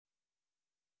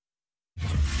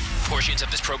Portions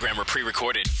of this program were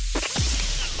pre-recorded.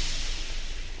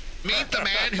 Meet the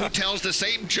man who tells the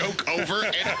same joke over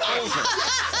and over.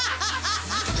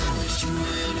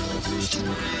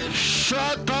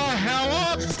 Shut the hell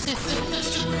up!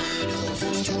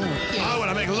 I want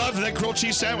to make love to that grilled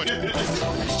cheese sandwich.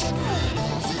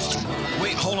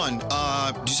 Wait, hold on.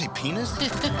 Did you say penis?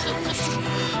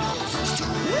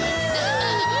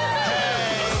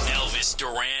 Elvis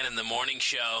Duran in the morning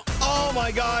show. Oh,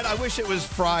 my God. I wish it was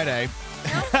Friday.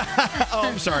 Oh,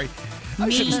 I'm sorry.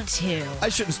 Me too. I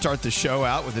shouldn't start the show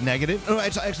out with a negative. No,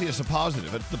 it's a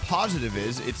positive. The positive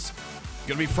is it's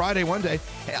going to be Friday one day.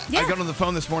 I got on the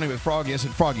phone this morning with Froggy. I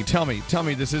said, Froggy, tell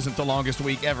me this isn't the longest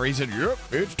week ever. He said, yep,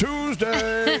 it's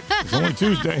Tuesday. It's only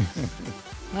Tuesday.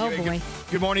 Oh, boy.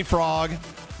 Good morning, Frog.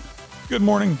 Good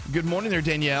morning. Good morning there,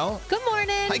 Danielle. Good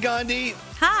morning. Hi, Gandhi.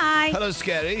 Hi. Hello,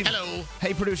 Scary. Hello.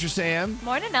 Hey, producer Sam.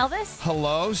 Morning, Elvis.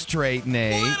 Hello, Straight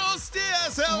Nate. Buenos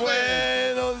dias, Elvis.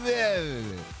 Buenos dias.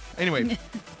 Anyway,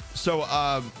 so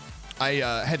I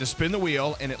had to spin the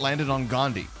wheel, and it landed on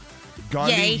Gandhi.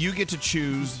 Gandhi, Yay. you get to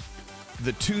choose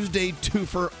the Tuesday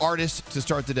Twofer artist to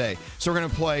start the day. So we're going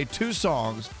to play two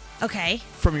songs Okay.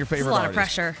 from your favorite That's a lot of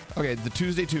artist. pressure. Okay, the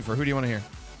Tuesday Twofer. Who do you want to hear?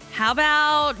 How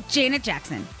about Janet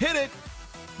Jackson? Hit it.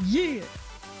 Yeah.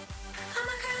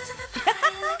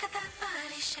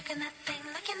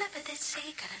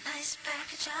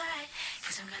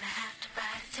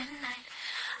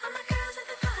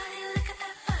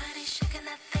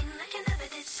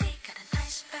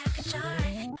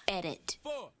 Edit.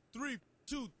 4, 3,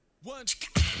 2, 1.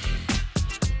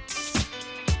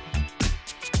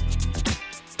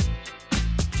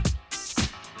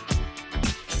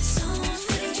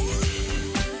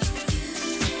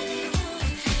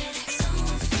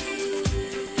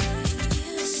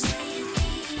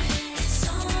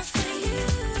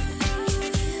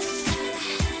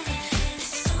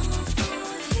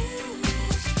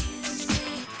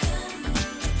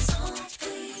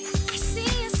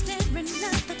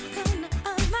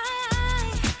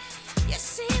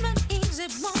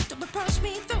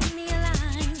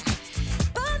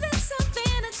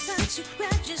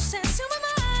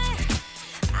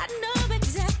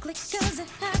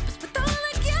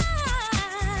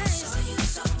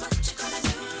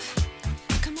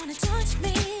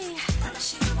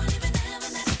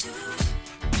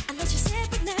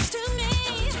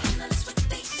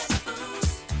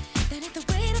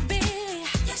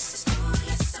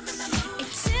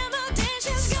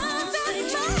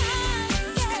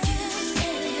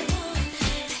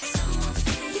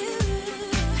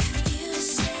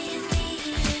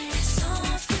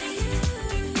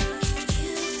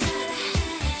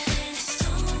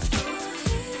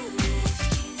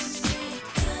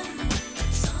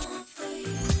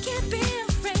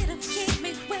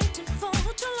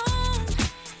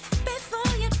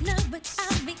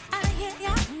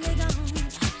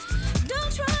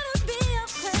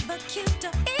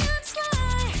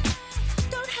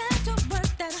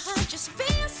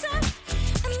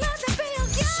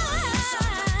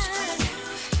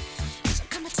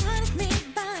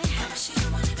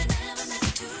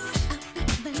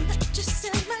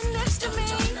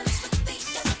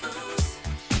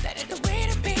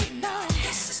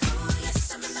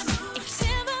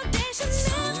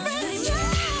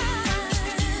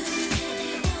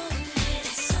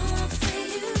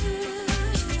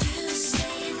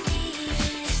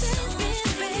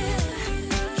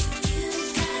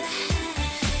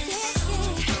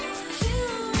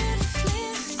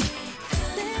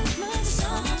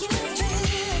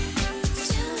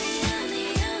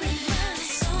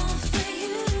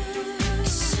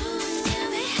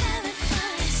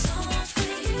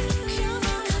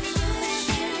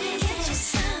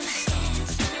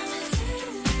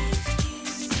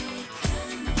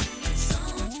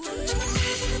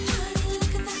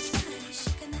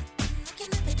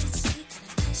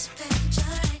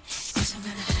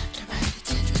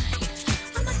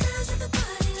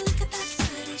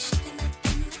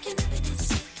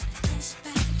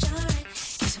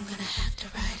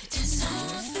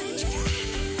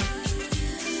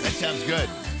 Sounds good.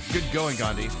 Good going,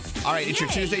 Gandhi. All right, it's your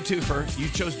Tuesday Twofer. You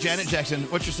chose Janet Jackson.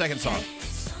 What's your second song?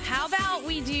 How about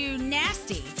we do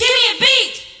Nasty? Give me a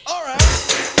beat! All right.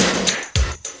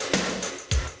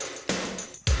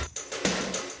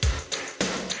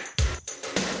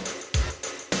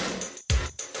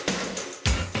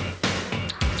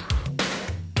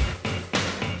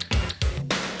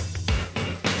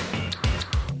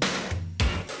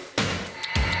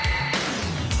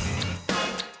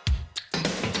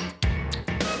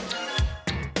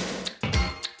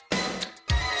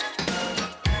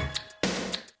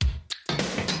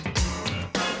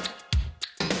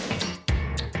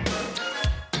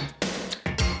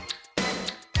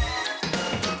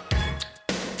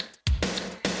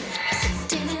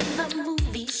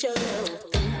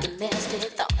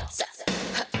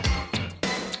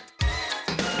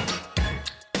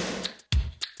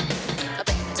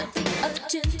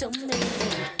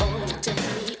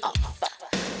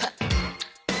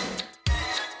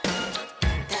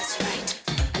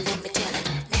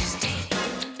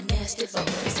 nasty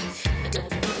boys. I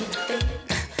don't mean a thing.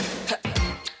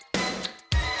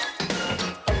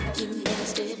 Oh, you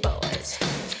nasty boys.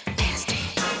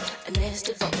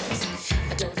 Nasty boys.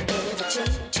 I don't ever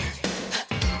change.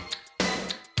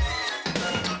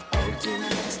 Oh, you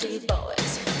nasty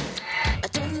boys. I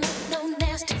don't like no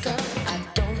nasty girl. I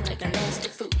don't like a nasty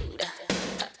food.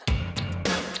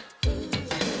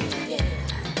 Yeah.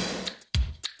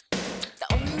 The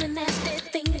only nasty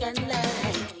thing I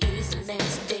like is a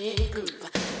nasty groove.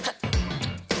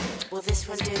 Will this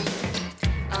one do?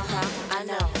 I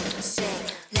know. Sing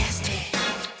nasty,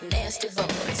 nasty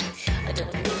boys. I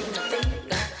don't mean a thing.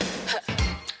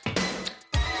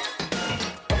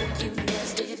 Oh, you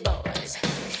nasty boys.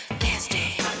 Nasty,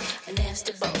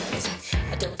 nasty boys.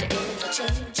 I don't ever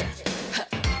change.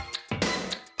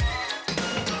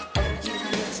 Oh, you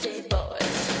nasty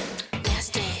boys.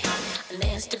 Nasty,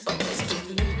 nasty boys. Give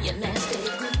me your nasty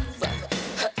groove.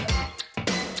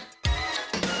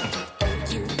 Oh,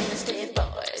 you nasty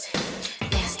boys.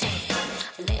 Nasty,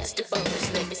 nasty boys.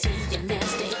 Let me see your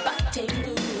nasty body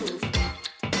move.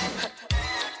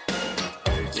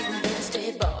 Oh, you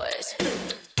nasty boys.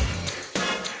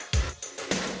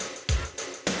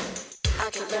 I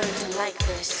can learn to like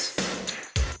this.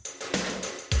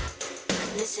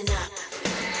 Listen up.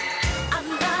 I'm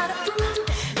not a prude.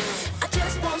 I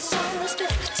just want some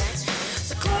respect.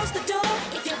 So close the door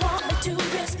if you want me to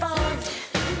respond.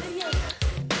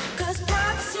 'Cause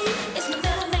privacy is my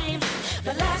middle name.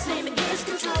 My last name is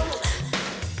control.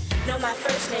 No, my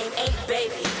first name ain't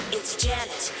baby. It's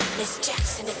Janet. Miss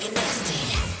Jackson if you're nasty.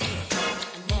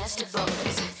 Nasty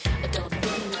boys. I don't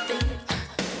mean a thing.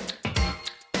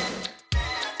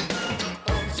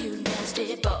 Oh, you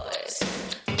nasty boys.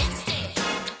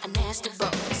 Nasty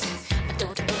boys. I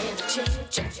don't ever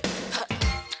change.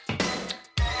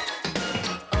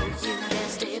 Oh, you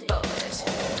nasty boys.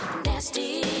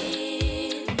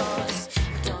 Nasty boys.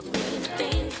 I don't mean a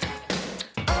thing.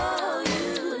 Oh,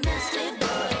 you nasty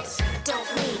boys. I don't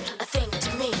mean a thing to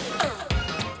me.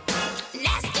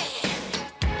 Nasty.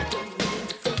 I don't mean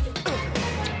a thing.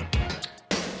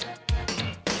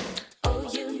 Oh,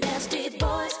 you nasty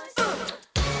boys.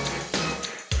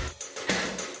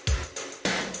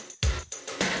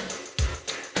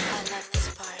 I love this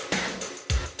part.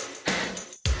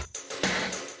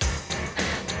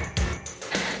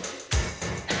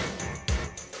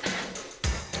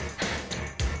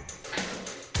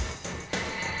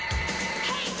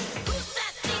 Hey, who's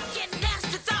that thinking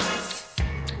nasty thoughts?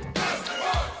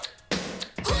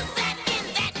 Who's that in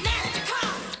that nasty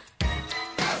car?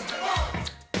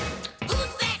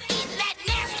 Who's that eating that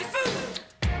nasty food?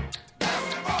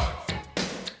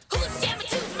 Who's jamming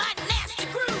to my nasty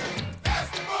groove?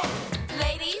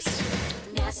 Ladies,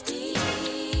 nasty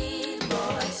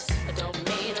boys. I don't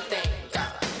mean a thing.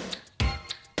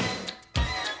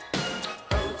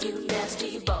 Oh, you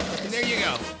nasty boys. And there you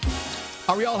go.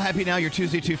 Are we all happy now? Your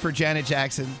Tuesday 2 for Janet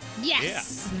Jackson.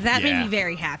 Yes. That made Yeah. me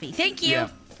very happy. Thank you.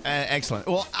 Excellent.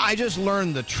 Well, I just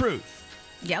learned the truth.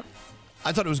 Yep.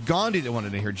 I thought it was Gandhi that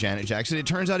wanted to hear Janet Jackson. It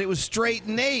turns out it was Straight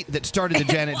Nate that started the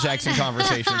Janet Jackson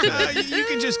conversation today. You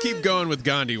can just keep going with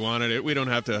Gandhi wanted it. We don't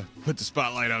have to put the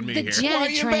spotlight on me The here. Janet Why are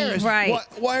you train, embarrassed? right.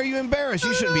 Why are you embarrassed?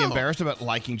 You shouldn't be know. embarrassed about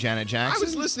liking Janet I Jackson.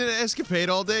 was listening to Escapade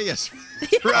all day yesterday.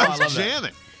 I I love was that.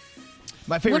 jamming.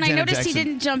 My favorite When I Janet noticed Jackson. he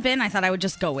didn't jump in, I thought I would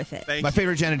just go with it. Thank My you.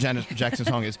 favorite Janet Jackson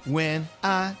song is "When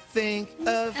I Think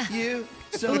of You."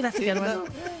 So Ooh, that's a good one.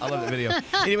 I love that video.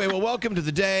 Anyway, well, welcome to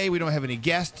the day. We don't have any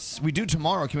guests. We do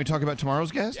tomorrow. Can we talk about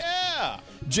tomorrow's guest? Yeah.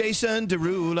 Jason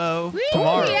Derulo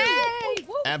tomorrow. Yay!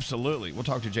 Absolutely. We'll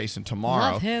talk to Jason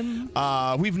tomorrow. Love him.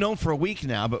 We've known for a week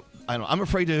now, but I'm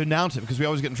afraid to announce it because we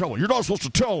always get in trouble. You're not supposed to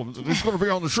tell them it's going to be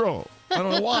on the show. I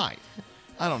don't know why.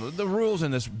 I don't know. The rules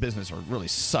in this business are really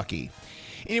sucky.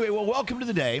 Anyway, well, welcome to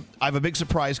the day. I have a big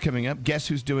surprise coming up. Guess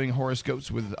who's doing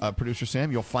horoscopes with producer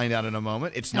Sam? You'll find out in a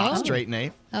moment. It's not Straight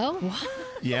Nate. Oh, what?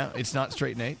 Yeah, it's not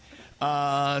Straight Nate.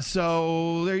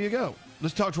 So there you go.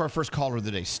 Let's talk to our first caller of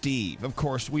the day, Steve. Of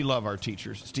course, we love our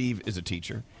teachers. Steve is a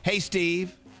teacher. Hey,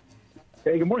 Steve.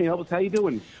 Hey, good morning, Elvis. How you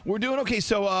doing? We're doing okay.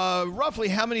 So roughly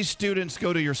how many students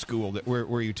go to your school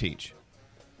where you teach?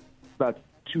 About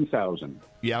 2,000.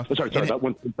 Yeah. Oh, sorry, about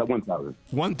 1,000.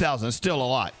 1,000 is still a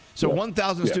lot. So Yeah.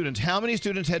 1,000 Yeah. students. How many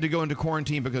students had to go into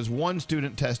quarantine because one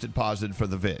student tested positive for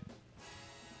the vid?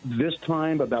 This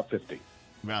time, about 50.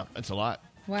 Wow, that's a lot.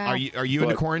 Wow. Are you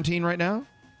into quarantine right now?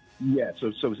 Yeah, so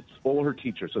it's all her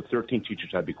teachers. So 13 teachers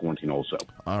had to be quarantined also.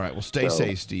 All right, well, stay So-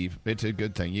 safe, Steve. It's a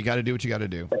good thing. You got to do what you got to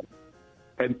do.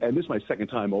 And this is my second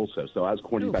time also. So I was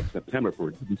quarantined back in September for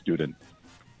a student.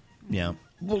 Yeah.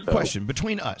 Well, So- question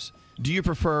between us: do you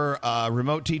prefer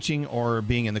remote teaching or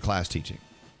being in the class teaching?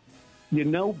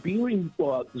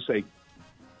 To say,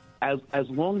 as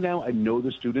long now I know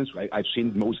the students, I've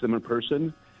seen most of them in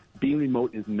person. Being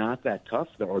remote is not that tough.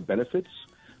 There are benefits.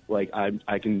 Like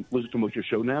I can listen to most of your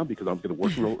show now because I'm going to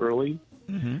work real early.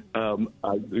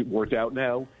 I worked out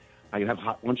now. I can have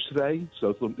hot lunch today,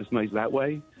 so it's nice that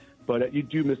way. But you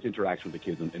do miss the interaction with the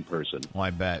kids in person. Well, I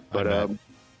bet. But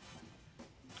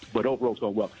overall, it's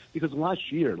going well. Because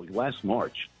last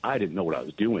March, I didn't know what I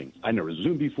was doing. I never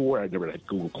Zoomed before. I never had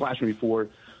Google Classroom before.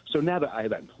 So now that I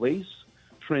have that in place,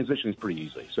 transition is pretty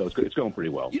easy. So it's going pretty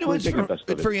well.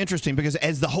 It's very interesting because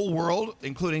as the whole world,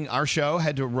 including our show,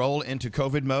 had to roll into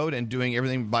COVID mode and doing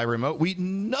everything by remote,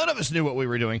 none of us knew what we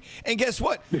were doing. And guess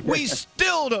what? We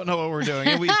still don't know what we're doing.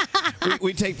 And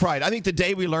we take pride. I think the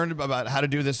day we learned about how to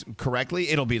do this correctly,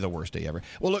 it'll be the worst day ever.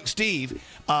 Well, look, Steve,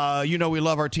 we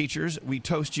love our teachers. We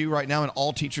toast you right now and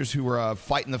all teachers who are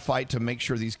fighting the fight to make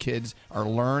sure these kids are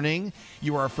learning.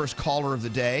 You are our first caller of the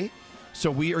day. So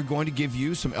we are going to give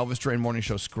you some Elvis Duran Morning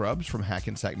Show scrubs from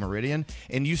Hackensack Meridian,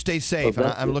 and you stay safe. And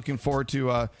I'm looking forward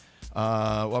to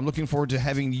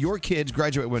having your kids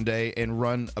graduate one day and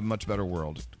run a much better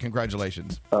world.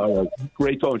 Congratulations!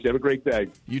 Great talk. Have a great day.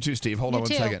 You too, Steve. Hold on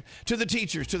one second. To the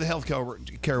teachers, to the health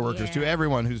care workers, to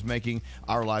everyone who's making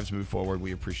our lives move forward,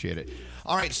 we appreciate it.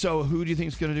 All right. So who do you think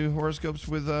is going to do horoscopes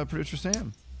with producer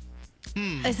Sam?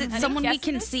 Is it someone we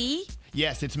can see?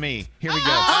 Yes, it's me. Here we go.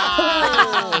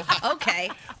 Oh, okay.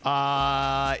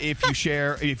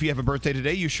 If you have a birthday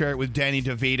today, you share it with Danny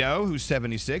DeVito, who's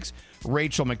 76.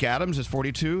 Rachel McAdams is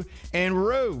 42. And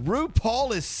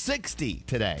RuPaul is 60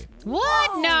 today.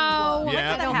 What? No.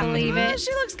 Yeah. I don't believe it.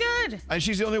 She looks good. And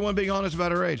she's the only one being honest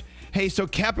about her age. Hey, so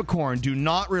Capricorn, do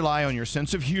not rely on your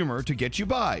sense of humor to get you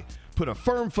by. Put a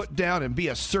firm foot down and be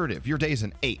assertive. Your day's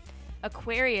an 8.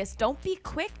 Aquarius, don't be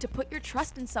quick to put your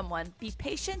trust in someone. Be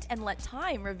patient and let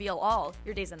time reveal all.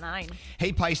 Your day's a 9.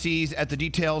 Hey, Pisces, at the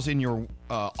details in your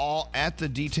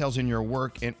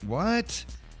work and what?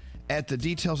 At the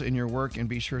details in your work and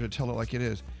be sure to tell it like it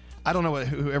is. I don't know what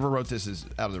whoever wrote this is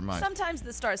out of their mind. Sometimes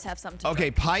the stars have something to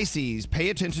Okay, drink. Pisces, pay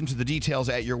attention to the details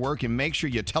at your work and make sure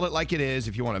you tell it like it is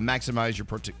if you want to maximize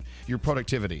your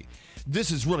productivity. This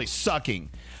is really sucking.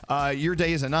 Your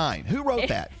day is a 9. Who wrote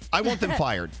that? I want them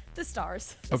fired. The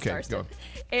stars. Okay, stars go.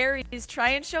 did. Aries, try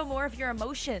and show more of your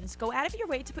emotions. Go out of your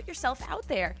way to put yourself out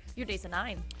there. Your day's a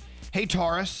 9. Hey,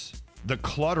 Taurus, the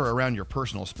clutter around your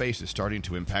personal space is starting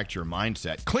to impact your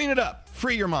mindset. Clean it up.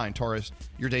 Free your mind, Taurus.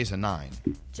 Your day's a 9.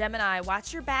 Gemini,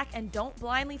 watch your back and don't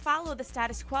blindly follow the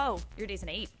status quo. Your day's an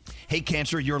 8. Hey,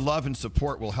 Cancer, your love and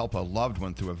support will help a loved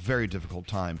one through a very difficult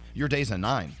time. Your day's a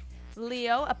 9.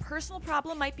 Leo, a personal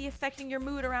problem might be affecting your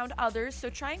mood around others, so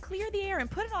try and clear the air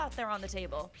and put it out there on the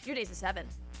table. Your day's a 7.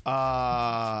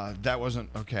 That wasn't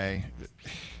okay.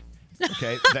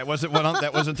 Okay, that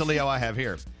wasn't the Leo I have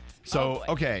here. So,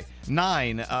 okay,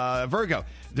 9. Virgo,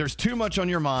 there's too much on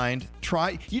your mind.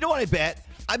 You know what I bet?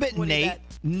 I bet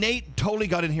Nate totally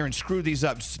got in here and screwed these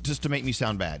up just to make me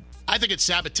sound bad. I think it's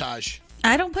sabotage.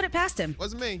 I don't put it past him.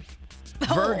 Wasn't me.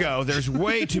 Virgo, there's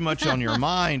way too much on your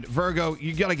mind. Virgo,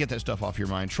 you got to get that stuff off your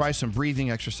mind. Try some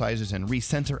breathing exercises and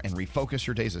recenter and refocus.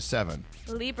 Your day's a 7.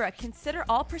 Libra, consider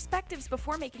all perspectives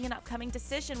before making an upcoming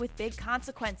decision with big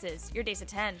consequences. Your day's a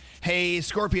 10. Hey,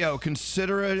 Scorpio,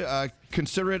 considerate of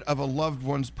a loved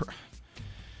one's...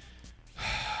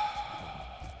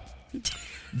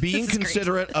 Being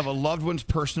considerate of a loved one's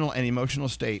personal and emotional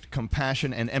state,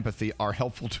 compassion, and empathy are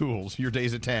helpful tools. Your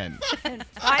day's a 10. And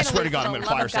I swear to finally, God, I'm for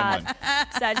going the to fire love of God,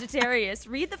 someone. Sagittarius,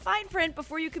 read the fine print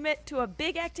before you commit to a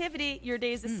big activity. Your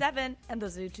day's a 7. And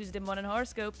those are your Tuesday morning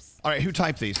horoscopes. All right, who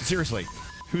typed these? Seriously,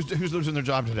 who's losing their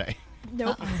job today?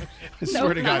 Nope. I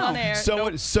swear to God, not on air.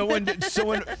 someone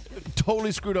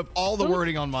totally screwed up all the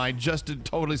wording on mine just to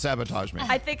totally sabotage me.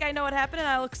 I think I know what happened, and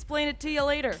I'll explain it to you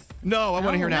later. No, I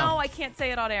want to hear now. No, I can't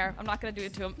say it on air. I'm not going to do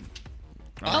it to him.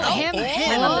 Him.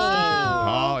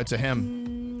 Oh, it's a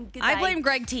him. I blame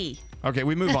Greg T. Okay,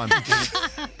 we move on.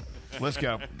 Let's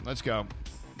go.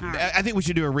 Right. I think we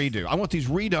should do a redo. I want these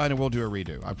redone, and we'll do a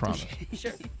redo. I promise.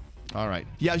 Sure. All right.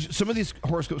 Yeah, some of these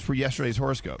horoscopes were yesterday's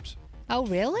horoscopes. Oh,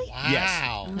 really?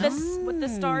 Wow. Yes. What the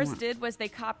stars did was they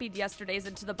copied yesterday's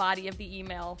into the body of the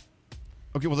email.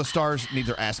 Okay, well, the stars need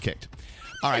their ass kicked.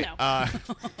 All right.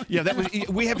 Yeah,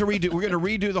 we have to redo. We're going to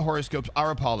redo the horoscopes.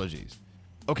 Our apologies.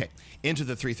 Okay, into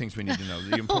the three things we need to know,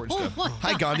 the important stuff.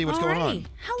 Hi, Gandhi, what's going on?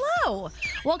 Hello.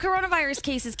 Well, coronavirus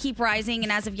cases keep rising,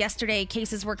 and as of yesterday,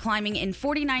 cases were climbing in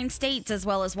 49 states, as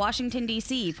well as Washington,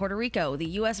 D.C., Puerto Rico, the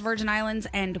U.S. Virgin Islands,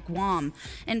 and Guam.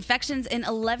 Infections in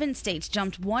 11 states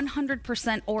jumped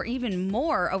 100% or even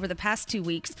more over the past 2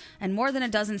 weeks, and more than a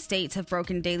dozen states have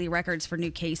broken daily records for new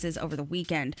cases over the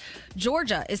weekend.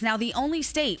 Georgia is now the only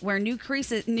state where new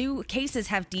cases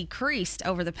have decreased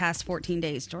over the past 14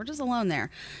 days. Georgia's alone there.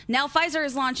 Now, Pfizer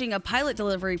is launching a pilot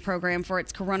delivery program for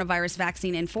its coronavirus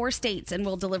vaccine in 4 states and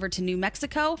will deliver to New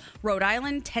Mexico, Rhode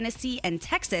Island, Tennessee, and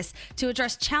Texas to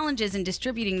address challenges in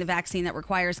distributing the vaccine that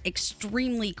requires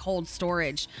extremely cold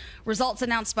storage. Results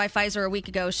announced by Pfizer a week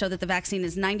ago show that the vaccine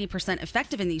is 90%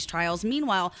 effective in these trials.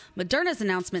 Meanwhile, Moderna's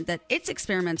announcement that its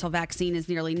experimental vaccine is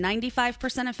nearly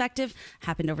 95% effective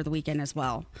happened over the weekend as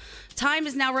well. Time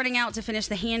is now running out to finish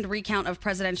the hand recount of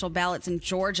presidential ballots in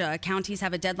Georgia. Counties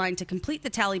have a deadline to complete the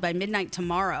tally by midnight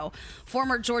tomorrow.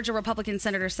 Former Georgia Republican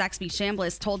Senator Saxby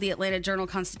Chambliss told the Atlanta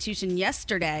Journal-Constitution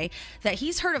yesterday that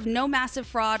he's heard of no massive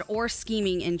fraud or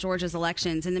scheming in Georgia's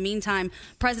elections. In the meantime,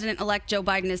 President-elect Joe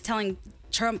Biden is telling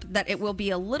Trump that it will be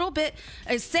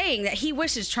saying that he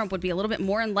wishes Trump would be a little bit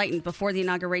more enlightened before the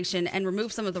inauguration and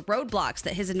remove some of the roadblocks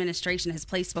that his administration has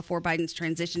placed before Biden's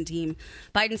transition team.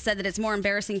 Biden said that it's more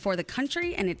embarrassing for the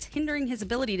country and it's hindering his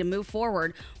ability to move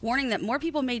forward, warning that more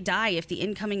people may die if the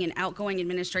incoming and outgoing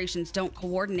administrations don't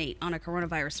coordinate on a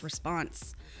coronavirus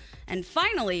response. And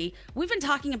finally, we've been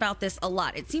talking about this a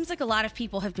lot. It seems like a lot of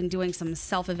people have been doing some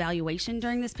self-evaluation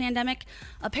during this pandemic.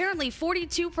 Apparently,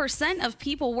 42% of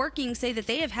people working say that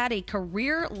they have had a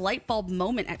career light bulb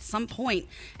moment at some point.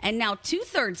 And now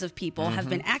 2/3 of people have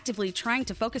been actively trying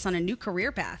to focus on a new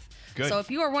career path. Good. So if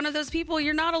you are one of those people,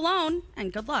 you're not alone.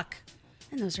 And good luck.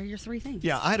 And those are your 3 things.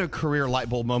 Yeah, I had a career light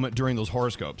bulb moment during those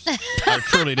horoscopes. I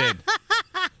truly did.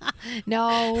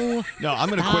 No. No, I'm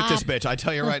going to quit this bitch. I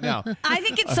tell you right now. I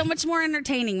think it's so much more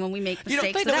entertaining when we make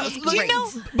mistakes. So that was look, great.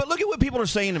 but look at what people are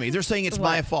saying to me. They're saying it's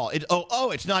my fault.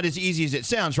 It's not as easy as it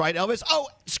sounds, right, Elvis? Oh,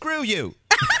 screw you.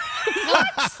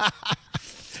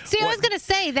 See, I was going to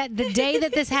say that the day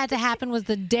that this had to happen was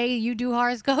the day you do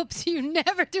horoscopes. You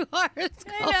never do horoscopes.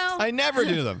 I know. I never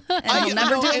do them. I'll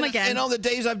never do them again. And all the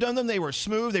days I've done them, they were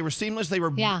smooth, they were seamless, they were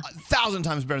 1,000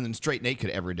 times better than straight Nate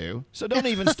could ever do. So don't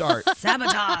even start.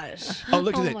 Sabotage. Oh,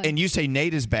 look at that. And you say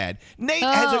Nate is bad. Nate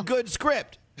has a good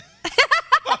script.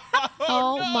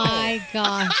 Oh my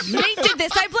gosh. Nate did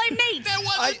this. I blame Nate. That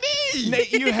wasn't me.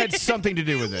 Nate, you had something to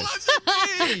do with this.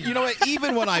 You know what?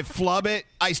 Even when I flub it,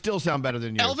 I still sound better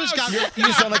than you. Elvis got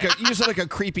you sound like a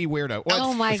creepy weirdo.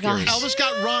 Oh my gosh. Elvis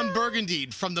got Ron Burgundy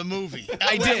from the movie.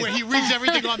 I did. Where he reads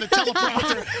everything on the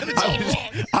teleprompter. And it's all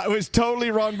wrong. I was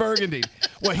totally Ron Burgundy.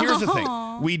 Well, here's the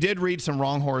thing. We did read some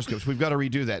wrong horoscopes. We've got to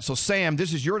redo that. So, Sam,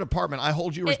 this is your department. I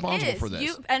hold you responsible for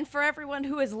this. And for everyone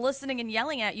who is listening and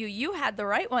yelling at you, you had the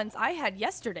right ones. I had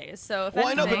yesterday's. So if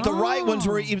I know, but the right ones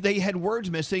were they had words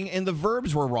missing and the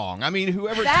verbs were wrong. I mean,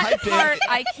 whoever typed part it,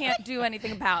 I can't do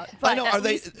anything about. But I know. at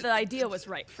least the idea was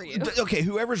right for you. Okay,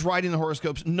 whoever's writing the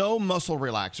horoscopes, no muscle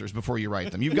relaxers before you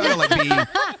write them. You've got to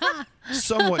be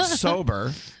somewhat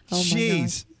sober. Oh my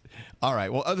Jeez. All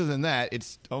right. Well, other than that,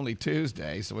 it's only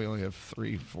Tuesday, so we only have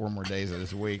 4 more days of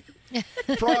this week.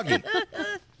 Froggy,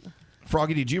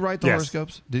 did you write the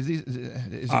horoscopes? Is it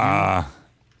you?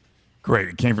 Great.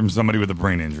 It came from somebody with a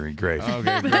brain injury. Great.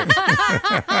 Okay, great. All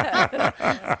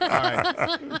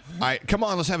right. Come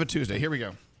on, let's have a Tuesday. Here we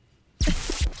go.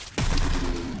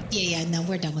 Yeah, no,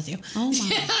 we're done with you. Oh,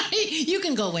 my. You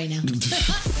can go away now.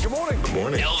 Good morning. Good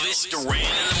morning. Elvis Duran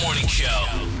in the Morning Show.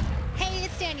 Hey,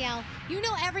 it's Danielle. You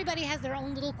know everybody has their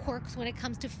own little quirks when it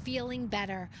comes to feeling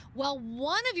better. Well,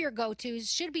 one of your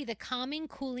go-tos should be the calming,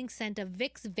 cooling scent of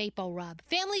Vicks Vapo Rub.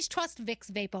 Families trust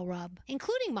Vicks Vapo Rub,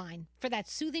 including mine, for that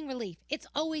soothing relief. It's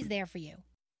always there for you.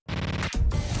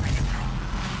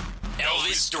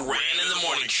 Elvis Duran in the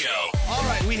Morning Show. All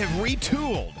right, we have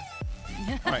retooled.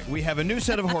 All right, we have a new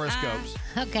set of horoscopes.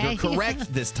 Okay. They're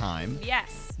correct this time.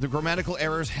 Yes. The grammatical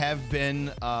errors have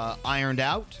been ironed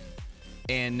out,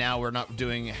 and now we're not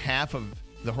doing half of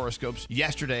the horoscopes,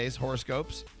 yesterday's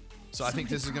horoscopes. So I think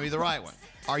this is going to be the right one.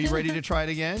 Are you ready to try it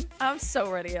again? I'm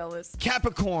so ready, Elvis.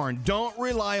 Capricorn, don't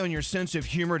rely on your sense of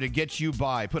humor to get you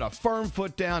by. Put a firm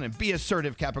foot down and be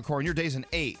assertive, Capricorn. Your day's an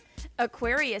 8.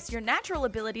 Aquarius, your natural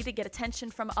ability to get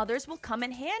attention from others will come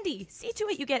in handy. See to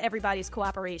it you get everybody's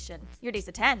cooperation. Your day's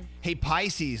a 10. Hey,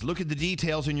 Pisces, look at the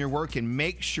details in your work and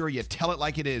make sure you tell it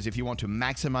like it is if you want to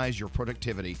maximize your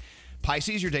productivity.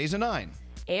 Pisces, your day's a 9.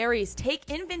 Aries, take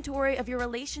inventory of your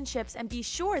relationships and be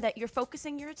sure that you're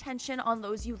focusing your attention on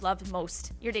those you love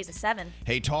most. Your day's a 7.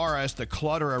 Hey, Taurus, the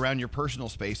clutter around your personal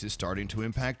space is starting to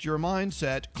impact your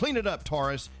mindset. Clean it up,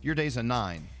 Taurus. Your day's a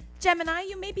 9. Gemini,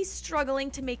 you may be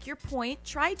struggling to make your point.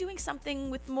 Try doing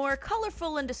something with more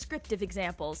colorful and descriptive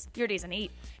examples. Your day's an 8.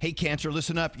 Hey, Cancer,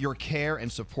 listen up. Your care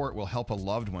and support will help a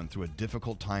loved one through a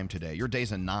difficult time today. Your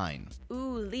day's a 9. Ooh,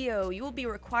 Leo, you will be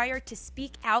required to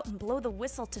speak out and blow the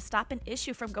whistle to stop an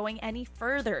issue from going any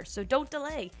further, so don't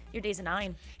delay. Your day's a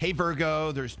 9. Hey,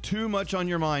 Virgo, there's too much on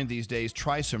your mind these days.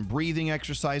 Try some breathing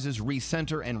exercises,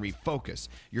 recenter, and refocus.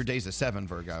 Your day's a 7,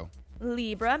 Virgo.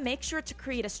 Libra, make sure to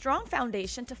create a strong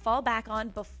foundation to fall back on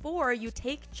before you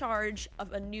take charge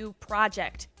of a new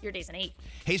project. Your day's an 8.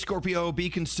 Hey, Scorpio, be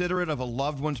considerate of a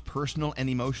loved one's personal and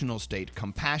emotional state.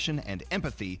 Compassion and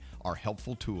empathy are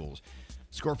helpful tools.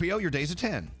 Scorpio, your day's a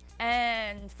 10.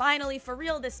 And finally, for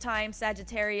real this time,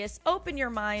 Sagittarius, open your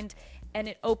mind and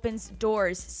it opens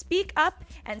doors. Speak up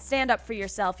and stand up for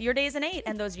yourself. Your day's an 8,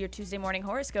 and those are your Tuesday morning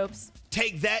horoscopes.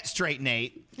 Take that straight,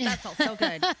 Nate. That felt so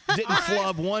good. Didn't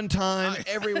flub one time.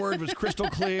 Every word was crystal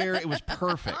clear. It was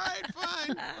perfect. All right,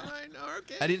 fine.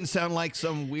 Okay. I didn't sound like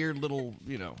some weird little,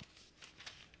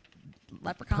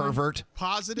 leprechaun. Pervert.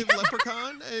 Positive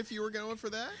leprechaun, if you were going for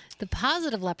that. The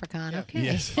positive leprechaun. Okay.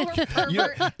 Yes. You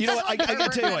know what? I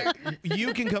can tell you what.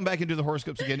 You can come back and do the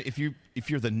horoscopes again if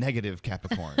you're the negative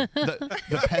Capricorn,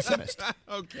 the pessimist.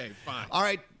 Okay, fine. All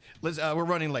right. We're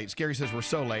running late. Scary says we're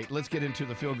so late. Let's get into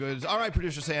the feel goods. All right,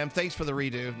 producer Sam. Thanks for the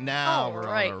redo. Now All we're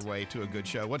right. on our way to a good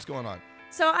show. What's going on?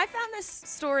 So I found this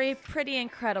story pretty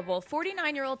incredible.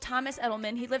 49-year-old Thomas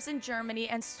Edelman, he lives in Germany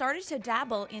and started to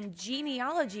dabble in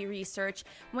genealogy research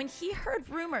when he heard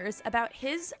rumors about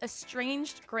his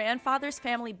estranged grandfather's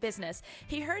family business.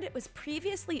 He heard it was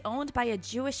previously owned by a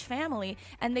Jewish family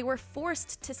and they were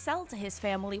forced to sell to his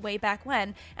family way back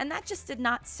when, and that just did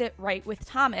not sit right with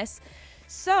Thomas.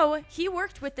 So he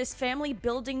worked with this family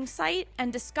building site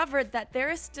and discovered that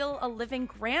there is still a living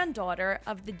granddaughter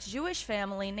of the Jewish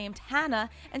family named Hannah,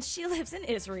 and she lives in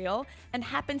Israel and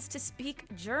happens to speak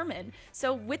German.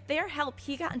 So with their help,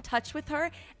 he got in touch with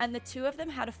her, and the two of them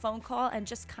had a phone call and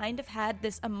just kind of had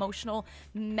this emotional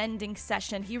mending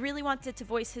session. He really wanted to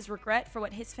voice his regret for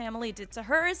what his family did to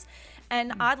hers,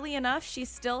 and oddly enough, she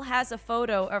still has a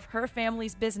photo of her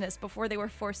family's business before they were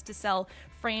forced to sell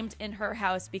framed in her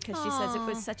house because she says it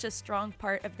was such a strong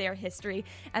part of their history,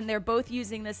 and they're both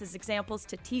using this as examples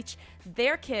to teach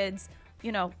their kids,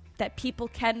 that people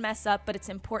can mess up, but it's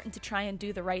important to try and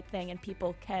do the right thing, and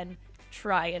people can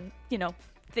try and,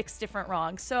 fix different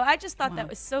wrongs. So I just thought that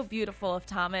was so beautiful of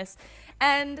Thomas.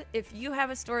 And if you have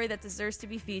a story that deserves to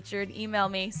be featured, email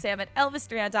me,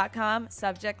 sam@elvisduran.com,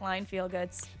 subject line feel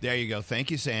goods. There you go.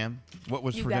 Thank you, Sam. What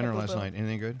was You for got it, dinner last boo-boo. night?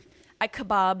 Anything good? I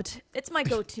kebabbed. It's my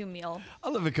go-to meal. I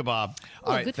love a kebab.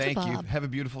 All right, good thank you. kebab. Have a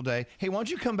beautiful day. Hey, why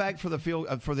don't you come back for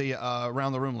the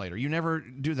around the room later? You never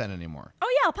do that anymore.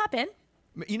 Oh, yeah, I'll pop in.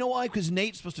 You know why? Because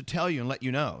Nate's supposed to tell you and let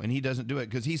you know, and he doesn't do it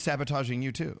because he's sabotaging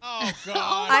you too. Oh,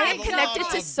 God. I am connected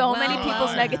to so many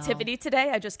people's Wow. negativity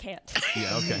today, I just can't.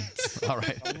 Yeah. Okay. All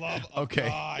right. Okay.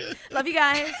 Love you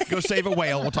guys. Go save a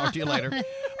whale. We'll talk to you later.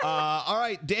 All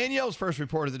right. Danielle's first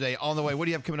report of the day on the way. What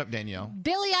do you have coming up, Danielle?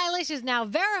 Billie Eilish is now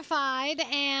verified,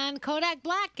 and Kodak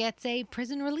Black gets a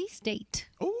prison release date.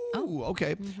 Ooh,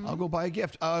 okay. I'll go buy a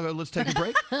gift. Let's take a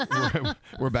break.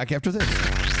 We're back after this.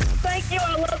 Thank you.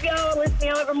 I love y'all. I listen to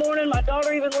y'all every morning. My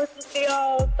daughter even listens to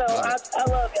y'all. So I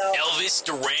love y'all. Elvis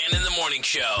Duran in the Morning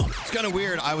Show. It's kind of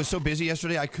weird. I was so busy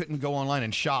yesterday, I couldn't go online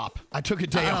and shop. I took a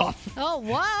day off. Oh,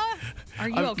 what? Are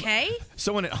you okay?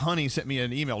 Someone at Honey sent me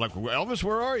an email like, Elvis,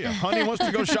 where are you? Honey wants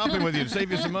to go shopping with you to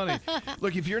save you some money.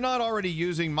 Look, if you're not already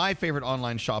using my favorite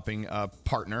online shopping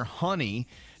partner, Honey,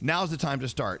 now's the time to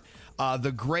start.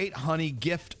 The Great Honey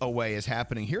Gift Away is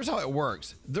happening. Here's how it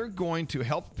works. They're going to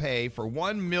help pay for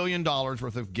 $1 million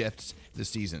worth of gifts this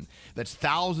season. That's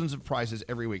thousands of prizes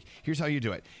every week. Here's how you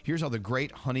do it. Here's how the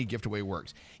Great Honey Gift Away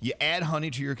works. You add Honey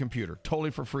to your computer,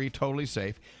 totally for free, totally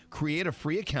safe. Create a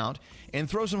free account and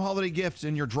throw some holiday gifts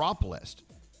in your drop list.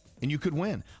 And you could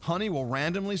win. Honey will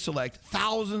randomly select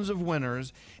thousands of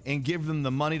winners and give them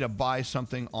the money to buy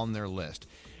something on their list.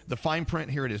 The fine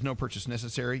print, here it is, no purchase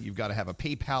necessary. You've got to have a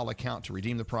PayPal account to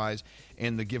redeem the prize,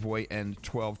 and the giveaway ends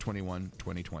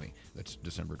 12/21/2020. That's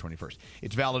December 21st.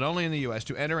 It's valid only in the U.S.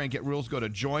 To enter and get rules, go to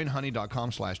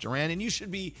joinhoney.com/Duran, and you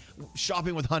should be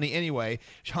shopping with Honey anyway.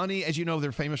 Honey, as you know,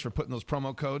 they're famous for putting those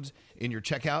promo codes in your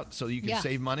checkout so you can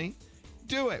save money.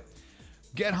 Do it.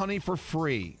 Get Honey for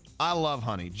free. I love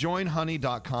Honey.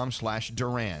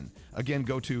 Joinhoney.com/Duran. Again,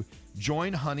 go to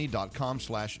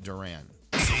joinhoney.com/Duran.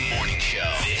 The Morning Show.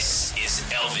 This is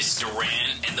Elvis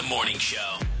Duran and the Morning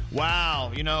Show.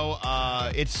 Wow,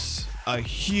 it's a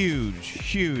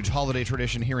huge holiday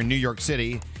tradition here in New York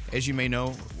City, as you may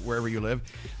know, wherever you live,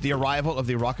 the arrival of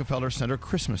the Rockefeller Center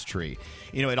Christmas tree.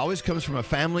 It always comes from a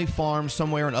family farm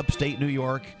somewhere in upstate New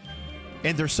York,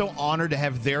 and they're so honored to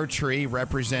have their tree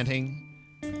representing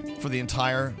for the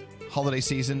entire holiday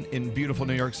season in beautiful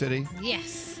New York City.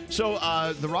 Yes. So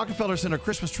the Rockefeller Center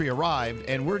Christmas tree arrived,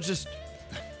 and we're just...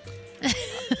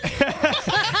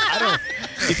 I don't.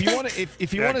 If you want to,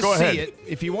 if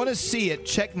you want to see it,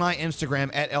 check my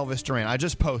Instagram at Elvis Duran. I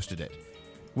just posted it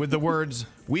with the words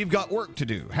 "We've got work to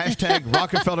do." #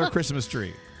 Rockefeller Christmas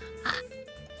tree.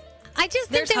 I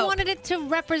just think they wanted it to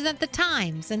represent the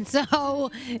times, and so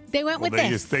they went with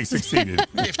this. They succeeded.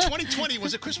 If 2020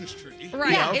 was a Christmas tree,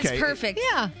 Right, Yeah, okay. it's perfect.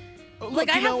 Yeah. Like,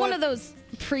 I have one of those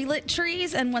pre-lit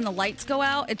trees, and when the lights go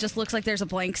out, it just looks like there's a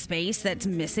blank space that's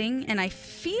missing, and I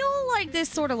feel like this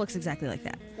sort of looks exactly like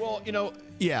that. Well,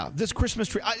 yeah, this Christmas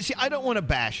tree. I don't want to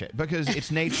bash it because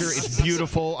it's nature. It's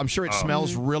beautiful. I'm sure it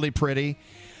smells really pretty.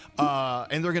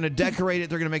 And they're going to decorate it.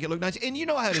 They're going to make it look nice. And you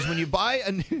know how it is when you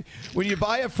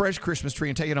buy a fresh Christmas tree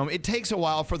and take it home. It takes a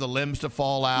while for the limbs to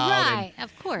fall out. Right,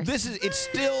 of course. It's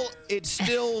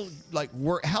still like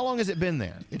work. How long has it been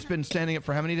there? It's been standing up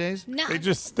for how many days? No.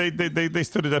 They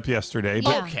stood it up yesterday. Yeah.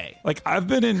 But, Okay. Like I've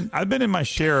been in my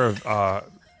share of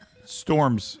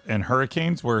storms and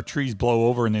hurricanes where trees blow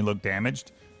over and they look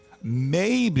damaged.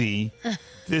 Maybe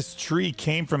this tree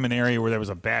came from an area where there was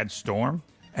a bad storm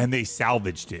and they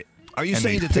salvaged it. Are you and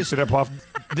saying they that picked it up off?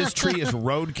 this tree is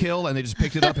roadkill and they just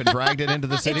picked it up and dragged it into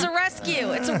the city? It's a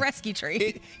rescue. It's a rescue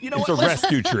tree. It's a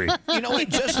rescue tree. You know what?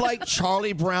 Just like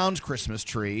Charlie Brown's Christmas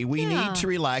tree, we need to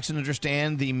relax and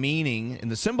understand the meaning and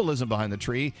the symbolism behind the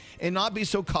tree and not be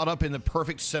so caught up in the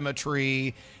perfect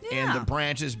symmetry and the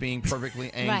branches being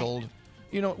perfectly angled.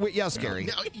 Scary.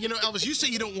 Now, Elvis, you say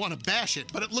you don't want to bash it,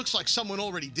 but it looks like someone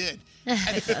already did. And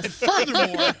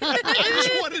furthermore, I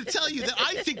just wanted to tell you that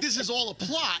I think this is all a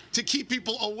plot to keep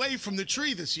people away from the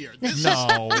tree this year. This was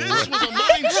a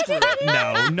mind screw.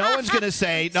 No one's going to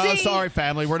say, no, sorry,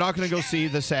 family, we're not going to go see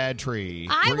the sad tree.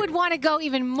 I would want to go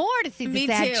even more to see the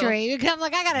sad tree because I'm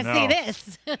like, I got to see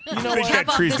this. You know what? That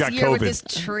tree's got year COVID. with this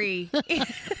tree.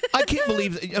 I can't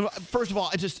believe that. First of all,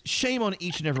 I just shame on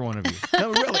each and every one of you.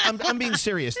 No, really, I'm being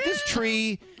serious. This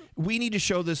tree, we need to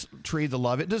show this tree the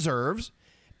love it deserves.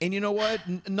 And you know what?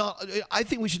 I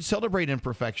think we should celebrate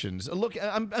imperfections. Look,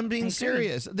 I'm being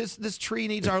serious. This tree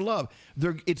needs our love.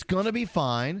 It's going to be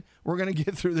fine. We're going to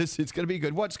get through this. It's going to be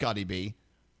good. What, Scotty B?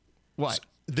 What?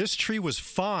 This tree was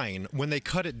fine when they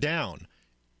cut it down.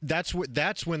 That's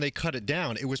when they cut it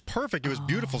down. It was perfect. It was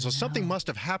beautiful. So something must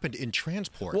have happened in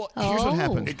transport. Well, here's what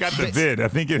happened. It got the vid. I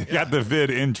think it got the vid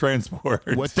in transport.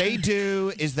 What they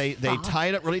do is they tie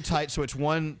it up really tight so it's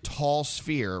one tall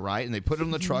sphere, right? And they put it on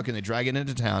the truck and they drag it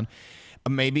into town.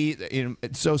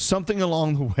 So something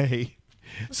along the way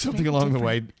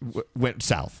went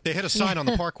south. They hit a sign on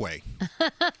the parkway.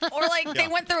 Or they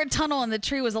went through a tunnel and the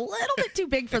tree was a little bit too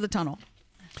big for the tunnel.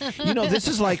 This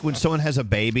is like when someone has a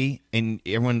baby and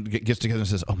everyone gets together and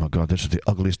says, "Oh my God, this is the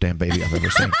ugliest damn baby I've ever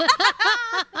seen."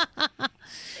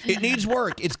 It needs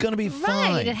work. It's going to be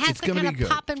fine. Right. It has it's to going to kind be of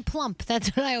good. pop and plump.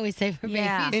 That's what I always say for babies.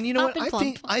 And you know Pop what?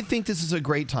 and I think this is a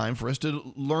great time for us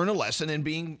to learn a lesson in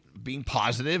being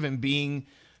positive and being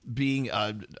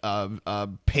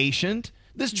patient.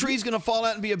 This tree's going to fall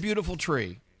out and be a beautiful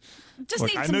tree. Just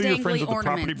Look, need I some know you're dangly friends with the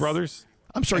ornaments. Property Brothers.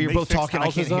 I'm sorry, and you're both they fix talking. I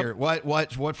can't houses up. hear.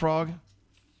 What, Frog?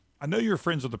 I know you're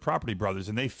friends with the Property Brothers,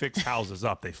 and they fix houses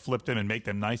up. They flip them and make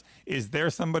them nice. Is there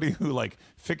somebody who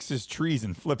fixes trees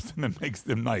and flips them and makes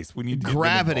them nice? We need to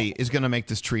Gravity is going to make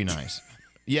this tree nice.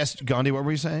 Yes, Gandhi, what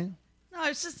were you saying? No, I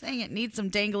was just saying it needs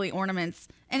some dangly ornaments,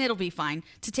 and it'll be fine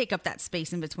to take up that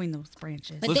space in between those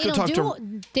branches. But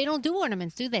they don't do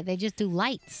ornaments, do they? They just do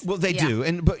lights. Well, they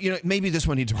do, but maybe this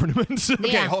one needs ornaments.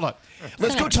 Okay, Yeah. hold on.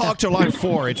 Let's go talk to line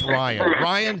 4. It's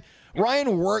Ryan.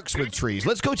 Ryan works with trees.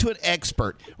 Let's go to an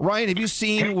expert. Ryan, have you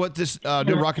seen what this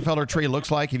new Rockefeller tree looks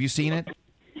like? Have you seen it?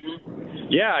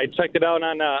 Yeah, I checked it out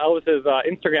on Elvis's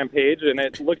Instagram page, and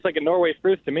it looks like a Norway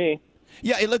spruce to me.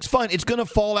 Yeah, it looks fine. It's going to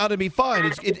fall out and be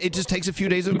fine. It just takes a few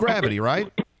days of gravity,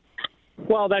 right?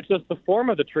 Well, that's just the form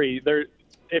of the tree.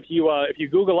 If you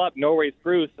Google up Norway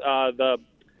spruce, the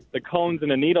cones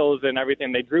and the needles and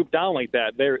everything, they droop down like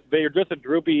that. They're just a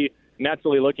droopy,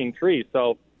 naturally looking tree.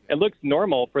 So it looks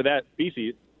normal for that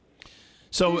species.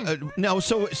 So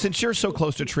so since you're so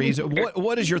close to trees,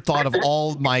 what is your thought of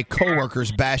all my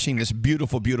coworkers bashing this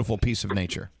beautiful, beautiful piece of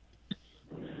nature?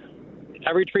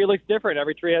 Every tree looks different.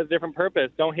 Every tree has a different purpose.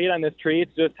 Don't hate on this tree.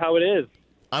 It's just how it is.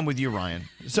 I'm with you, Ryan.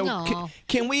 So Aw.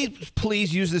 can we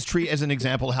please use this tree as an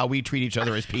example of how we treat each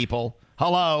other as people?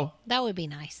 Hello? That would be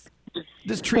nice.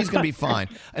 This tree's going to be fine.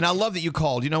 And I love that you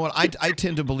called. You know what? I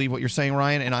tend to believe what you're saying,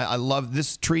 Ryan, and I love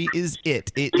this tree is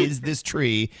it. It is this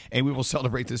tree, and we will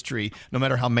celebrate this tree no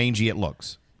matter how mangy it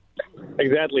looks.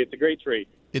 Exactly. It's a great tree.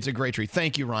 It's a great tree.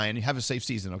 Thank you, Ryan. Have a safe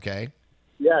season, okay?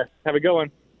 Yes. Have a good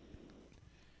one.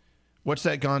 What's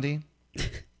that, Gandhi?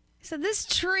 So this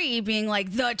tree being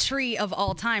like the tree of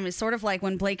all time is sort of like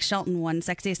when Blake Shelton won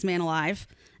Sexiest Man Alive,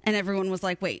 and everyone was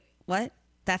like, wait, what?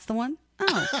 That's the one?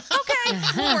 Oh, okay.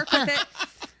 We'll work with it.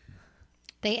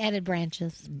 They added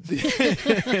branches.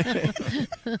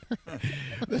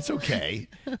 That's okay.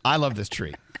 I love this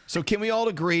tree. So can we all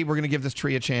agree we're going to give this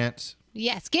tree a chance?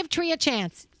 Yes, give tree a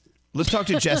chance. Let's talk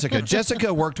to Jessica.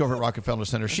 Jessica worked over at Rockefeller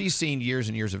Center. She's seen years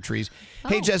and years of trees.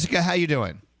 Hey, Jessica, how you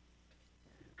doing?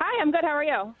 Hi, I'm good. How are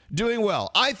you? Doing well.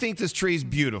 I think this tree is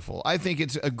beautiful. I think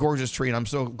it's a gorgeous tree, and I'm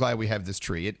so glad we have this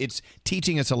tree. It's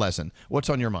teaching us a lesson. What's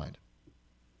on your mind?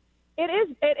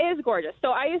 It is gorgeous.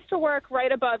 So I used to work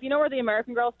right above, you know where the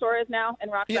American Girl store is now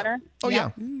in Rock Center? Oh, yeah.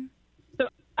 So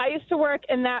I used to work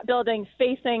in that building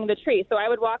facing the tree. So I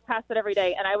would walk past it every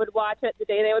day, and I would watch it the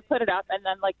day they would put it up, and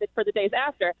then for the days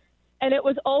after. And it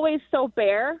was always so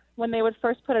bare when they would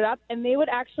first put it up, and they would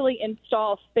actually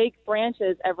install fake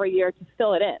branches every year to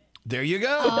fill it in. There you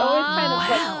go. It's always kind of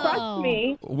what crushed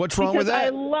me. What's wrong with because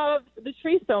that? I love the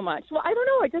tree so much. Well, I don't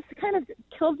know. It just kind of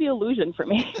kills the illusion for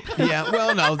me. Yeah,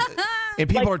 well, no. And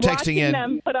people Like are texting watching in.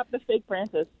 them put up the fake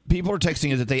branches. People are texting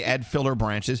in that they add filler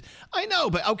branches. I know,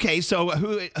 but okay, so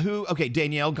who okay,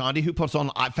 Danielle, Gandhi, who puts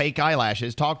on fake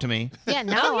eyelashes? Talk to me. Yeah,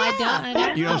 no, I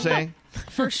don't. You know what I'm saying?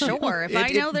 For sure. If I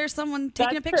know there's someone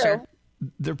taking a That's picture.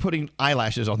 They're putting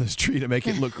eyelashes on this tree to make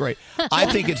it look great. I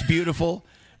think it's beautiful.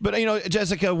 But, you know,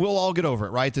 Jessica, we'll all get over it,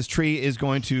 right? This tree is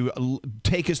going to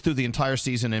take us through the entire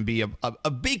season and be a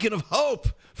beacon of hope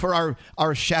for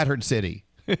our shattered city.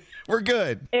 We're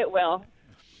good. It will.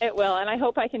 It will. And I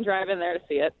hope I can drive in there to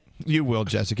see it. You will,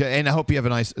 Jessica. And I hope you have a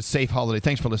nice, safe holiday.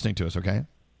 Thanks for listening to us, okay?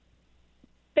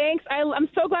 Thanks. I'm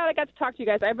so glad I got to talk to you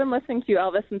guys. I've been listening to you,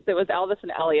 Elvis, since it was Elvis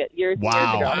and Elliot years ago.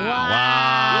 Wow.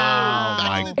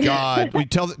 My God. We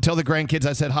tell the grandkids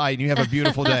I said hi, and you have a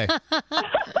beautiful day.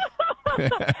 I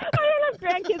don't have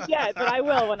grandkids yet, but I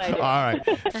will when I do. All right.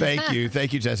 Thank you.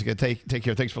 Thank you, Jessica. Take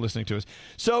care. Thanks for listening to us.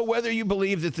 So whether you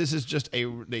believe that this is just a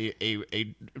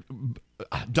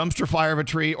dumpster fire of a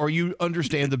tree or you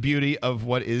understand the beauty of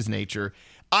what is nature,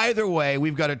 either way,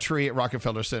 we've got a tree at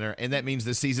Rockefeller Center, and that means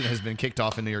the season has been kicked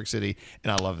off in New York City,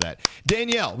 and I love that.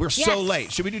 Danielle, we're so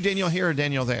late. Should we do Danielle here or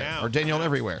Danielle there? Or Danielle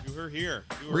everywhere? You were here.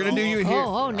 We're going to do you here.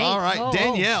 Nate. All right,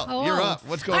 Danielle, you're up.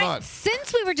 What's going on?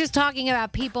 Since we were just talking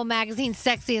about People Magazine's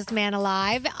Sexiest Man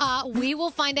Alive, we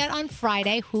will find out on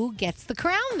Friday who gets the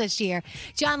crown this year.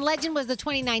 John Legend was the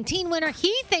 2019 winner.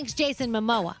 He thinks Jason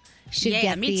Momoa should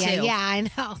get me the too. yeah, I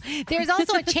know. There's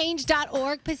also a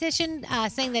change.org petition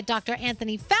saying that Dr.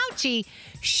 Anthony Fauci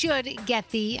should get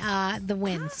the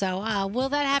win. So will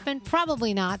that happen?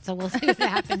 Probably not. So we'll see what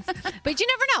happens. But you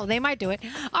never know. They might do it.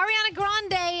 Ariana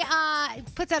Grande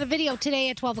puts out a video today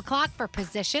at 12 o'clock for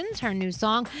Positions, her new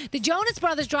song. The Jonas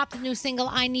Brothers dropped a new single,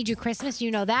 I Need You Christmas.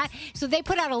 You know that. So they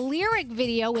put out a lyric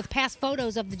video with past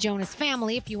photos of the Jonas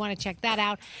family, if you want to check that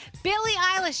out. Billie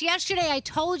Eilish, yesterday I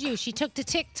told you she took to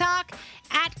TikTok.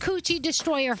 At Coochie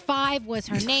Destroyer 5 was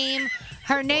her name.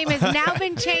 Her name has now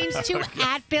been changed to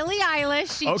at Billie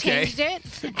Eilish. She changed it.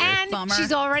 And Bummer.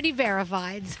 she's already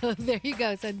verified. So there you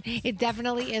go. So it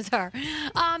definitely is her.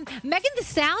 Megan Thee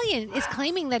Stallion is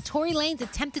claiming that Tory Lanez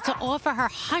attempted to offer her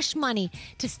hush money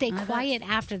to stay quiet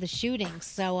after the shooting.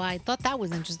 So I thought that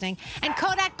was interesting. And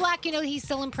Kodak Black, you know, he's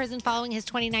still in prison following his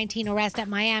 2019 arrest at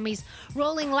Miami's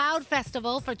Rolling Loud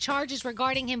Festival for charges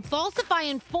regarding him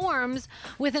falsifying forms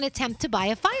with an attempt to buy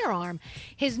a firearm.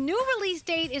 His new release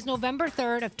date is November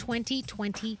 3rd of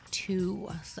 2022.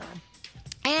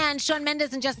 And Shawn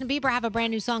Mendes and Justin Bieber have a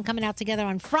brand new song coming out together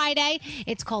on Friday.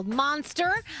 It's called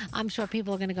Monster. I'm sure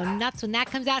people are going to go nuts when that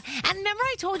comes out. And remember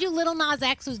I told you Lil Nas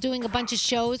X was doing a bunch of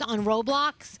shows on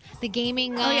Roblox, the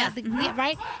gaming,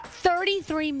 right?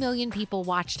 33 million people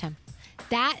watched him.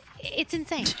 It's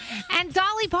insane. And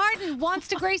Dolly Parton wants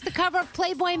to grace the cover of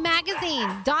Playboy magazine.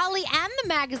 Dolly and the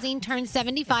magazine turned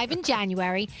 75 in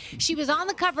January. She was on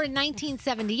the cover in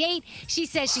 1978. She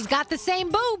says she's got the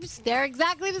same boobs. They're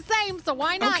exactly the same, so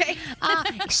why not? Okay.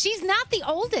 She's not the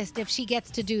oldest if she gets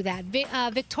to do that.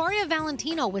 Victoria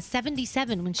Valentino was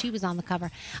 77 when she was on the cover.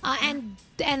 And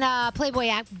Playboy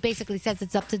basically says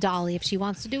it's up to Dolly. If she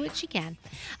wants to do it, she can.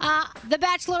 The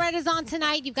Bachelorette is on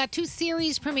tonight. You've got two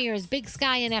series premieres, Big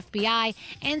Sky and FBI.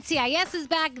 NCIS is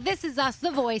back. This Is Us,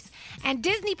 The Voice. And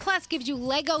Disney Plus gives you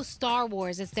Lego Star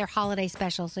Wars. It's their holiday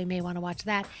special, so you may want to watch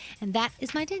that. And that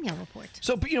is my Danielle report.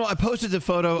 So, I posted the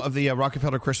photo of the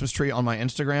Rockefeller Christmas tree on my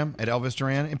Instagram at Elvis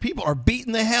Duran, and people are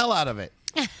beating the hell out of it.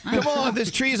 Come on,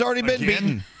 this tree's already been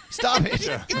beaten. Stop it.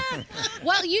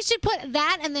 Well, you should put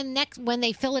that, and then when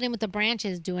they fill it in with the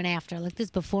branches, do an after, like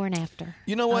this before and after.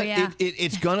 You know what?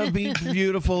 It's gonna be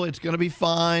beautiful. It's gonna be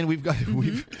fine. We've got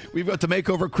the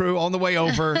makeover crew on the way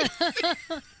over.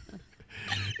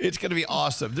 It's gonna be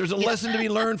awesome. There's a lesson to be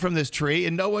learned from this tree,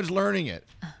 and no one's learning it.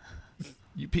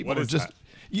 You people are just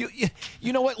you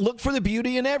know what? Look for the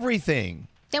beauty in everything.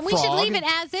 Then we should leave it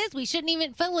as is. We shouldn't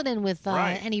even fill it in with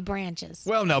any branches.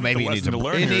 Well, no, maybe it needs to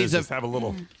learn. It needs just have a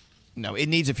little. No, it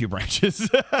needs a few branches.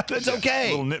 That's okay.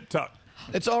 A little nip tuck.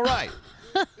 It's all right.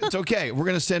 It's okay. We're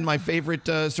going to send my favorite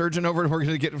surgeon over, and we're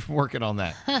going to get working on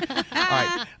that. All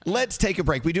right, let's take a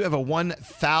break. We do have a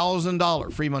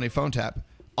 $1,000 free money phone tap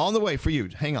on the way for you.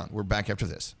 Hang on. We're back after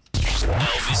this.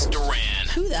 Elvis Duran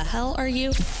Who the hell are you?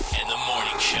 and the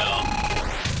Morning Show.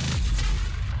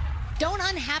 Don't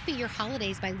unhappy your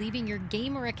holidays by leaving your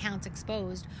gamer accounts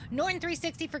exposed. Norton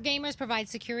 360 for Gamers provides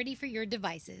security for your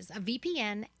devices, a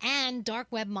VPN, and dark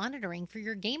web monitoring for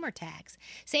your gamer tags.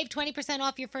 Save 20%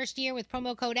 off your first year with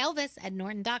promo code Elvis at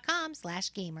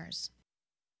norton.com/gamers.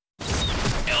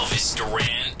 Elvis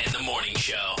Duran and the Morning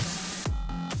Show.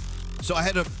 So I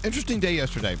had an interesting day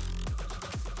yesterday.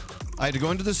 I had to go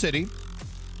into the city,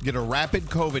 get a rapid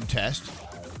COVID test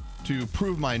to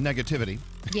prove my negativity.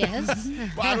 Yes.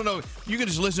 Well, I don't know. You can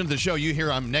just listen to the show. You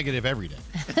hear I'm negative every day.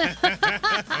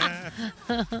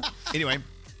 Anyway,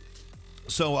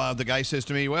 so the guy says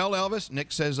to me, "Well, Elvis,"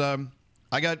 Nick says, I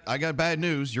got bad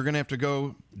news. You're going to have to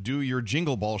go do your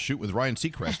jingle ball shoot with Ryan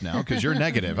Seacrest now because you're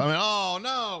negative." I mean, oh,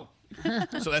 no.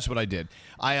 So that's what I did.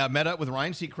 I met up with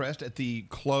Ryan Seacrest at the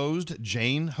closed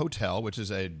Jane Hotel, which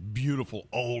is a beautiful,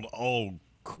 old,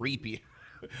 creepy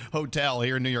hotel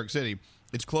here in New York City.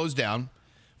 It's closed down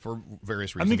for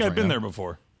various reasons. I think I've been now. there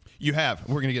before. You have.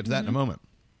 We're going to get to that in a moment.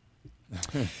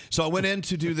 So I went in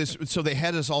to do this. So they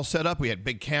had us all set up. We had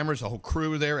big cameras, the whole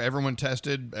crew there. Everyone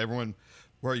tested. Everyone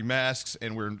wearing masks.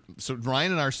 And so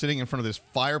Ryan and I are sitting in front of this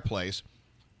fireplace.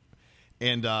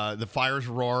 And the fire's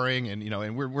roaring. And,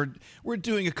 and we're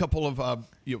doing a couple of,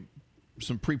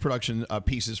 some pre-production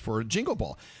pieces for Jingle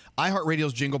Ball.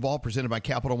 iHeartRadio's Jingle Ball presented by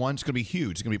Capital One. It's going to be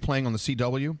huge. It's going to be playing on the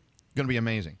CW. Going to be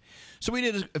amazing. So we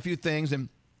did a few things. And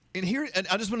here, and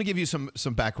I just want to give you some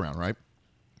background, right?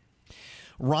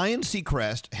 Ryan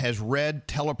Seacrest has read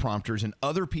teleprompters and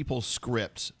other people's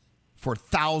scripts for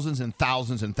thousands and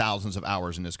thousands and thousands of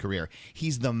hours in his career.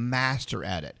 He's the master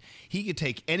at it. He could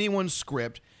take anyone's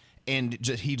script and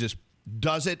he just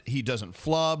does it. He doesn't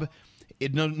flub.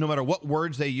 No matter what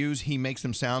words they use, he makes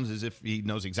them sound as if he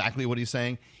knows exactly what he's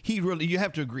saying. You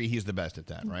have to agree he's the best at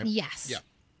that, right? Yes. Yeah.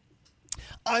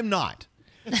 I'm not.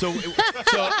 So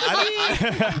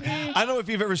I don't know if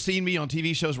you've ever seen me on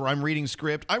TV shows where I'm reading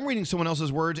script. I'm reading someone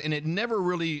else's words, and it never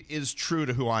really is true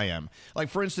to who I am. Like,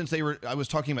 for instance, I was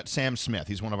talking about Sam Smith.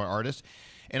 He's one of our artists.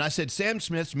 And I said, Sam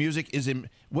Smith's music is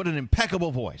what an impeccable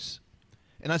voice.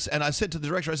 And I said to the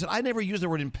director, I said, I never use the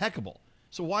word impeccable.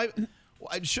 So why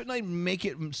shouldn't I make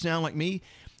it sound like me?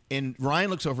 And Ryan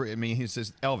looks over at me and he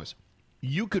says, Elvis,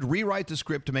 you could rewrite the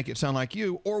script to make it sound like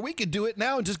you, or we could do it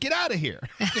now and just get out of here.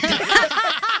 He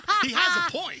has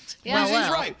a point. Yeah,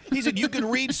 he's right. He said you can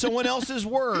read someone else's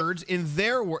words in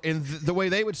the way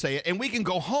they would say it, and we can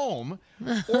go home,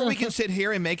 or we can sit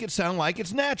here and make it sound like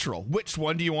it's natural. Which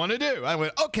one do you want to do? I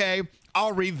went, okay,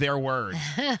 I'll read their words.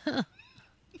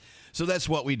 So that's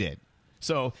what we did.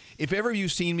 So if ever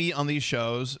you've seen me on these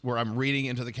shows where I'm reading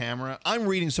into the camera, I'm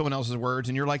reading someone else's words,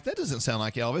 and you're like, that doesn't sound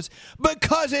like Elvis,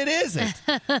 because it isn't.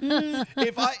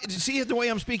 If I see the way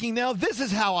I'm speaking now, this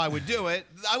is how I would do it.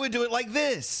 I would do it like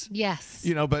this. Yes.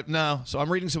 But no. So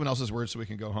I'm reading someone else's words so we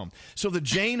can go home. So the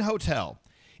Jane Hotel,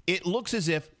 it looks as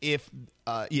if it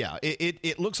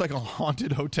looks like a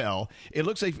haunted hotel. It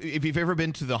looks like if you've ever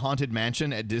been to the Haunted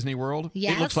Mansion at Disney World,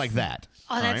 yes. It looks like that.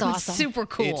 Oh, that's awesome. Super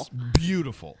cool. It's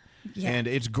beautiful. Yeah. And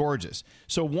it's gorgeous.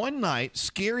 So one night,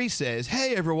 Scary says,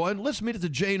 hey, everyone, let's meet at the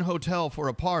Jane Hotel for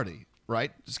a party. Right?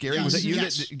 Scary, Yes. was it you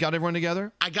Yes. that got everyone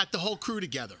together? I got the whole crew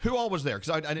together. Who all was there? Because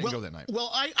I didn't go that night.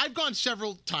 Well, I've gone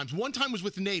several times. One time was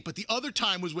with Nate, but the other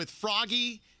time was with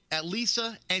Froggy at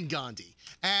Lisa and Gandhi.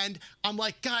 And I'm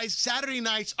like, guys, Saturday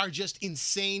nights are just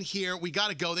insane here. We got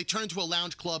to go. They turn into a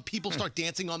lounge club. People start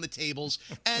dancing on the tables.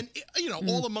 And,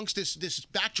 all amongst this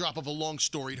backdrop of a long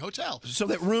storied hotel. So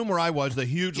that room where I was, the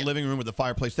huge living room with the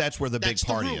fireplace, that's where the big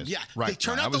party is. Yeah. Right. They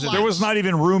turn right. out the There was not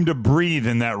even room to breathe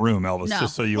in that room, Elvis, No.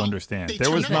 just so you understand. they There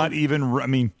was turned not even, I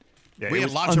mean, We it had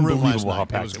was lots of room last unbelievable how night.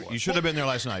 packed it was. You should have been there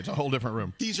last night. It's a whole different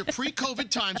room. These are pre-COVID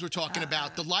times we're talking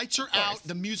about. The lights are out.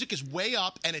 The music is way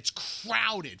up, and it's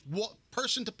crowded,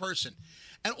 person to person.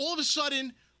 And all of a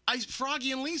sudden,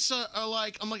 Froggy and Lisa are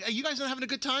like, I'm like, are you guys not having a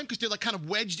good time? Because they're like kind of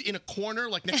wedged in a corner,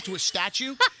 like next to a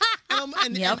statue.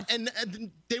 And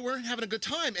they weren't having a good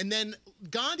time. And then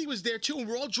Gandhi was there too, and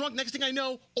we're all drunk. Next thing I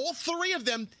know, all three of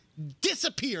them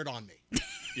disappeared on me.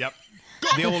 Yep.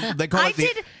 They call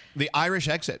it the Irish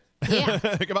exit. Yeah.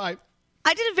 Goodbye.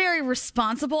 I did a very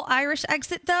responsible Irish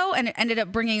exit, though, and it ended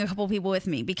up bringing a couple people with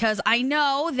me because I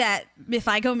know that if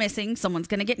I go missing, someone's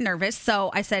going to get nervous. So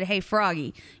I said, hey,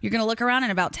 Froggy, you're going to look around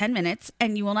in about 10 minutes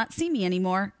and you will not see me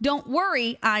anymore. Don't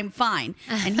worry, I'm fine.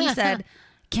 And he said,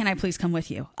 can I please come with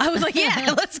you? I was like,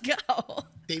 yeah, let's go.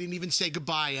 They didn't even say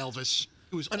goodbye, Elvis.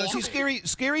 It was awful. See,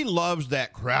 Scary loves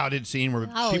that crowded scene where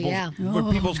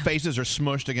people's faces are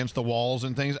smushed against the walls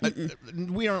and things.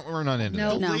 We're not into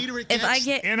that. No. If I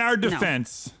get In our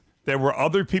defense, there were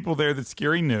other people there that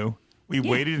Scary knew. We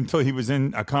waited until he was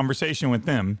in a conversation with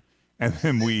them, and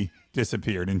then we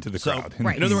disappeared into the crowd.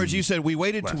 In other words, you said we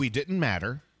waited till we didn't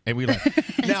matter, and we left.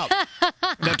 now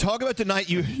talk about the night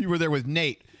you were there with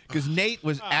Nate. Because Nate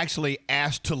was actually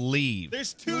asked to leave.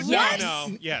 There's two. Yes.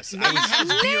 No. Yes.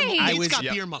 Nate's got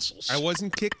beer muscles. I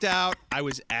wasn't kicked out. I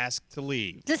was asked to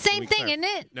leave. It's the same thing, isn't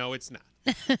it? No, it's not.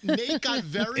 Nate got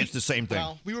very. It's the same thing.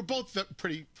 Well, we were both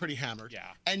pretty hammered. Yeah.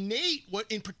 And Nate,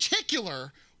 in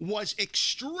particular, was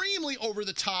extremely over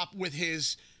the top with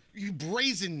his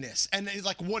brazenness, and he's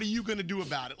like, "What are you going to do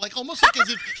about it?" Like almost like as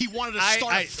if he wanted to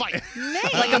start a fight,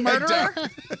 like a murderer.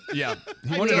 Yeah,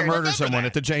 he wanted to murder someone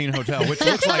at the Jane Hotel, which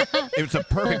looks like it's a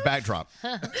perfect backdrop.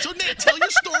 So Nate, tell your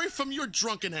story from your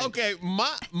drunken end. Okay,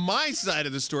 my side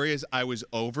of the story is I was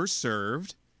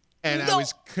overserved, and I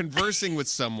was conversing with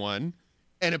someone,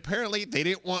 and apparently they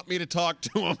didn't want me to talk to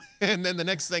them. And then the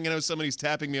next thing I know, somebody's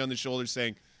tapping me on the shoulder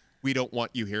saying, "We don't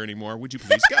want you here anymore. Would you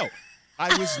please go?"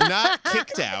 I was not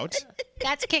kicked out.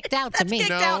 That's kicked out to me.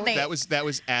 No, that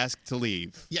was asked to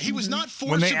leave. Yeah, he was not forced.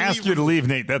 When they ask you to leave,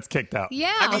 Nate, that's kicked out.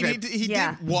 Yeah. I mean, he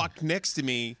did walk next to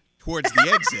me towards the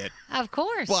exit. Of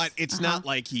course. But it's not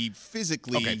like he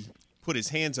physically put his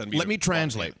hands on me. Let me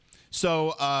translate.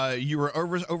 So you were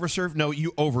overserved? No,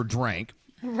 you overdrank.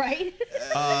 Right.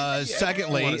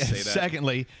 Secondly, I wanna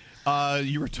say that.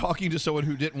 You were talking to someone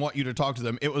who didn't want you to talk to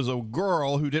them. It was a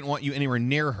girl who didn't want you anywhere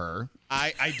near her.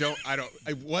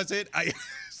 Was it?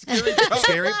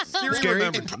 Scary.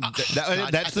 Remembered.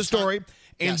 That's the story.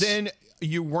 And then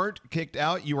you weren't kicked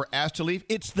out. You were asked to leave.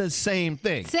 It's the same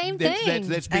thing. Same thing.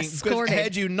 That's being, Escorted.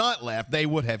 had you not left, they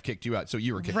would have kicked you out. So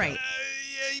you were kicked out.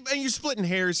 And you're splitting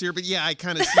hairs here, but yeah, I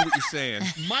kind of see what you're saying.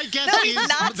 My guess is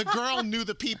the girl knew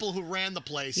the people who ran the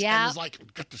place and was like,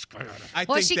 "Get this guy out of here."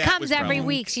 Well, she comes every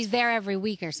week. She's there every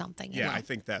week or something. Yeah, I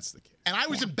think that's the case. And I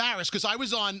was embarrassed because I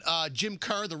was on Jim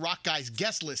Kerr, the rock guy's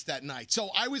guest list that night. So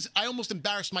I almost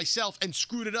embarrassed myself and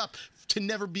screwed it up to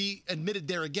never be admitted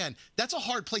there again. That's a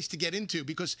hard place to get into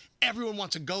because everyone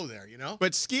wants to go there, you know?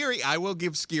 But Scary, I will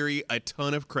give Scary a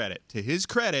ton of credit. To his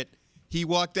credit, he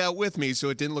walked out with me, so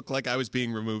it didn't look like I was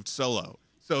being removed solo.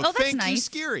 So that's thank you, nice.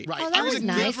 Scary. Right. Oh, that I was would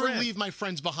nice. never leave my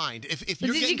friends behind. If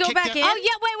you're Did getting you go kicked back out, in? Oh,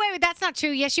 yeah, wait. That's not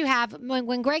true. Yes, you have.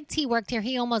 When Greg T worked here,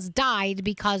 he almost died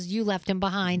because you left him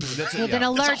behind with an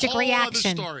allergic that's a whole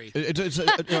reaction. Other story. It's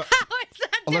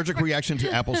allergic reaction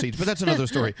to apple seeds, but that's another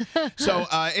story. So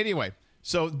anyway,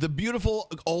 so the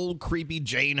beautiful old creepy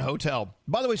Jane Hotel.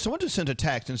 By the way, someone just sent a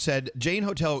text and said Jane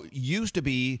Hotel used to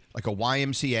be like a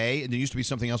YMCA, and there used to be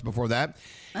something else before that.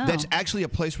 Oh. That's actually a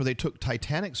place where they took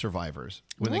Titanic survivors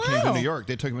when they came to New York.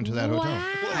 They took them into that hotel.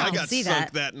 Well, I got see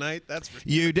sunk that. that night. That's for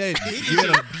You did. It is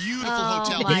a beautiful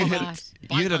hotel. my You gosh.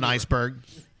 hit an iceberg.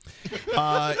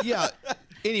 Yeah.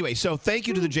 Anyway, so thank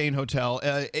you to the Jane Hotel.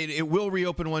 It will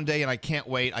reopen one day, and I can't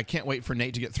wait. I can't wait for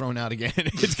Nate to get thrown out again.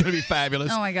 It's going to be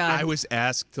fabulous. Oh my God. I was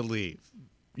asked to leave.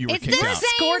 You were It's kicked the out. same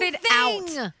Escorted thing.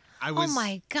 out. I was, Oh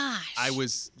my gosh. I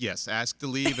was, yes, asked to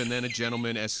leave, and then a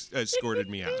gentleman escorted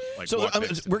me out. Like, So walked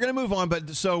next to me. we're going to move on,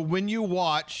 but so when you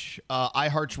watch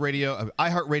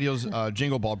iHeartRadio's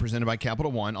Jingle Ball presented by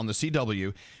Capital One on the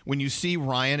CW, when you see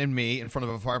Ryan and me in front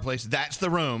of a fireplace, that's the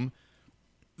room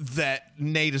that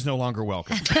Nate is no longer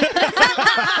welcome.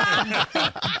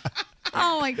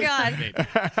 Oh my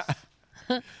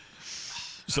God.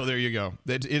 So there you go.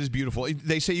 It is beautiful.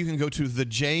 They say you can go to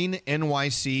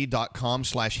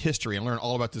thejanenyc.com/history and learn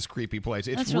all about this creepy place.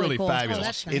 It's That's really cool. fabulous. Oh,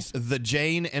 that's nice. It's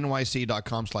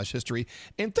thejanenyc.com/history.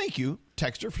 And thank you,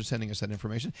 Texter, for sending us that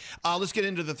information. Let's get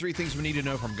into the 3 things we need to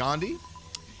know from Gandhi.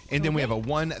 And then we have a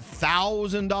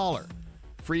 $1,000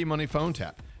 free money phone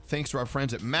tap. Thanks to our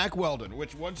friends at Mack Weldon,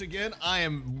 which, once again, I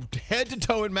am head to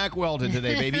toe in Mack Weldon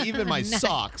today, baby. Even my Nice.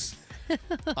 socks.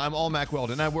 I'm all Mack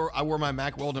Weldon. I wore my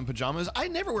Mack Weldon pajamas. I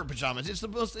never wear pajamas. It's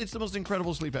the most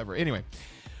incredible sleep ever. Anyway,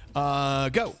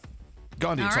 go.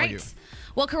 Gandhi, it's all you.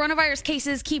 Well, coronavirus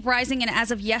cases keep rising, and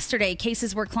as of yesterday,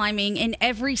 cases were climbing in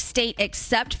every state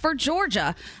except for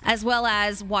Georgia, as well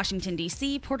as Washington,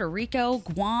 D.C., Puerto Rico,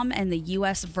 Guam, and the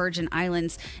U.S. Virgin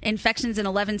Islands. Infections in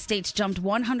 11 states jumped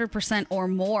 100% or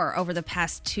more over the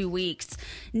past 2 weeks.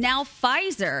 Now,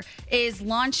 Pfizer is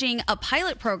launching a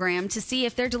pilot program to see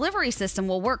if their delivery system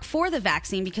will work for the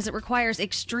vaccine because it requires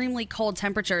extremely cold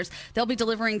temperatures. They'll be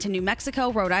delivering to New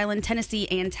Mexico, Rhode Island, Tennessee,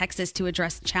 and Texas to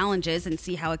address challenges and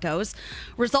see how it goes.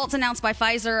 Results announced by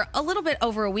Pfizer a little bit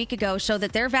over a week ago show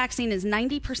that their vaccine is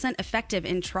 90% effective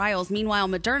in trials. Meanwhile,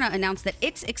 Moderna announced that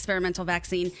its experimental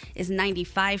vaccine is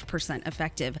 95%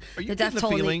 effective. Are you getting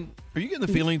the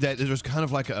feeling that there's kind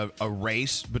of like a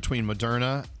race between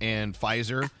Moderna and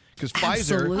Pfizer? Because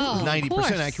Pfizer is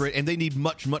 90% accurate, and they need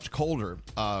much, much colder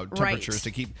temperatures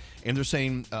to keep. And they're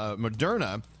saying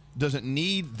Moderna doesn't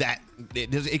need that.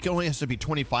 It only has to be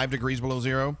 25 degrees below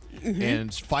zero, and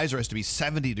Pfizer has to be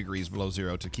 70 degrees below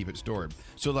zero to keep it stored.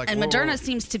 So, like, and Moderna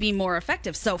seems to be more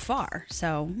effective so far.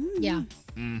 So, yeah.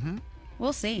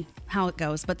 We'll see how it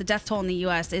goes. But the death toll in the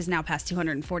U.S. is now past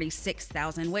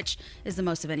 246,000, which is the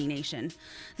most of any nation.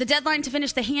 The deadline to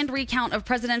finish the hand recount of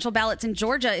presidential ballots in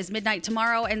Georgia is midnight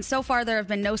tomorrow, and so far there have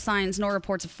been no signs nor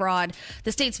reports of fraud.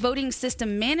 The state's voting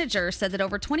system manager said that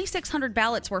over 2,600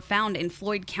 ballots were found in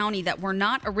Floyd County that were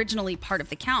not originally part of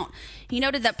the count. He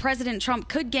noted that President Trump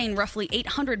could gain roughly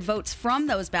 800 votes from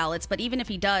those ballots, but even if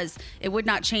he does, it would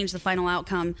not change the final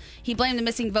outcome. He blamed the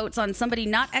missing votes on somebody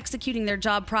not executing their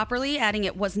job properly, adding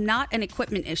it was not an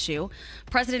equipment issue.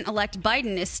 President-elect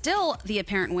Biden is still the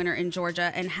apparent winner in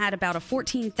Georgia and had about a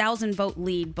 14,000 vote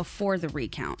lead before the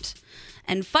recount.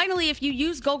 And finally, if you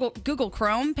use Google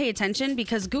Chrome, pay attention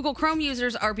because Google Chrome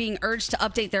users are being urged to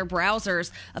update their browsers.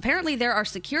 Apparently, there are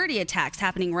security attacks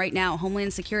happening right now.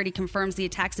 Homeland Security confirms the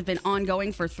attacks have been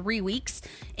ongoing for 3 weeks.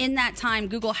 In that time,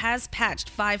 Google has patched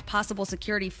 5 possible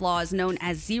security flaws known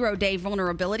as zero-day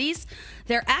vulnerabilities.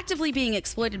 They're actively being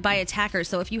exploited by attackers,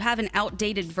 so if you have an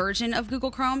outdated version of Google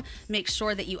Chrome, make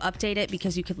sure that you update it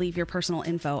because you could leave your personal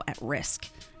info at risk.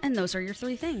 And those are your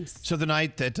 3 things. So the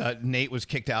night that Nate was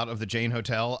kicked out of the Jane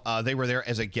Hotel, they were there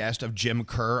as a guest of Jim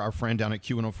Kerr, our friend down at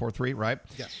Q1043, right?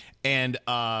 Yes. And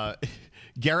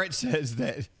Garrett says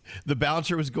that the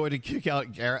bouncer was going to kick out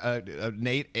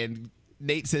Nate, and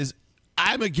Nate says,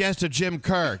 I'm a guest of Jim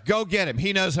Kerr. Go get him.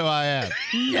 He knows who I am.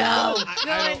 No.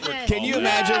 Can you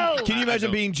imagine? Can you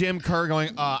imagine being Jim Kerr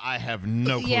going, I have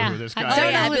no clue who this guy is.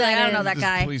 I'd be like, I don't know that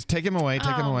guy. Please take him away.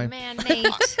 Take him away. Oh, man, Nate.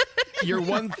 Your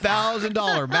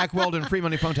 $1,000 Mack Weldon free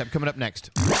money phone tap coming up next.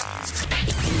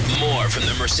 More from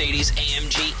the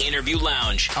Mercedes-AMG Interview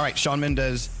Lounge. All right, Shawn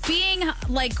Mendes. Being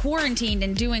like quarantined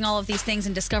and doing all of these things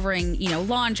and discovering,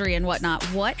 laundry and whatnot,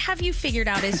 what have you figured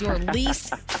out is your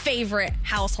least favorite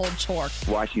household chore?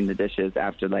 Washing the dishes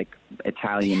after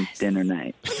Italian dinner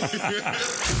night.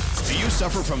 Do you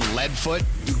suffer from lead foot?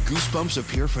 Do goosebumps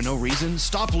appear for no reason?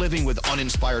 Stop living with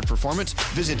uninspired performance.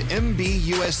 Visit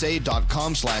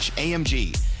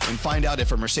mbusa.com/AMG and find out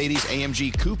if a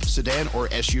Mercedes-AMG Coupe, sedan, or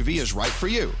SUV is right for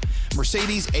you.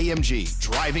 Mercedes-AMG,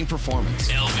 driving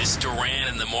performance. Elvis Duran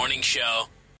in the Morning Show.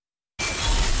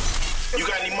 You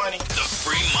got any money? The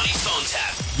free money phone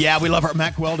tap. Yeah, we love our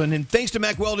Mack Weldon. And thanks to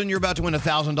Mack Weldon, you're about to win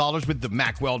 $1,000 with the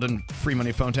Mack Weldon free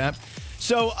money phone tap.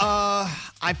 So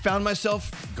I found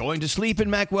myself going to sleep in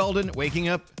Mack Weldon, waking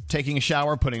up, taking a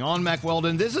shower, putting on Mack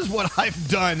Weldon. This is what I've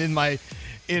done in my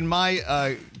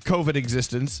COVID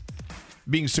existence,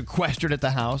 being sequestered at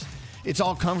the house. It's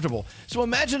all comfortable. So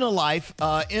imagine a life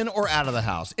in or out of the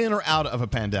house, in or out of a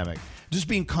pandemic. Just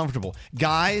being comfortable.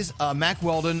 Guys, Mack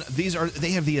Weldon,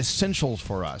 they have the essentials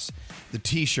for us. The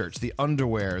T-shirts, the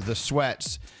underwear, the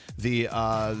sweats, the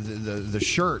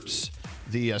shirts,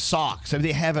 the socks. I mean,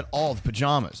 they have it all, the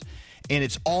pajamas. And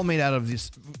it's all made out of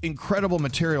these incredible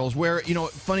materials where,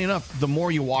 funny enough, the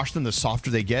more you wash them, the softer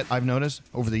they get, I've noticed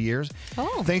over the years.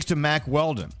 Oh. Thanks to Mack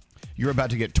Weldon. You're about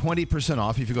to get 20%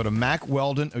 off if you go to Mack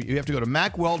Weldon. You have to go to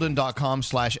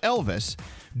MackWeldon.com/Elvis,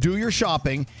 do your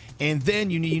shopping, and then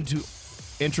you need to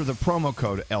enter the promo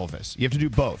code Elvis. You have to do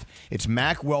both. It's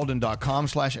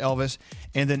MackWeldon.com/Elvis,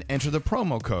 and then enter the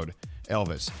promo code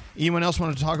Elvis. Anyone else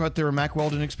want to talk about their Mack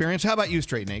Weldon experience? How about you,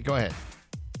 Straight Nate? Go ahead.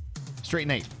 Straight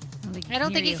Nate. I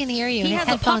don't think he can hear you. He His has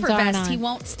a headphones puffer aren't vest on. he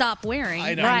won't stop wearing.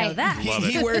 I know. I know that.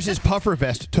 He wears his puffer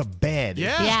vest to bed. Yeah.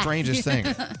 It's the strangest thing.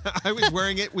 I was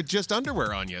wearing it with just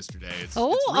underwear on yesterday. It's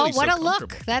Oh, really what so a look.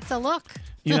 comfortable. That's a look.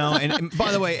 You know, and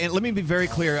by the way, and let me be very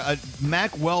clear,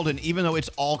 Mack Weldon, even though it's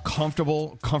all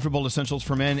comfortable essentials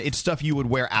for men, it's stuff you would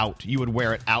wear out. You would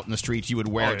wear it out in the streets. You would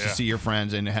wear it to see your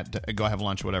friends and to go have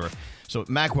lunch, whatever. So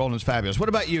Mack Weldon is fabulous. What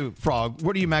about you, Frog?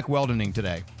 What are you Mack Weldoning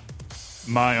today?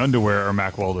 My underwear are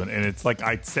Mack Weldon, and it's like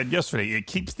I said yesterday, it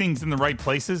keeps things in the right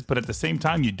places, but at the same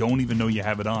time, you don't even know you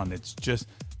have it on. It's just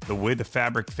the way the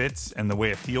fabric fits and the way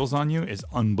it feels on you is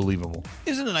unbelievable.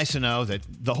 Isn't it nice to know that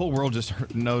the whole world just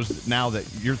knows now that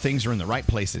your things are in the right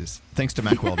places, thanks to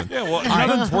Mack Weldon? Yeah, well,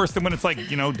 nothing's worse than when it's like,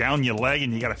 down your leg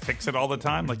and you got to fix it all the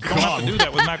time. Like, you don't have to do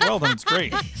that with Mack Weldon. It's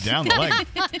great. Down the leg.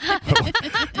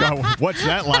 God, what's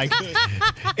that like?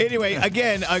 Anyway,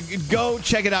 again, go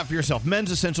check it out for yourself.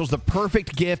 Men's Essentials, the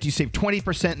perfect gift. You save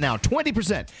 20% now.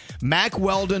 20%.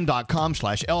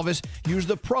 MackWeldon.com/Elvis. Use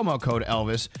the promo code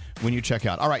Elvis when you check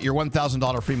out. All right, your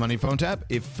 $1,000 free money phone tap.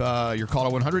 If you're called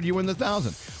at 100, you win the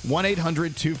 1,000.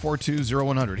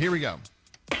 1-800-242-0100. Here we go.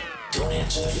 Don't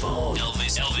answer the phone.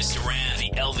 Elvis Duran,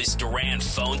 the Elvis Duran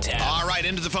phone tap. All right,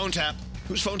 into the phone tap.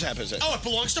 Whose phone tap is it? Oh, it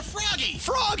belongs to Froggy.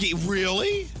 Froggy,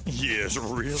 really? Yes,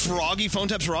 really. Froggy phone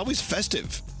taps are always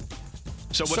festive.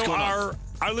 So what's going on?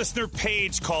 Our listener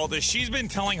Paige called us. She's been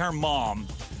telling her mom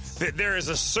that there is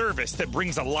a service that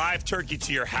brings a live turkey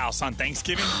to your house on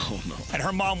Thanksgiving. Oh, no. And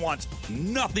her mom wants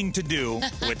nothing to do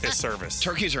with this service.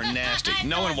 Turkeys are nasty.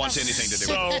 No one wants anything to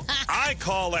do with So I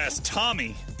call as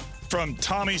Tommy from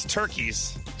Tommy's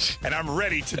Turkeys, and I'm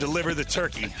ready to deliver the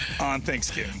turkey on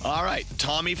Thanksgiving. All right,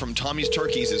 Tommy from Tommy's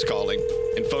Turkeys is calling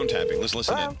and phone tapping. Let's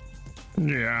listen in.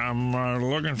 Yeah, I'm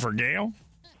looking for Gail.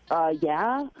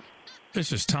 Yeah.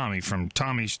 This is Tommy from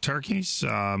Tommy's Turkeys.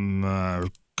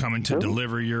 Coming to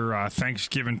deliver your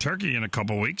Thanksgiving turkey in a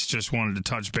couple weeks. Just wanted to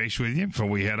touch base with you before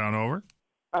we head on over.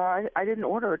 I didn't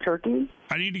order a turkey.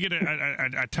 I need to get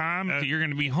a time that you're going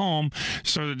to be home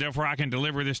so that therefore I can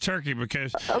deliver this turkey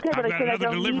because Okay, I've but I got said I another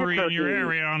don't delivery need a in your turkey.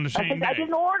 area on the same day. I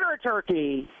didn't order a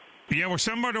turkey. Yeah, well,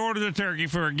 somebody ordered a turkey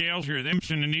for a gal here, and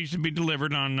it needs to be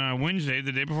delivered on Wednesday,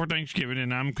 the day before Thanksgiving,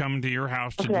 and I'm coming to your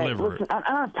house to deliver listen, it. I don't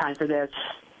have time for this.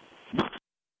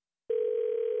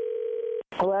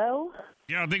 Hello?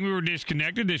 Yeah, I think we were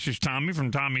disconnected. This is Tommy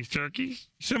from Tommy's Turkeys.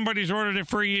 Somebody's ordered it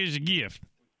for you as a gift.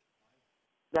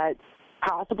 That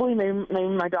possibly maybe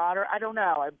my daughter. I don't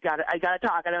know. I got to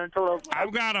talk. I don't know.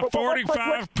 I've got a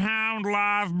 45-pound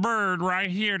live bird right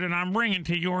here that I'm bringing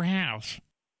to your house.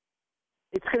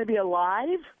 It's going to be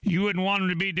alive? You wouldn't want him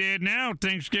to be dead now.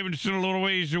 Thanksgiving's still a little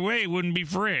ways away. It wouldn't be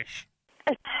fresh.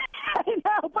 I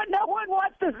know, but no one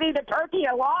wants to see the turkey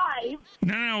alive.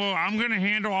 No, well, I'm going to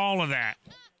handle all of that.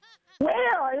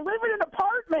 Where? I live in an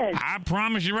apartment. I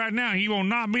promise you right now, he will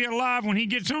not be alive when he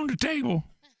gets on the table.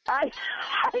 I know,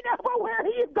 but where are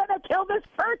you going to kill this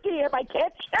turkey in my kitchen?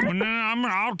 Well, no,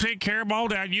 I'll take care of all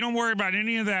that. You don't worry about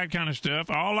any of that kind of stuff.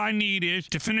 All I need is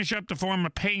to finish up the form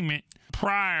of payment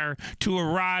prior to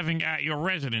arriving at your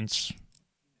residence.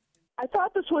 I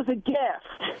thought this was a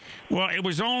gift. Well, it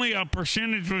was only a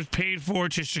percentage was paid for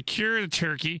to secure the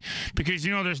turkey because,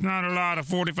 there's not a lot of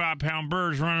 45-pound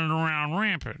birds running around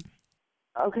rampant.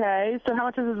 Okay, so how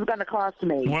much is this going to cost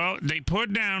me? Well, they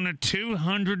put down a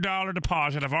 $200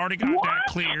 deposit. I've already got that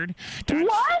cleared.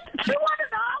 What? $200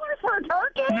 for a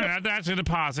turkey? No, that's a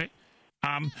deposit.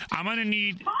 I'm going to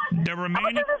need the remaining... How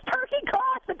much does this turkey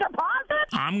cost, the deposit?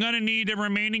 I'm going to need the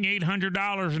remaining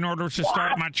 $800 in order to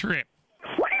start my trip.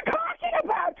 What are you talking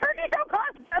about? Turkeys don't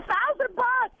cost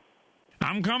 $1,000.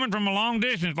 I'm coming from a long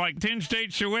distance, like 10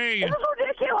 states away. This is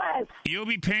ridiculous. You'll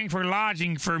be paying for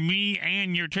lodging for me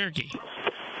and your turkey. No,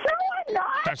 I'm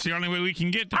not. That's the only way we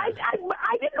can get there. I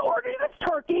didn't order this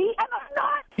turkey, and I'm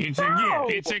not. It's a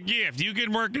gift. It's a gift. You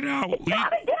can work it out. It's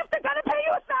not a gift. I'm going to pay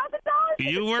you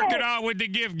 $1,000. You work it out with the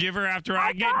gift giver after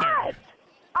I get there.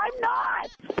 I'm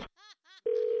not.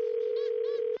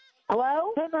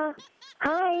 Hello? Emma.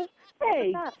 Hi.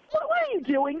 Hey, what are you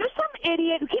doing? There's some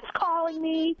idiot who keeps calling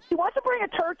me. He wants to bring a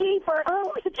turkey for...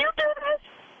 Oh, did you do this?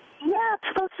 Yeah, it's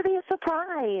supposed to be a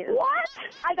surprise. What?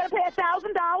 I got to pay $1,000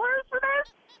 for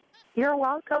this? You're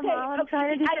welcome, Mom. I'm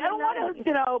trying to do I don't want to,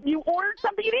 you ordered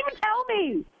something. You didn't even tell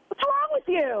me. What's wrong with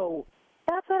you?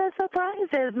 That's what a surprise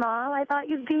is, Mom. I thought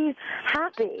you'd be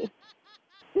happy.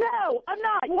 No, I'm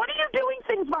not. What are you doing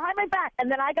things behind my back? And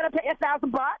then I got to pay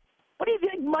 $1,000? What do you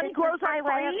think? Money grows on trees?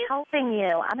 I'm helping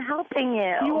you. I'm helping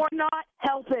you. You are not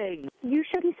helping. You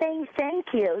should be saying thank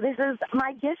you. This is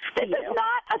my gift to you. This is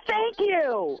not a thank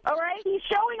you, all right? He's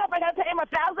showing up. I got to pay him $1,000.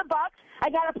 I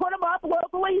got to put him up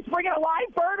locally. He's bringing a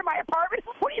live bird in my apartment.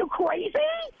 What are you, crazy?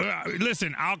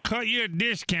 Listen, I'll cut you a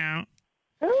discount.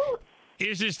 Who?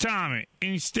 This is Tommy.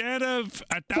 Instead of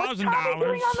 $1,000, What's Tommy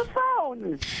doing on the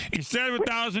phone? Instead of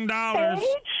 $1,000,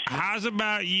 how's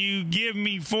about you give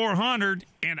me $400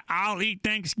 and I'll eat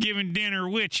Thanksgiving dinner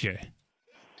with you?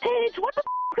 Paige, what the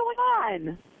going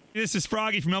on? This is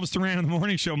Froggy from Elvis Duran on the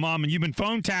Morning Show, Mom, and you've been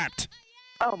phone tapped.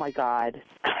 Oh, my God.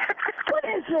 What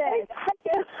is this?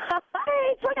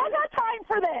 Paige, look, I got time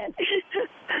for this.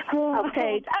 Oh,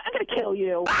 Paige, I'm going to kill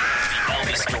you.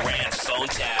 Elvis Duran phone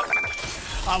tap.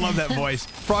 I love that voice.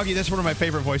 Froggy, that's one of my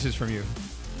favorite voices from you.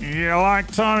 You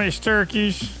like Tommy's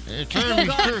turkeys?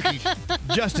 Tommy's turkeys.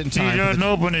 Just in time. He doesn't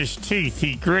open his teeth.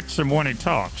 He grits them when he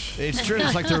talks. It's true.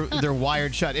 It's like they're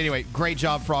wired shut. Anyway, great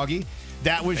job, Froggy.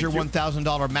 That was your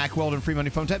 $1,000 Mack Weldon free money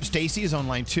phone tap. Stacy is on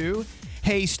line 2.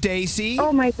 Hey, Stacy.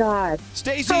 Oh, my God.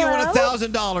 Stacy, you won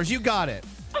 $1,000. You got it.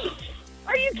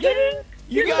 Are you kidding?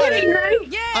 You You're got kidding, it. right?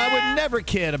 I would never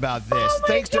kid about this.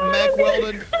 Thanks to Mack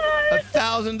Weldon,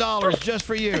 $1,000 just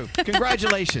for you.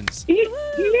 Congratulations. You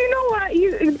know what?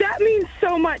 That means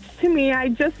so much to me. I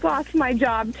just lost my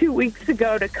job 2 weeks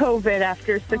ago to COVID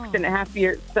after 6.5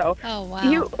 years. So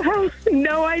you have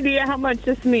no idea how much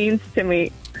this means to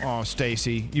me. Oh,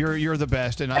 Stacy, you're the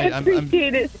best, and I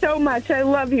appreciate it so much. I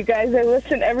love you guys. I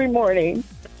listen every morning.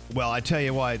 Well, I tell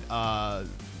you what,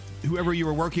 whoever you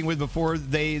were working with before,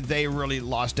 they really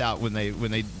lost out when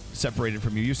they separated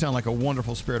from you. You sound like a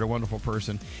wonderful spirit, a wonderful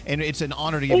person, and it's an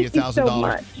honor to give you $1,000. So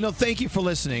much. No, thank you for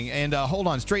listening. And hold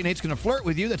on, Straight Nate's going to flirt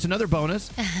with you. That's another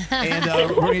bonus. And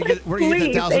we're going to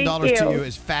get that $1,000 to you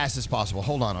as fast as possible.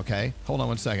 Hold on, okay? Hold on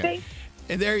one second.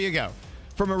 And there you go.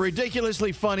 From a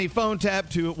ridiculously funny phone tap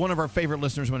to one of our favorite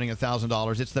listeners winning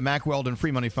 $1,000, it's the Mack Weldon free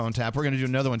money phone tap. We're going to do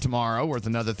another one tomorrow worth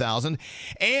another $1,000.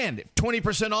 And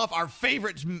 20% off our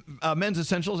favorite men's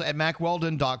essentials at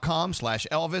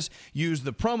MackWeldon.com/Elvis. Use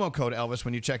the promo code Elvis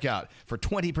when you check out for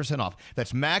 20% off.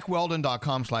 That's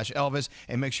MackWeldon.com/Elvis.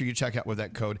 And make sure you check out with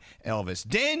that code Elvis.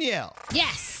 Danielle.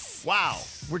 Yes. Wow.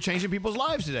 We're changing people's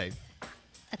lives today.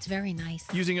 That's very nice.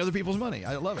 Using other people's money.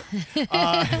 I love it.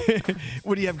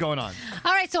 What do you have going on?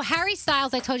 All right, so Harry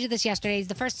Styles, I told you this yesterday, he's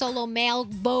the first solo male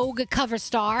Vogue cover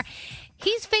star.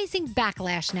 He's facing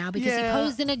backlash now because he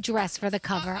posed in a dress for the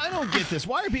cover. I don't get this.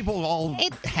 Why are people all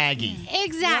haggy?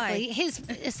 Exactly.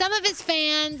 Some of his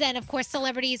fans and, of course,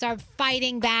 celebrities are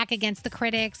fighting back against the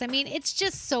critics. I mean, it's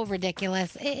just so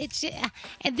ridiculous. It's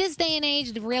at this day and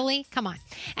age, really? Come on.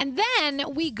 And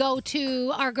then we go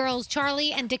to our girls,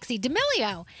 Charlie and Dixie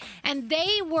D'Amelio. And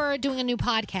they were doing a new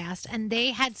podcast, and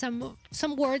they had some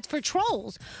words for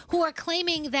trolls who are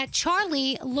claiming that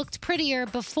Charlie looked prettier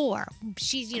before.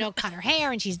 She's, cut her hair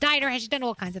and she's dyed her hair. She's done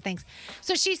all kinds of things.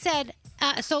 So she said,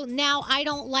 so now I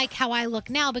don't like how I look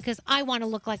now because I want to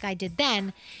look like I did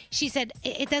then. She said,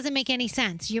 it doesn't make any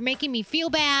sense. You're making me feel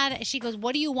bad. She goes,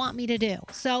 what do you want me to do?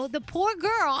 So the poor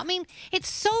girl, I mean, it's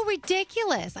so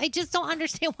ridiculous. I just don't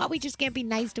understand why we just can't be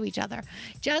nice to each other.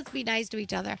 Just be nice to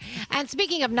each other. And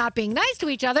speaking of not being nice to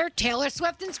each other, Taylor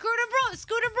Swift and Scooter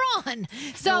Braun.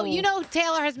 So,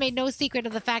 Taylor has made no secret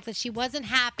of the fact that she wasn't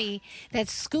happy that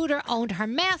Scooter owned her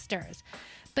masters.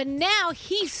 But now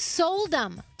he sold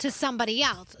them to somebody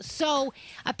else. So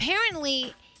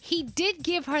apparently he did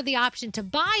give her the option to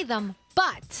buy them,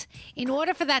 but in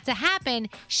order for that to happen,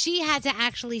 she had to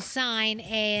actually sign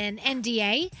an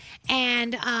NDA,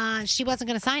 and she wasn't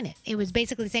going to sign it. It was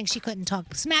basically saying she couldn't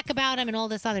talk smack about him and all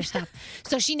this other stuff.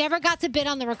 So she never got to bid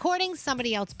on the recordings.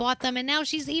 Somebody else bought them, and now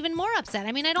she's even more upset.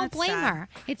 I mean, I don't blame her.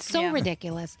 It's so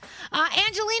ridiculous.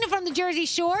 Angelina from the Jersey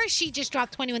Shore, she just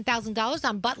dropped $21,000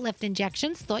 on butt lift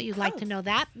injections. Thought you'd like to know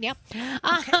that. Yep.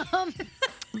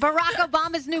 Barack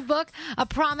Obama's new book, A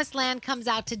Promised Land, comes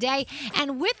out today.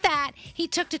 And with that, he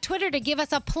took to Twitter to give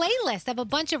us a playlist of a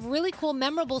bunch of really cool,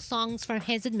 memorable songs from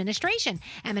his administration.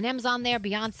 Eminem's on there,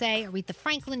 Beyonce, Aretha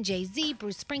Franklin, Jay-Z,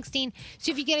 Bruce Springsteen.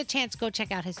 So if you get a chance, go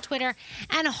check out his Twitter.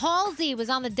 And Halsey was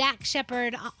on the Dak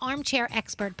Shepard Armchair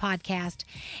Expert podcast.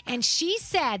 And she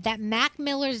said that Mac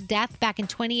Miller's death back in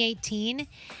 2018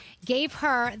 gave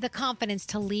her the confidence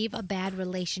to leave a bad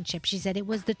relationship. She said it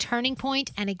was the turning point,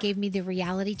 and it gave me the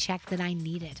reality check that I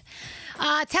needed.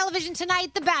 Television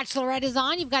tonight, The Bachelorette is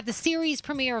on. You've got the series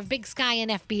premiere of Big Sky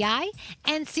and FBI.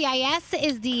 NCIS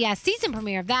is the season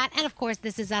premiere of that. And, of course,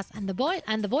 This Is Us and The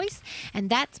Voice. And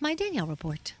that's my Danielle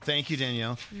report. Thank you,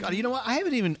 Danielle. God, you know what? I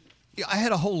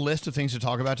had a whole list of things to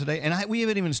talk about today, and we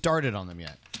haven't even started on them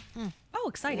yet. Oh,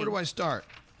 exciting. Where do I start?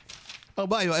 Oh,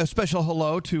 by the way, a special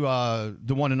hello to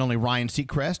the one and only Ryan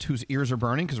Seacrest, whose ears are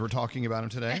burning because we're talking about him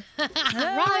today.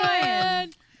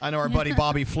 Ryan! I know our buddy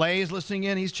Bobby Flay is listening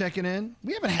in. He's checking in.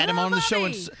 We haven't had him on the show.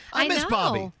 I miss know.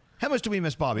 Bobby. How much do we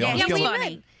miss Bobby? Yeah, on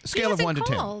a scale of 1 to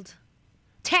 10. Called.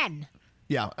 10.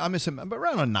 Yeah, I miss him, but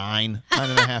around a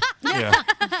 9.5. Yeah.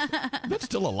 That's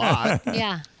still a lot.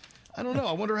 Yeah. I don't know.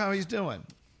 I wonder how he's doing.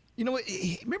 You know what?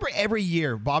 Remember every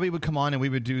year Bobby would come on and we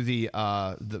would do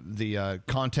the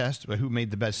contest about who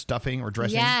made the best stuffing or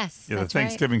dressing. Yes, Yeah, the that's right.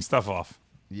 Thanksgiving stuff off.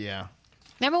 Yeah.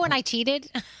 Remember when I cheated?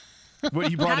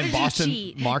 What, you brought in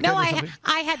Boston Market No, or something?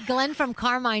 I had Glenn from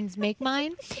Carmine's make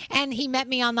mine, and he met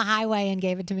me on the highway and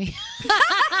gave it to me.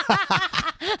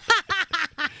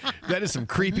 That is some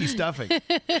creepy stuffing.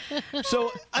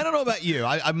 So I don't know about you.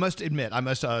 I must admit, I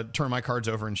must turn my cards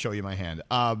over and show you my hand.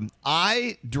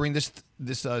 During this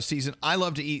season, I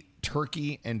love to eat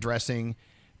turkey and dressing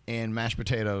and mashed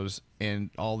potatoes and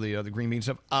all the other green bean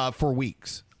stuff for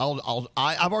weeks. I'm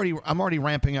already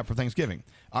ramping up for Thanksgiving.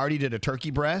 I already did a turkey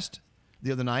breast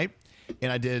the other night,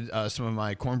 and I did some of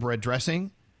my cornbread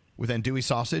dressing with andouille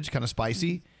sausage, kind of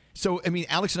spicy. So, I mean,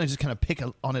 Alex and I just kind of pick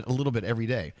on it a little bit every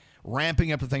day,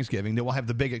 ramping up to Thanksgiving. Then we'll have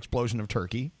the big explosion of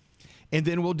turkey, and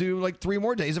then we'll do like 3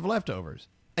 more days of leftovers.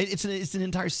 It's an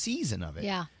entire season of it.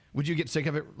 Yeah. Would you get sick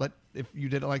of it if you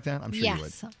did it like that? I'm sure you would.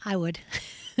 Yes, I would.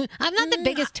 I'm not the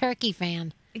biggest turkey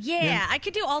fan. Yeah, I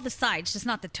could do all the sides, just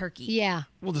not the turkey. Yeah.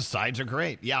 Well, the sides are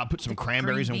great. Yeah, I'll put some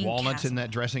cranberries and green bean walnuts in that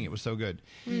dressing. It was so good.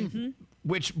 Mm-hmm.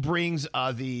 Which brings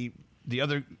the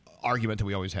other argument that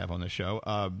we always have on this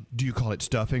show. Do you call it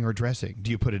stuffing or dressing? Do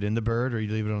you put it in the bird or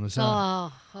you leave it on the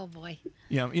side? Oh boy.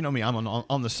 Yeah, you know me. I'm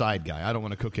on the side guy. I don't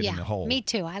want to cook it in the hole. Me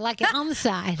too. I like it on the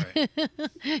side.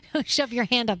 Shove your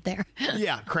hand up there.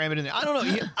 Yeah, cram it in there. I don't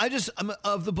know. I'm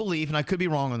of the belief, and I could be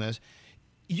wrong on this,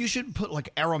 you should put like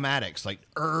aromatics, like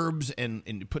herbs,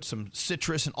 and put some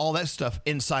citrus and all that stuff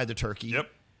inside the turkey. Yep.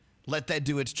 Let that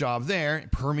do its job there,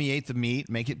 permeate the meat,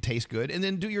 make it taste good, and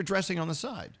then do your dressing on the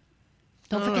side.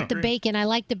 Don't forget the bacon. I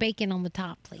like the bacon on the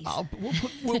top, please.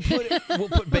 We'll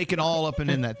put bacon all up and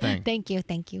in that thing. Thank you.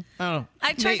 Oh,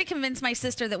 I tried to convince my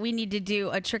sister that we need to do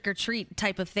a trick or treat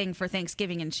type of thing for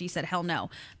Thanksgiving, and she said, hell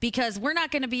no, because we're not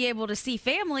going to be able to see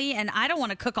family, and I don't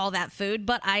want to cook all that food,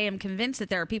 but I am convinced that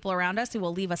there are people around us who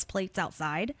will leave us plates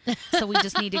outside, so we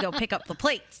just need to go pick up the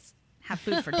plates. Have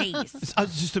food for days. I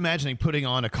was just imagining putting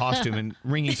on a costume and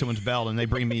ringing someone's bell, and they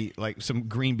bring me like some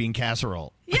green bean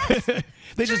casserole. Yes,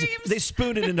 they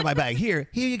spoon it into my bag. Here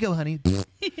you go, honey.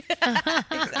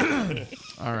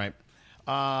 All right.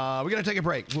 We're going to take a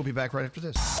break. We'll be back right after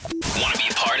this. Want to be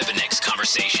a part of the next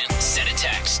conversation? Send a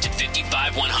text to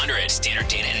 55100. Standard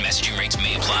data and messaging rates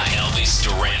may apply. Elvis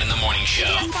Duran in the Morning Show.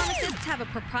 Pharmacists have a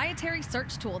proprietary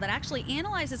search tool that actually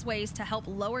analyzes ways to help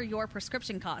lower your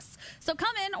prescription costs. So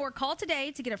come in or call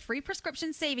today to get a free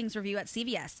prescription savings review at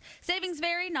CVS. Savings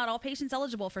vary. Not all patients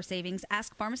eligible for savings.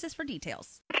 Ask pharmacist for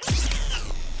details.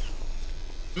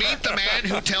 Meet the man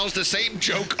who tells the same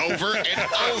joke over and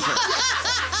over.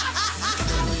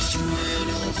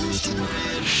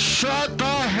 Shut the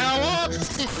hell up!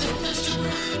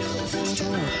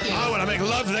 I want to make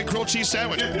love to that grilled cheese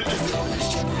sandwich.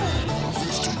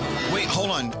 Wait, hold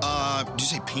on. Did you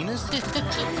say penis?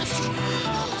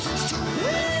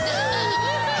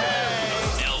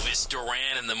 Elvis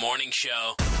Duran in the Morning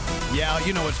Show. Yeah,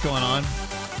 you know what's going on.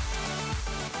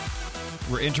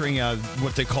 We're entering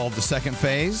what they call the second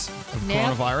phase of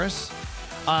coronavirus.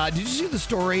 Did you see the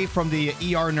story from the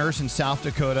ER nurse in South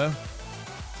Dakota?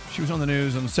 She was on the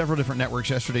news on several different networks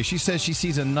yesterday. She says she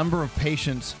sees a number of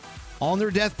patients on their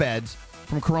deathbeds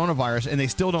from coronavirus, and they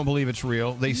still don't believe it's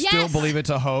real. They still believe it's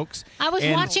a hoax. I was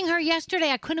watching her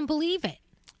yesterday. I couldn't believe it.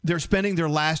 They're spending their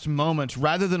last moments,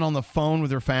 rather than on the phone with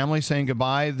their family saying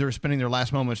goodbye, they're spending their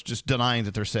last moments just denying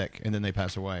that they're sick, and then they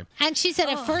pass away. And she said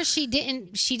at first she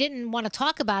didn't want to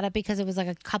talk about it because it was like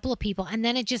a couple of people, and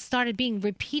then it just started being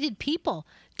repeated people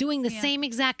doing the same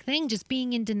exact thing, just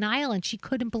being in denial, and she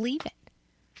couldn't believe it.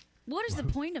 What is the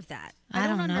point of that? I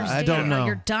don't know. understand. I don't know.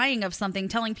 You're dying of something,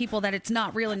 telling people that it's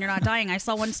not real and you're not dying. I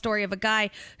saw one story of a guy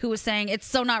who was saying, it's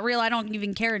so not real, I don't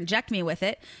even care, inject me with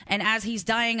it. And as he's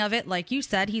dying of it, like you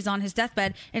said, he's on his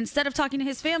deathbed. Instead of talking to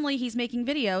his family, he's making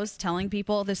videos telling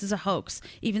people this is a hoax.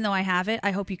 Even though I have it,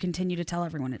 I hope you continue to tell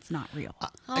everyone it's not real.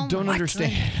 I don't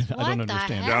understand. I don't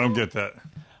understand. Yeah, I don't get that.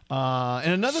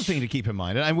 And another thing to keep in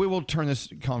mind, and we will turn this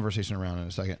conversation around in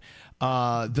a second.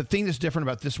 The thing that's different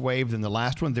about this wave than the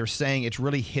last one, they're saying it's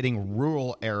really hitting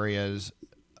rural areas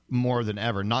more than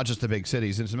ever, not just the big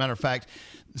cities. And as a matter of fact,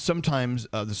 sometimes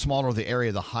the smaller the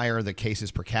area, the higher the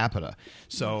cases per capita.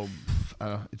 So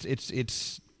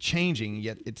it's changing,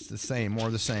 yet it's the same, more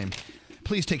of the same.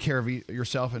 please take care of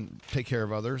yourself and take care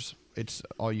of others. It's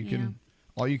all you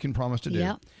can promise to do.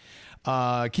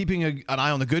 Yep. Keeping an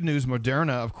eye on the good news,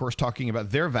 Moderna, of course, talking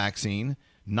about their vaccine,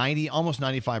 almost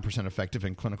 95% effective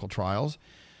in clinical trials.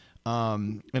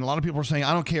 And a lot of people are saying,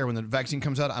 I don't care when the vaccine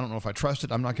comes out. I don't know if I trust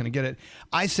it. I'm not going to get it.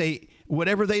 I say,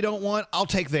 whatever they don't want, I'll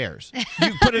take theirs.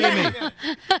 You put it in me.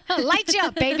 Light you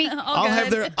up, baby.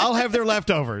 I'll have their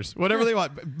leftovers. Whatever they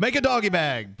want. Make a doggy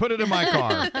bag. Put it in my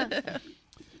car.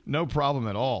 No problem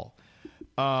at all.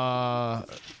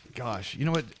 Gosh, you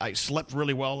know what? I slept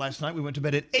really well last night. We went to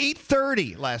bed at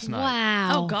 8:30 last night.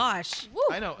 Wow. Oh, gosh.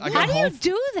 I know. How do you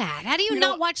do that? How do you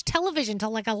not watch television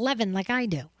till like 11 like I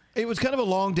do? It was kind of a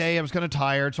long day. I was kind of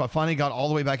tired, so I finally got all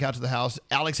the way back out to the house.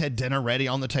 Alex had dinner ready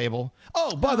on the table.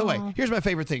 Oh, by the way, here's my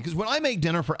favorite thing. Because when I make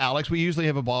dinner for Alex, we usually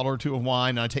have a bottle or two of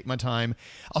wine, and I take my time.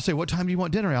 I'll say, what time do you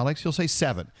want dinner, Alex? He'll say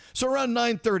 7. So around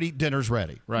 9:30, dinner's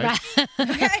ready, right?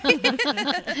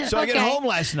 So I get home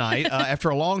last night after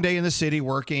a long day in the city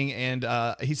working, and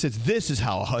he says, this is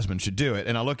how a husband should do it.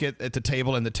 And I look at the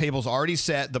table, and the table's already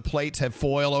set. The plates have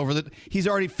foil over it. He's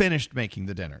already finished making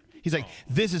the dinner. He's like,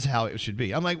 this is how it should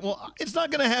be. I'm like, well, it's not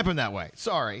going to happen that way.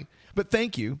 Sorry. But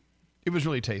thank you. It was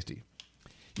really tasty.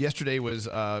 Yesterday was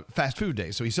fast food day,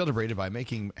 so he celebrated by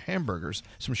making hamburgers,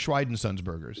 some Schweid & Sons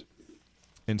burgers,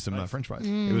 and some French fries.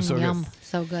 It was so Yum. good.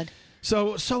 So good.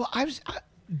 So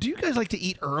do you guys like to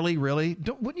eat early, really?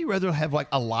 Wouldn't you rather have like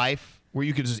a life where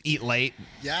you could just eat late?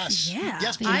 Yes. Yeah.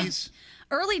 Yes, please.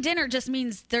 Early dinner just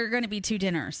means there are going to be 2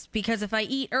 dinners because if I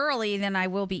eat early, then I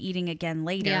will be eating again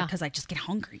later because I just get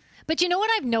hungry. But you know what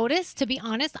I've noticed, to be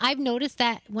honest? I've noticed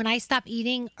that when I stop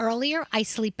eating earlier, I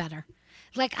sleep better.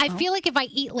 Like, I feel like if I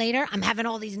eat later, I'm having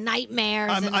all these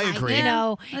nightmares. I agree. You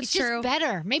know, That's it's just true.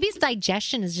 better. Maybe it's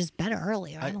digestion is just better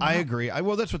earlier. I don't know. I agree.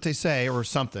 Well, that's what they say or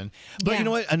something. But you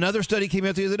know what? Another study came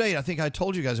out the other day. I think I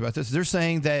told you guys about this. They're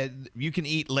saying that you can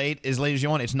eat as late as you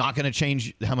want. It's not going to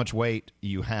change how much weight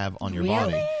you have on your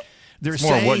body. They're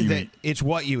saying that it's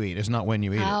what you eat. It's not when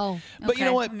you eat it. But you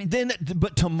know what?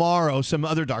 But tomorrow, some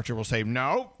other doctor will say,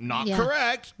 no, not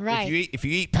correct. Right. If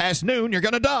you eat past noon, you're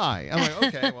going to die. I'm like,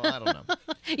 okay, well, I don't know.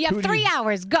 You have 3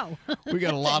 hours. Go. We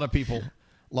got a lot of people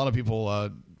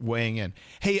weighing in.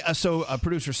 Hey, so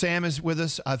producer Sam is with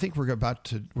us. I think we're about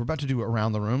to do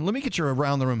Around the Room. Let me get your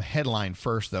Around the Room headline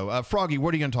first, though. Froggy,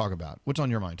 what are you going to talk about? What's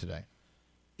on your mind today?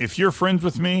 If you're friends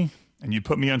with me and you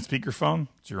put me on speakerphone,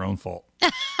 it's your own fault.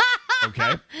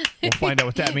 Okay. We'll find out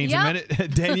what that means in a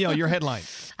minute. Danielle, your headline.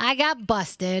 I got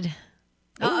busted.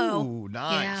 Oh,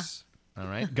 nice. Yeah. All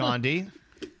right. Gandhi.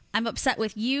 I'm upset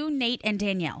with you, Nate, and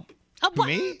Danielle. Oh, what?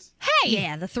 Me? Hey.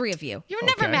 Yeah, the 3 of you. You're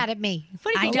never mad at me.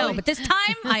 What are you I know, doing? but this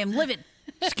time I am livid.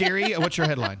 Scary. What's your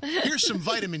headline? Here's some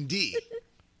vitamin D.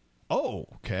 Oh,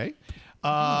 okay.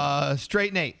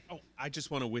 Straight Nate. Oh, I just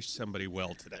want to wish somebody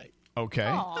well today. Okay.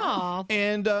 Aw.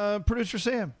 And producer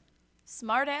Sam.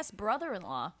 Smart-ass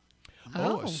brother-in-law.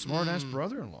 Oh, a smart-ass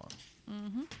brother-in-law.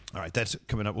 Mm-hmm. All right, that's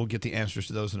coming up. We'll get the answers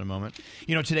to those in a moment.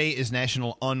 You know, today is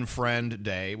National Unfriend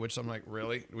Day, which I'm like,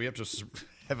 really? We have to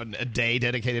have a day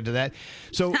dedicated to that?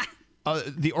 So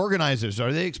the organizers,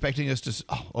 are they expecting us to,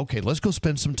 okay, let's go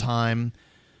spend some time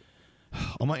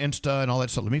on my Insta and all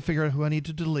that stuff. Let me figure out who I need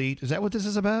to delete. Is that what this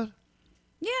is about?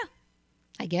 Yeah.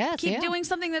 I guess. Keep doing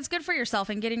something that's good for yourself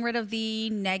and getting rid of the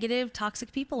negative,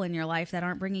 toxic people in your life that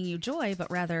aren't bringing you joy, but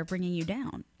rather bringing you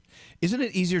down. Isn't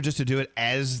it easier just to do it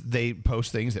as they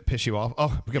post things that piss you off?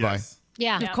 Oh, goodbye. Yes.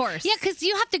 Yeah. Of course. Yeah, because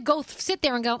you have to go sit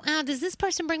there and go, does this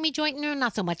person bring me joy? No,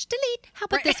 not so much. Delete. How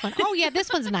about this one? Oh, yeah,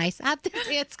 this one's nice.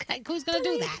 Who's going to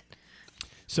do that?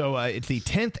 So it's the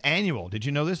 10th annual. Did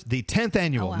you know this? The 10th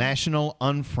annual National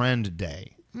Unfriend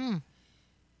Day.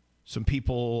 Some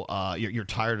people, you're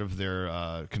tired of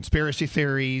their conspiracy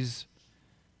theories.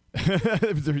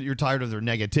 You're tired of their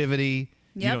negativity.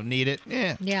 Yep. You don't need it.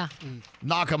 Yeah.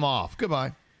 Knock them off.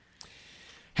 Goodbye.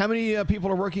 How many people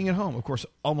are working at home? Of course,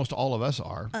 almost all of us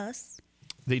are. Us.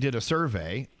 They did a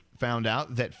survey, found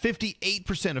out that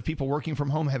 58% of people working from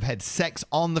home have had sex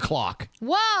on the clock.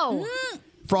 Whoa.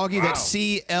 Froggy, that's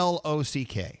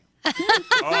CLOCK.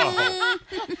 Oh.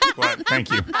 Well,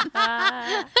 thank you.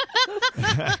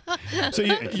 So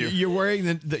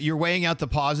you're weighing out the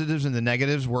positives and the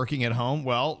negatives working at home.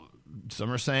 Well,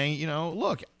 some are saying,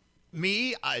 look,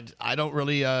 me, I don't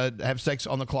really have sex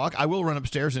on the clock. I will run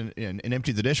upstairs and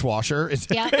empty the dishwasher. It's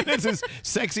as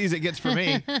sexy as it gets for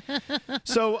me.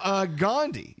 So,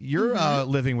 Gandhi, you're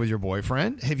living with your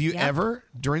boyfriend. Have you ever,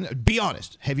 be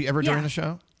honest, during the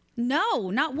show? No,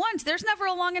 not once. There's never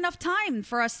a long enough time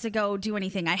for us to go do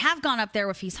anything. I have gone up there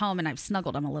if he's home and I've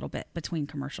snuggled him a little bit between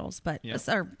commercials,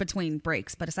 or between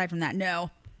breaks. But aside from that,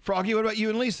 no. Froggy, what about you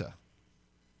and Lisa?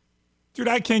 Dude,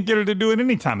 I can't get her to do it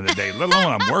any time of the day, let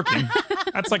alone I'm working.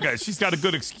 That's she's got a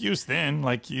good excuse then.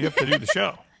 Like, you have to do the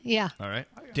show. Yeah. All right.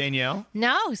 Danielle?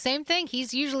 No, same thing.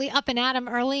 He's usually up and at him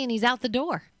early, and he's out the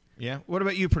door. Yeah. What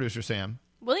about you, producer Sam?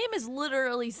 William is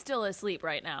literally still asleep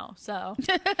right now, so.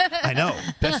 I know.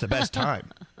 That's the best time.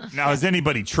 Now, has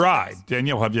anybody tried?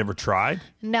 Danielle, have you ever tried?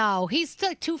 No, he's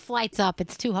still 2 flights up.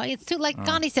 It's too high. It's too, like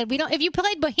Gandhi said, we don't. If you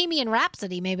played Bohemian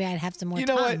Rhapsody, maybe I'd have some more You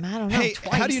know time. what? I don't know. Hey,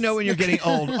 how do you know when you're getting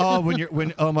old?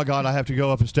 Oh my God, I have to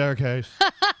go up a staircase.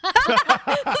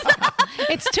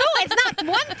 It's 2. It's not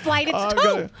 1 flight. It's 2.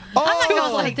 I'm not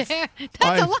going up there.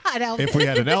 That's a lot, Elvis. If we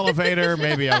had an elevator,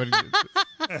 maybe I would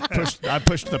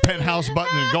push the penthouse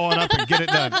button and go on up and get it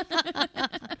done.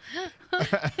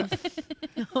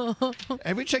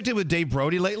 Have we checked in with Dave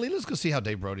Brody lately? Let's go see how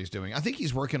Dave Brody's doing. I think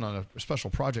he's working on a special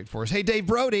project for us. Hey, Dave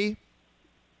Brody.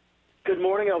 Good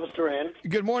morning, Elvis Duran.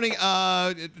 Good morning.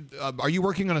 Are you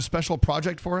working on a special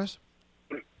project for us?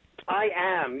 I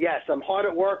am. Yes, I'm hard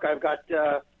at work. I've got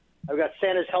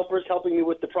Santa's helpers helping me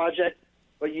with the project,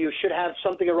 but you should have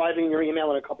something arriving in your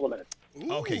email in a couple of minutes.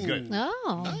 Okay, good.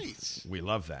 Oh, nice. We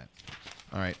love that.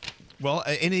 All right. Well,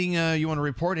 anything you want to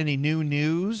report? Any new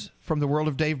news from the world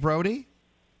of Dave Brody?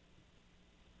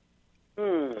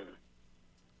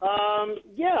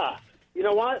 Yeah. You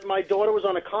know what? My daughter was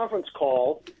on a conference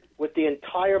call with the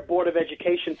entire Board of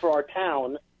Education for our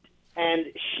town, and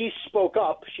she spoke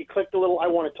up. She clicked the little I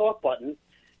want to talk button.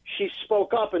 She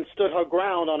spoke up and stood her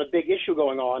ground on a big issue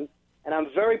going on, and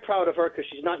I'm very proud of her because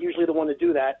she's not usually the one to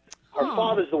do that. Her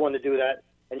father's the one to do that,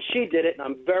 and she did it, and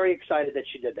I'm very excited that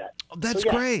she did that. Oh, that's So,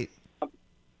 yeah, great.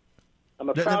 I'm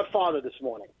a proud father this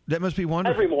morning. That must be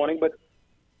wonderful. Every morning, but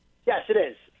yes, it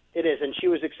is. It is, and she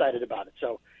was excited about it.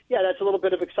 So, yeah, that's a little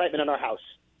bit of excitement in our house.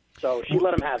 So she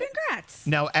let him have it. Congrats.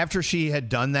 Now, after she had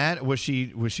done that, was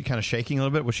she kind of shaking a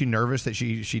little bit? Was she nervous that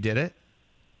she did it?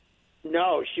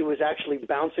 No, she was actually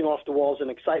bouncing off the walls in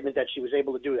excitement that she was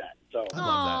able to do that. So I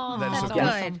love that. That is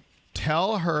so good.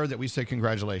 Tell her that we say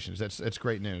congratulations. That's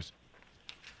great news.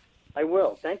 I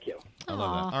will. Thank you. I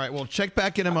love that. All right, well, check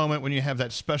back in a moment when you have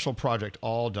that special project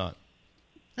all done.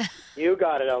 You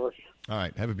got it, Elvis. All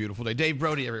right, have a beautiful day. Dave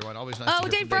Brody, everyone. Always nice to Oh,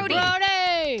 hear Dave from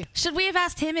Brody. Should we have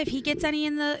asked him if he gets any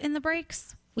in the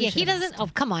breaks? Yeah, he doesn't. Oh,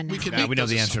 come on now. We know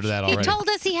the answer to that He already. told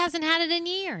us he hasn't had it in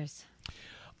years.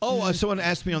 Oh, someone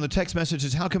asked me on the text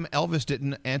messages, how come Elvis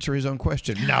didn't answer his own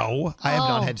question? No, I have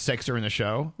not had sex during the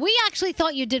show. We actually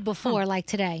thought you did before, like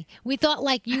today. We thought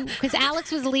like you, because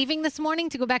Alex was leaving this morning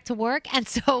to go back to work, and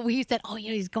so we said, "Oh,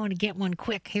 yeah, he's going to get one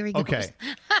quick. Here he goes." Okay.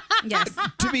 Yes.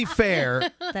 To be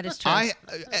fair, that is true.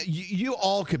 You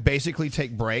all could basically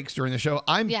take breaks during the show.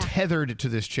 I'm tethered to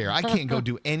this chair. I can't go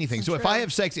do anything. So if I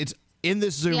have sex, it's in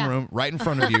this Zoom room right in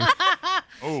front of you.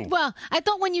 Oh. Well, I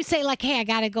thought when you say like, "Hey, I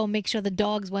gotta go make sure the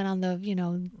dogs went on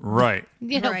the," Right.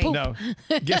 poop. No,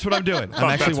 guess what I'm doing?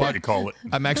 That's what you call it.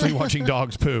 I'm actually watching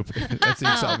dogs poop. That's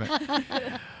the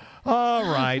excitement. All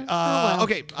right.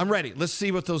 Okay, I'm ready. Let's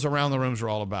see what those around the rooms are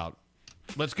all about.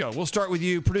 Let's go. We'll start with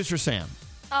you, producer Sam.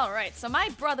 All right, so my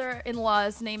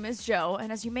brother-in-law's name is Joe,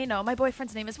 and as you may know, my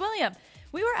boyfriend's name is William.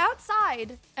 We were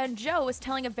outside, and Joe was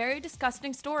telling a very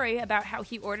disgusting story about how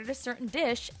he ordered a certain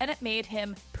dish, and it made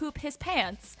him poop his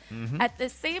pants. Mhm. At the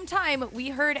same time,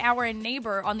 we heard our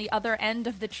neighbor on the other end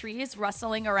of the trees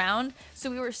rustling around, so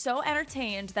we were so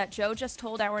entertained that Joe just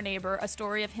told our neighbor a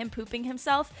story of him pooping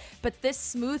himself, but this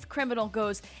smooth criminal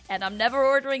goes, "And I'm never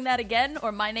ordering that again,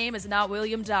 or my name is not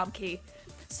William Domke."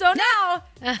 So now,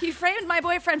 he framed my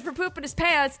boyfriend for pooping his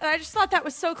pants, and I just thought that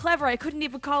was so clever, I couldn't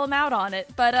even call him out on it.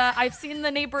 But I've seen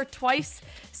the neighbor twice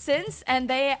since, and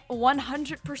they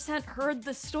 100% heard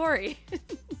the story.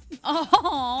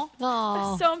 Oh.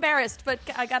 I'm so embarrassed, but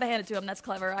I gotta hand it to him. That's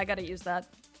clever. I gotta use that.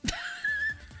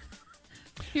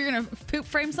 You're going to poop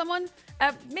frame someone?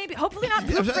 Maybe, hopefully not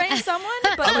poop frame someone,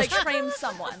 but like frame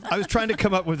someone. I was trying to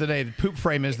come up with a name. Poop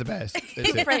frame is the best. That's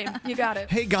Poop it. frame, you got it.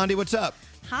 Hey, Gandhi, what's up?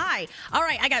 Hi. All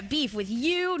right, I got beef with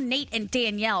you, Nate, and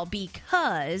Danielle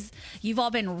because you've all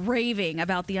been raving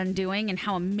about The Undoing and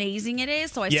how amazing it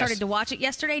is. So I started to watch it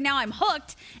yesterday. Now I'm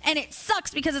hooked, and it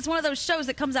sucks because it's one of those shows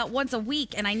that comes out once a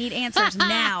week, and I need answers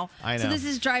now. I know. So this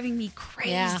is driving me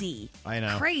crazy. I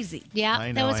know. Crazy. Yeah, I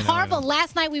that know, was I know, I horrible. know.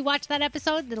 Last night we watched that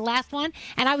episode, the last one,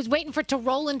 and I was waiting for it to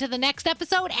roll into the next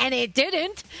episode, and it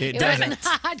didn't. It was doesn't.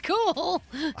 not cool.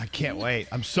 I can't wait.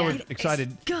 I'm so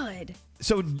excited. Good.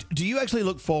 So, do you actually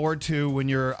look forward to when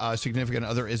your significant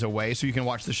other is away so you can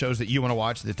watch the shows that you want to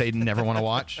watch that they never want to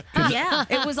watch? Yeah,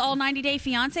 it was all 90 Day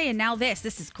Fiance, and now this.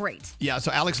 This is great. Yeah,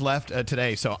 so Alex left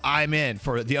today, so I'm in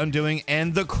for The Undoing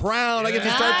and The Crown. I get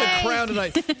to start The Crown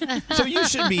tonight. So you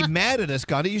should be mad at us,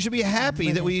 Gandhi. You should be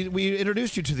happy that we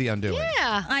introduced you to The Undoing.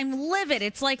 Yeah, I'm livid.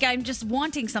 It's like I'm just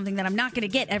wanting something that I'm not going to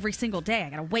get every single day. I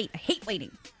got to wait. I hate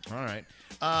waiting. All right.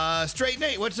 Straight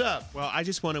Nate, what's up? Well, I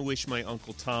just want to wish my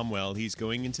Uncle Tom well. He's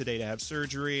going in today to have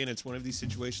surgery, and it's one of these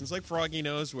situations like Froggy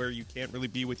knows where you can't really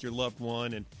be with your loved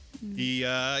one. And he,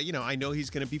 I know he's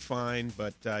going to be fine,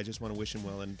 but I just want to wish him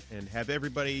well and have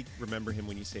everybody remember him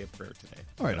when you say a prayer today.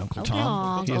 All right, Uncle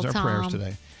Tom. He has our prayers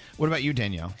today. What about you,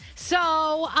 Danielle?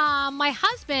 So, my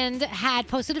husband had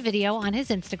posted a video on his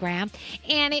Instagram,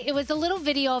 and it was a little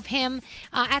video of him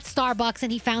at Starbucks,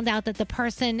 and he found out that the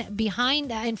person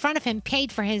in front of him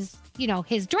paid for his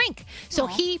drink. So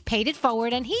he paid it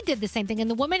forward, and he did the same thing.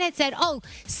 And the woman had said,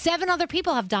 7 other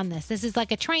people have done this. This is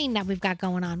like a train that we've got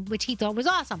going on, which he thought was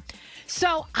awesome.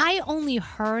 So I only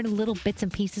heard little bits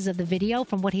and pieces of the video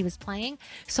from what he was playing.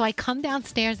 So I come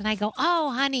downstairs and I go,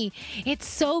 "Oh, honey, it's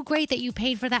so great that you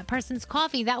paid for that person's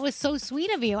coffee. That was so sweet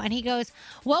of you." And he goes,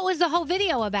 "What was the whole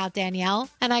video about, Danielle?"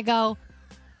 And I go,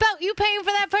 "About you paying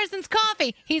for that person's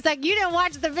coffee." He's like, "You didn't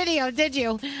watch the video, did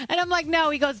you?" And I'm like, "No."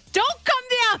 He goes, "Don't come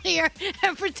down here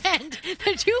and pretend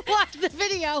that you watched the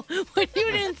video when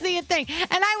you didn't see a thing." And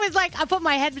I was like, I put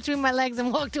my head between my legs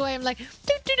and walked away. I'm like,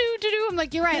 do. I'm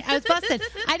like, "You're right. I was busted.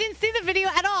 I didn't see the video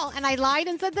at all." And I lied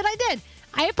and said that I did.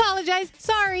 I apologize.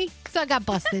 Sorry. So I got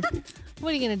busted.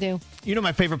 What are you going to do? You know,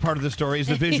 my favorite part of the story is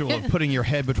the visual of putting your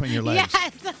head between your legs.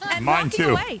 Yes. And Mine walking too.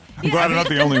 away. I'm glad I'm not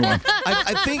the only one.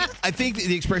 I think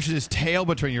the expression is tail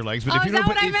between your legs, but if Oh, you is don't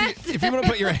that what I meant? if you want to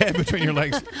put your head between your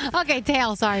legs, Okay,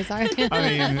 tail. Sorry. I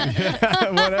mean,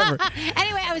 whatever.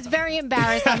 Anyway, I was very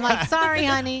embarrassed. I'm like, "Sorry,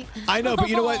 honey." I know, but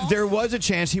you know what? There was a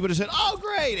chance he would have said, "Oh,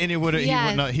 great," and he would have.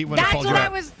 Yeah. He wouldn't have That's called you what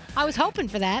out. I was hoping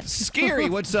for that. Scary.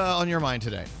 What's on your mind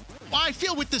today? Well, I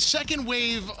feel with the second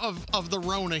wave of the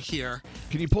Rona here.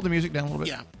 Can you pull the music down a little bit?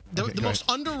 Yeah. The most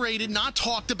underrated, not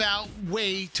talked about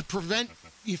way to prevent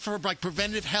for like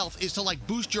preventative health is to like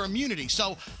boost your immunity.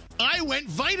 So I went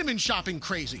vitamin shopping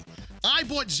crazy. I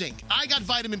bought zinc. I got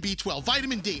vitamin B12,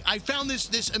 vitamin D. I found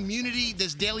this immunity,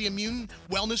 this daily immune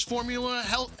wellness formula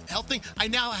health thing. I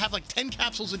now have like 10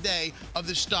 capsules a day of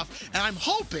this stuff, and I'm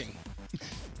hoping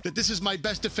that this is my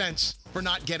best defense for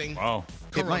not getting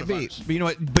It might be. But you know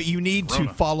what? But you need to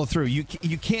follow through. You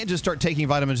can't just start taking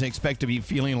vitamins and expect to be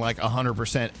feeling like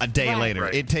 100% a day later.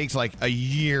 Right. It takes like a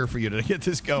year for you to get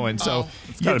this going. So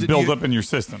It's got to build up in your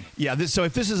system. Yeah. So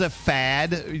if this is a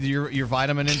fad, your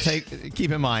vitamin intake, keep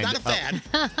in mind. Not a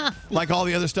fad. Like all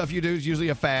the other stuff you do is usually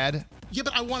a fad. Yeah,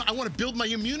 but I want to build my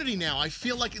immunity now. I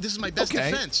feel like this is my best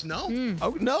defense. No.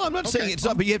 Oh no, I'm not saying it's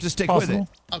not, but you have to stick Possible. with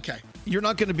it. Okay. You're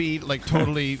not going to be like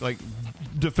totally like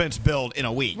defense build in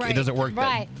a week. Right. It doesn't work.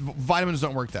 Right. Vitamins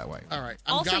don't work that way. All right.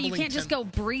 Also, you can't just go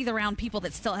breathe around people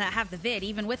that still have the vid,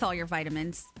 even with all your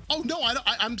vitamins. Oh no,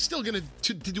 I'm still going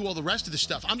to do all the rest of the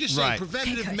stuff. I'm just saying Right.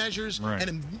 preventative measures Right.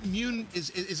 and immune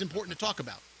is important to talk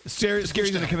about. Scary's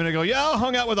going to come in and go, "Yeah, I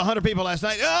hung out with 100 people last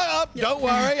night. Don't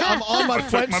worry, I'm on my I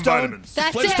took my Flintstone vitamins.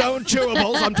 That's Flintstone it.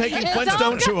 chewables. I'm taking It's Flintstone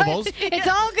all good. chewables. It's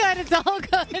all good. It's all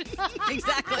good.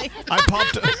 Exactly.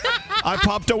 I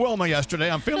popped a Wilma yesterday.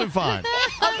 I'm feeling fine."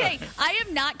 Okay, I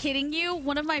am not kidding you.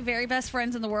 One of my very best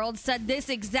friends in the world said this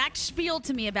exact spiel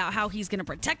to me about how he's going to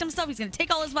protect himself. He's going to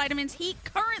take all his vitamins. He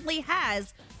currently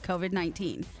has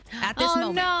COVID-19 at this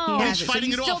moment. No. He He's has it. So fighting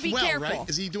you it still off be well, careful. right?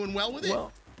 Is he doing well with it?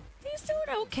 He's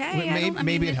doing okay.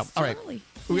 Maybe it helps. All right.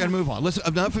 We got to move on. Listen,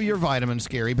 enough of your vitamins,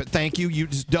 Scary, but thank you. You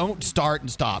just don't start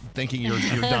and stop thinking you're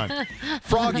done.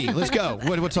 Froggy, let's go.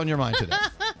 What's on your mind today?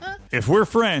 If we're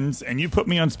friends and you put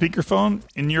me on speakerphone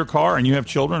in your car and you have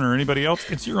children or anybody else,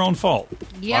 it's your own fault.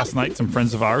 Yep. Last night, some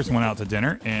friends of ours went out to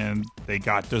dinner and they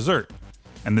got dessert.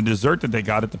 And the dessert that they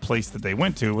got at the place that they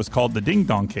went to was called the Ding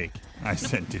Dong Cake. I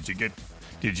said, Did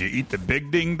you eat the big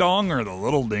ding dong or the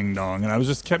little ding dong? And I was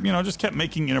just kept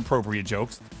making inappropriate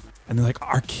jokes. And they're like,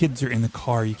 "Our kids are in the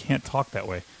car. You can't talk that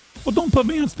way." Well, don't put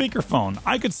me on speakerphone.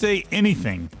 I could say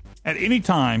anything at any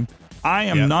time. I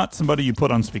am not somebody you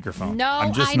put on speakerphone. No,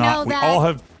 I'm just I not. know We that. all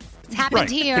have. It's happened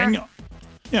here. Daniel,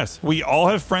 yes, we all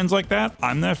have friends like that.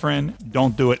 I'm that friend.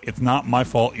 Don't do it. It's not my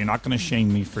fault. You're not going to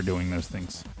shame me for doing those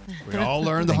things. We all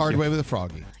learned the hard way with a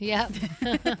Froggy. Yep.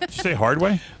 Did you say hard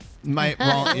way?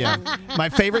 My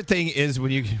favorite thing is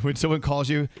when someone calls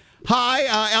you,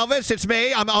 Hi, Elvis. It's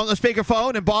me. I'm on the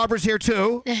speakerphone, and Barbara's here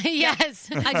too. Yes.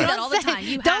 I do that all the time.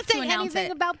 You Don't have to say announce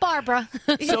anything it. about Barbara.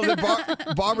 So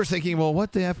Barbara's thinking, well,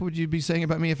 what the F would you be saying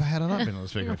about me if I had not been on the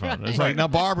speakerphone? It's like, now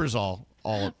Barbara's all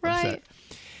upset. Right.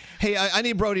 Hey, I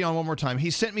need Brody on one more time.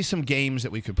 He sent me some games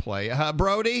that we could play.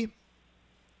 Brody?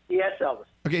 Yes, Elvis.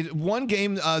 Okay, one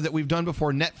game that we've done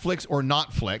before, Netflix or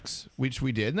Not Flix, which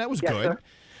we did, and that was Yes, good. sir.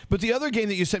 But the other game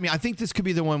that you sent me, I think this could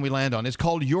be the one we land on. It's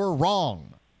called You're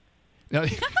Wrong. Now,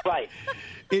 Right.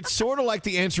 It's sort of like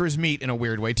the answer is meat in a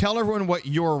weird way. Tell everyone what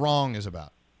You're Wrong is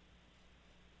about.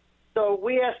 So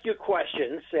we ask you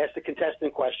questions, ask the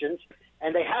contestant questions,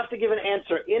 and they have to give an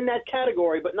answer in that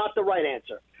category, but not the right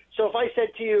answer. So if I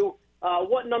said to you,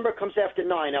 what number comes after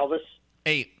 9, Elvis?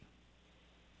 8.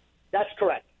 That's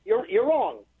correct. You're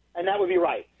wrong, and that would be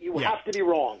right. You have to be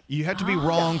wrong. You have to be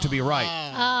wrong to be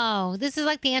right. Oh, this is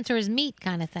like the answer is meat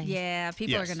kind of thing. Yeah,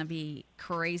 people Yes. are going to be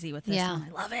crazy with this Yeah. one.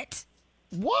 I love it.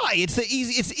 Why? It's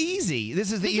easy.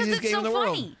 This is the Because easiest it's game so in the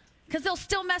world. funny. Because they'll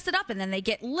still mess it up, and then they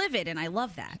get livid, and I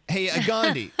love that. Hey,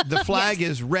 Gandhi, the flag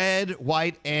is red,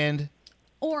 white, and...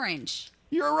 Orange.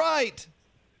 You're right.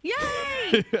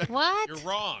 Yay! What? You're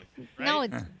wrong. No,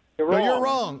 it's... No, you're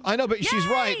wrong. I know, but she's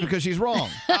right because she's wrong.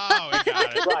 Oh, I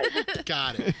got it. Right.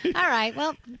 Got it. All right.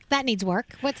 Well, that needs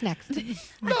work. What's next?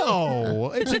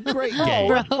 No, it's a great No,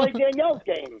 game. let's play Danielle's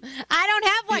game. I don't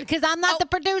have one because I'm not the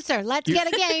producer. Let's get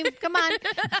a game. Come on.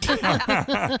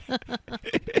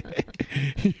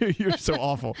 You're so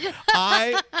awful.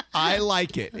 I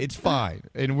like it. It's fine,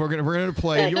 and we're gonna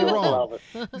play. Thank You're you, wrong.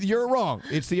 Elvis. You're wrong.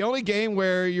 It's the only game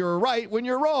where you're right when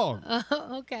you're wrong.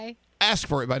 Okay. Ask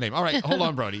for it by name. All right, hold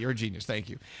on, Brody. You're a genius. Thank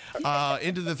you.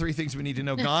 Into the 3 things we need to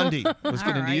know. Gandhi, let's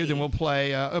get into you. Then we'll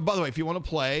play. By the way, if you want to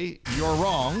play You're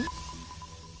Wrong,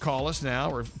 call us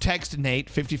now or text Nate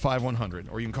 55100,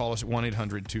 or you can call us at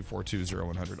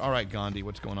 1-800-242-0100. All right, Gandhi,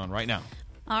 what's going on right now?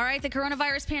 All right, the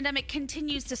coronavirus pandemic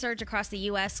continues to surge across the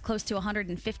U.S. Close to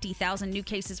 150,000 new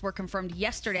cases were confirmed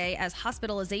yesterday as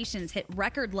hospitalizations hit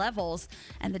record levels,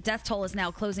 and the death toll is now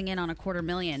closing in on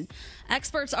 250,000.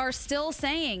 Experts are still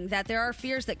saying that there are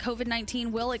fears that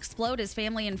COVID-19 will explode as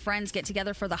family and friends get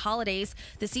together for the holidays.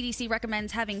 The CDC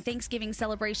recommends having Thanksgiving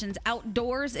celebrations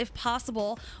outdoors if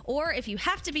possible, or if you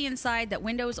have to be inside, that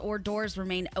windows or doors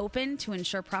remain open to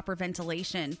ensure proper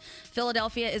ventilation.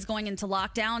 Philadelphia is going into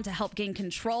lockdown to help gain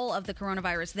control of the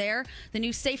coronavirus there. The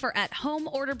new Safer at Home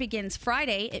order begins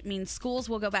Friday. It means schools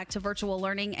will go back to virtual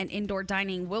learning and indoor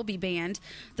dining will be banned.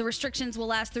 The restrictions will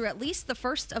last through at least the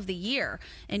first of the year.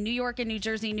 In New York and New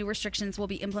Jersey, new restrictions will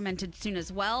be implemented soon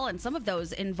as well, and some of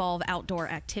those involve outdoor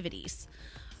activities.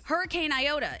 Hurricane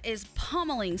Iota is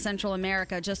pummeling Central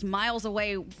America just miles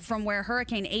away from where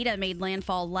Hurricane Eta made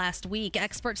landfall last week.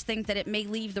 Experts think that it may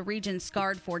leave the region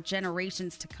scarred for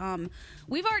generations to come.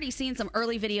 We've already seen some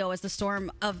early video as the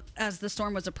storm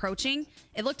was approaching.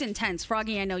 It looked intense.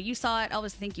 Froggy, I know you saw it.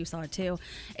 Elvis, I think you saw it too.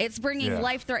 It's bringing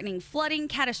life-threatening flooding,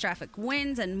 catastrophic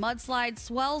winds, and mudslides.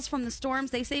 Swells from the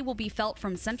storms, they say, will be felt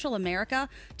from Central America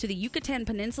to the Yucatan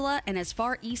Peninsula and as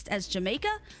far east as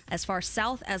Jamaica, as far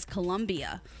south as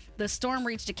Colombia. The storm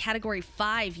reached a Category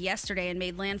 5 yesterday and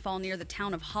made landfall near the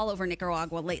town of Hall over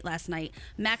Nicaragua late last night.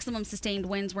 Maximum sustained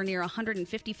winds were near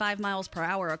 155 miles per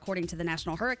hour, according to the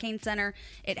National Hurricane Center.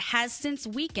 It has since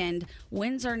weakened.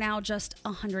 Winds are now just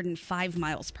 105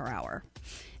 miles per hour.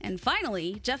 And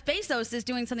finally, Jeff Bezos is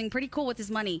doing something pretty cool with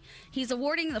his money. He's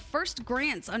awarding the first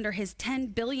grants under his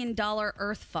 $10 billion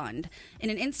Earth Fund. In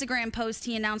an Instagram post,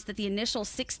 he announced that the initial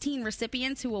 16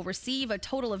 recipients who will receive a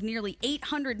total of nearly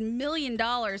 $800 million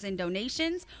in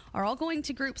donations are all going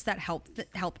to groups that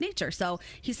help nature. So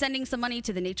he's sending some money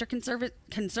to the Nature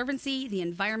Conservancy, the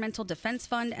Environmental Defense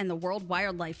Fund, and the World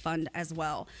Wildlife Fund as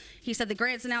well. He said the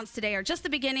grants announced today are just the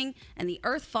beginning, and the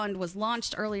Earth Fund was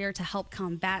launched earlier to help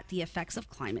combat the effects of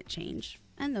climate change.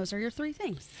 And those are your 3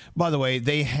 things. By the way,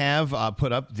 they have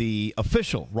put up the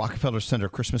official Rockefeller Center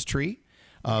Christmas tree.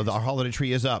 Our holiday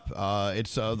tree is up.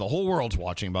 It's the whole world's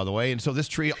watching, by the way. And so this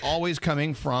tree, always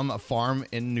coming from a farm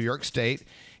in New York State,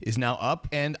 is now up.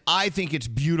 And I think it's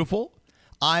beautiful.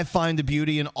 I find the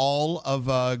beauty in all of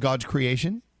God's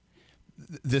creation.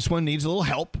 This one needs a little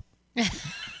help.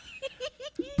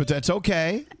 But that's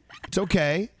okay. It's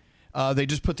okay. They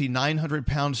just put the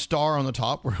 900-pound star on the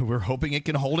top. We're hoping it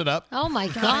can hold it up. Oh my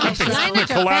gosh!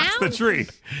 Collapse the tree.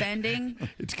 Bending.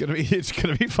 It's gonna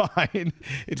be fine.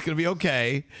 It's gonna be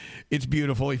okay. It's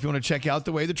beautiful. If you want to check out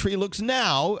the way the tree looks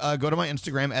now, go to my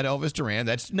Instagram at Elvis Duran.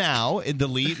 That's now. The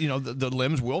lead, the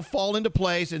limbs will fall into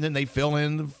place, and then they fill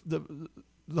in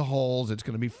the holes. It's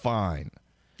gonna be fine.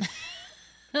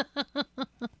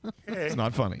 It's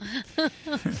not funny. I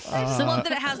just love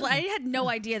that it has. I had no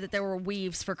idea that there were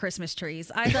weaves for Christmas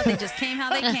trees. I thought they just came how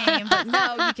they came, but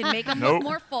no, you can make them look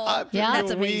more full.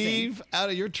 That's amazing. Weave out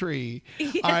of your tree.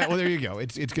 All right, well, there you go.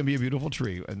 It's going to be a beautiful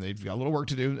tree, and they've got a little work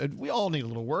to do. And we all need a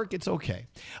little work. It's okay.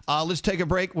 Let's take a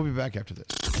break. We'll be back after this.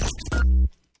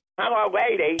 Hello,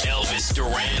 lady. Elvis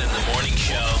Duran in the morning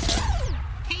show.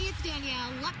 Hey, it's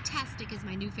Danielle. Lucktastic is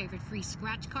my new favorite free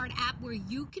scratch card app where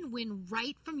you can win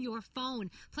right from your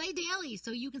phone. Play daily so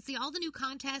you can see all the new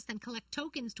contests and collect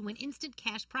tokens to win instant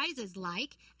cash prizes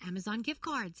like Amazon gift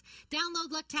cards. Download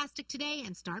Lucktastic today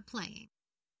and start playing.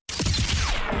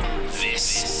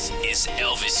 This is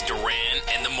Elvis Duran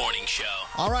and the morning show.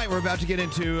 All right, we're about to get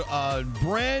into a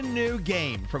brand new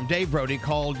game from Dave Brody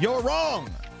called You're Wrong.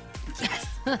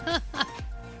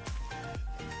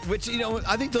 Which, you know,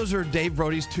 I think those are Dave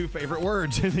Brody's two favorite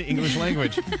words in the English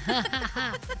language.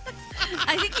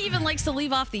 I think he even likes to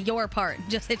leave off the your part.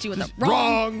 Just hit you with a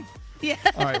Wrong. Yeah.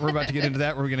 All right, we're about to get into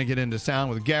that. We're going to get into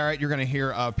sound with Garrett. You're going to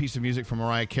hear a piece of music from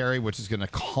Mariah Carey, which is going to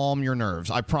calm your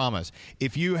nerves. I promise.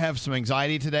 If you have some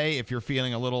anxiety today, if you're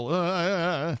feeling a little,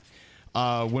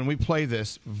 when we play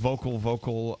this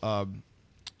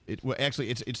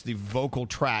it's the vocal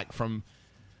track from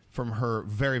her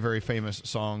very, very famous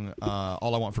song,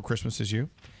 All I Want for Christmas Is You.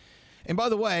 And by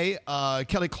the way,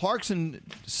 Kelly Clarkson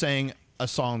sang a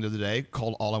song the other day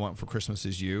called All I Want for Christmas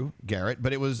Is You, Garrett,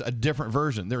 but it was a different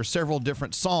version. There are several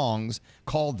different songs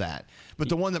called that. But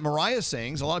the one that Mariah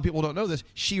sings, a lot of people don't know this,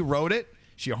 she wrote it,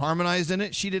 she harmonized in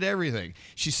it, she did everything.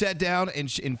 She sat down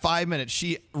and in 5 minutes,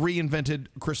 she reinvented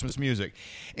Christmas music.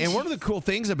 And one of the cool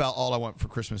things about All I Want for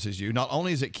Christmas Is You, not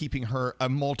only is it keeping her a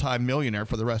multi-millionaire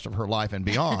for the rest of her life and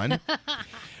beyond,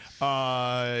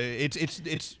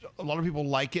 it's a lot of people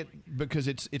like it because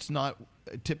it's not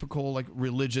a typical like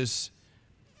religious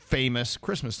famous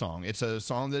Christmas song. It's a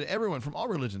song that everyone from all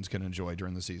religions can enjoy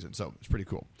during the season. So it's pretty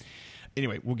cool.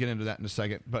 Anyway, we'll get into that in a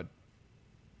second, but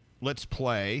let's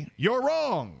play You're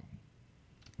Wrong.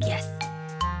 Yes.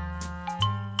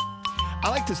 I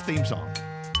like this theme song.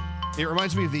 It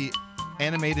reminds me of the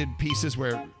animated pieces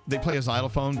where they play a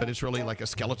xylophone, but it's really like a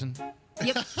skeleton.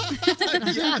 Yep.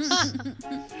 Yes.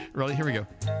 Really? Here we go.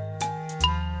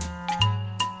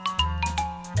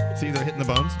 See, they're hitting the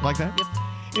bones like that? Yep.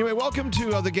 Anyway, welcome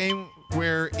to the game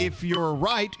where if you're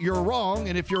right, you're wrong,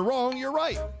 and if you're wrong, you're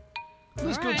right.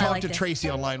 Let's go talk to Tracy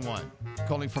on line 1,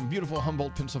 calling from beautiful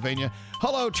Humboldt, Pennsylvania.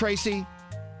 Hello, Tracy.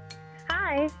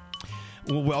 Hi.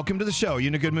 Well, welcome to the show. You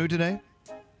in a good mood today?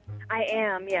 I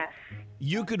am, yes.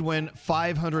 You could win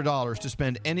 $500 to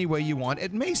spend any way you want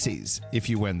at Macy's if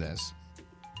you win this.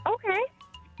 Okay.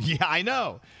 Yeah, I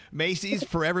know. Macy's,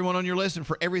 for everyone on your list and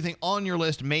for everything on your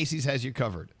list, Macy's has you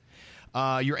covered.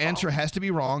 Your answer has to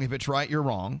be wrong. If it's right, you're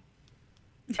wrong.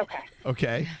 Okay.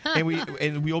 Okay.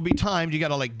 And we'll be timed. You got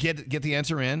to like get the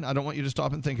answer in. I don't want you to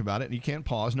stop and think about it. You can't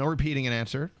pause. No repeating an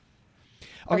answer.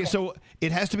 Okay, so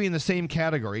it has to be in the same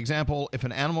category. Example, if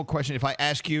an animal question, if I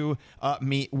ask you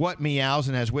what meows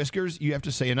and has whiskers, you have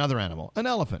to say another animal. An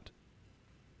elephant.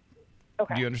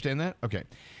 Okay. Do you understand that? Okay.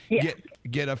 Yeah.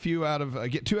 Get 2 out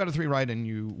of 3 right and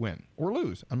you win. Or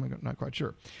lose. I'm not quite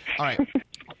sure. All right.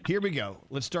 Here we go.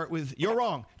 Let's start with you're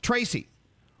wrong. Tracy,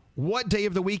 what day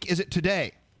of the week is it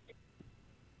today?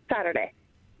 Saturday.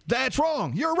 That's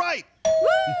wrong. You're right.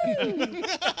 Woo!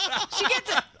 She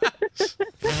gets it.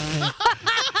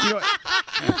 You know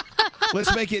what?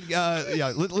 Let's make it,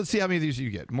 let's see how many of these you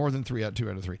get. More than 2 out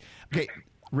of 3. Okay,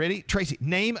 ready? Tracy,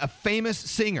 name a famous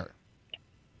singer.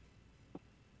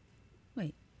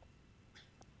 Wait.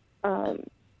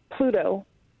 Pluto.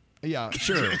 Yeah,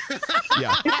 sure.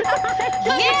 Yeah.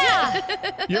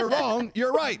 Yeah. You're wrong.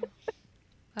 You're right.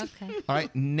 Okay. All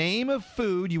right, name a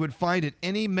food you would find at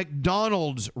any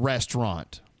McDonald's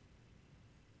restaurant.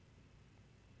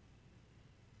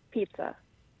 Pizza.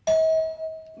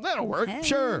 That'll work. Hey.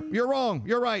 Sure. You're wrong.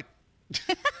 You're right.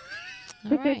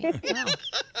 All right. Wow.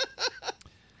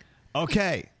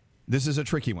 Okay. This is a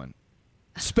tricky one.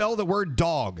 Spell the word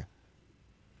dog.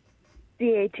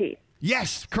 DAT.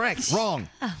 Yes, correct. Wrong.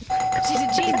 Oh, she's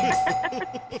a genius.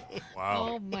 Wow.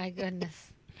 Oh, my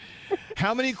goodness.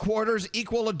 How many quarters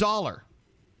equal $1?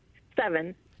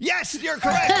 7. Yes, you're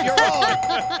correct. You're wrong.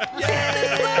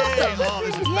 Yay! Oh,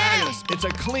 this is fabulous. It's a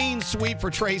clean sweep for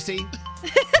Tracy.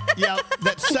 Yeah,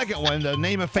 that second one, the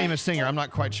name of famous singer, I'm not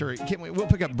quite sure. We'll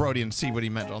pick up Brody and see what he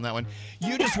meant on that one.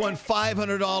 You just won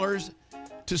 $500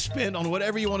 to spend on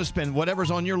whatever you want to spend,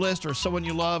 whatever's on your list or someone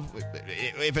you love.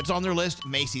 If it's on their list,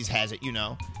 Macy's has it, you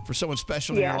know. For someone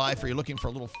special in your life, or you're looking for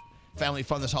a little family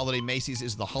fun this holiday. Macy's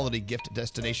is the holiday gift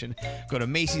destination. Go to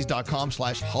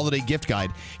Macys.com/holiday gift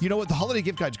guide. You know what? The holiday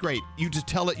gift guide's great. You just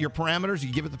tell it your parameters.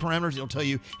 You give it the parameters. It'll tell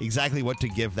you exactly what to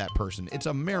give that person. It's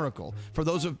a miracle. For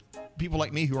those of people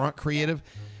like me who aren't creative,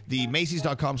 the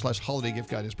Macys.com/holiday gift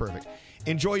guide is perfect.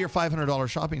 Enjoy your $500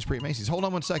 shopping spree at Macy's. Hold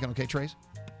on one second, okay, Trace?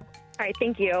 All right,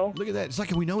 thank you. Look at that. It's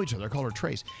like we know each other. I call her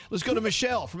Trace. Let's go to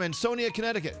Michelle from Ansonia,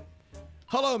 Connecticut.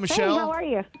 Hello, Michelle. Hey, how are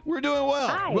you? We're doing well.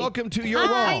 Hi. Welcome to You're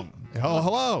Hi. Wrong. Oh,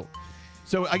 hello.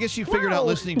 So I guess you figured out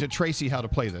listening to Tracy how to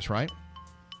play this, right?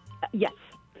 Yes.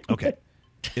 Okay.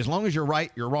 As long as you're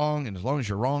right, you're wrong. And as long as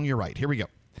you're wrong, you're right. Here we go.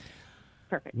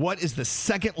 Perfect. What is the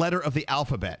second letter of the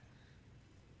alphabet?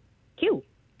 Q.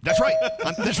 That's right.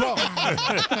 That's wrong.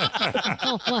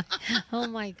 Oh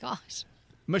my gosh.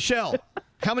 Michelle,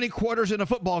 how many quarters in a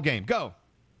football game? Go.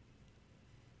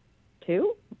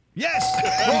 2. Yes.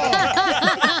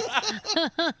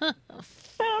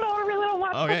 I really don't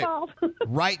watch Okay. football.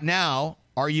 Right now,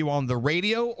 are you on the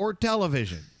radio or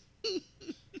television?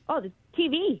 Oh, the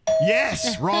TV.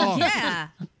 Yes. Wrong. Yeah.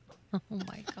 Oh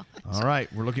my god. All right.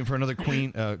 We're looking for another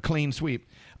clean sweep.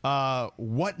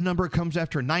 What number comes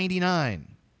after 99?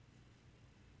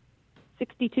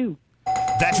 62.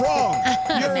 That's wrong.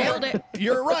 Nailed it.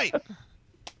 You're right.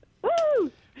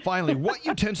 Woo! Finally, what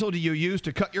utensil do you use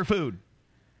to cut your food?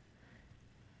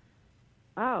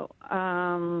 Oh,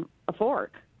 a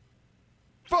fork.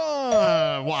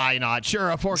 Why not?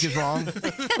 Sure, a fork is wrong.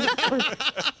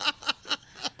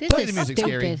 Play the music,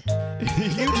 Scary.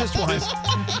 You just won.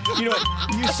 You know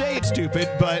what? You say it's stupid,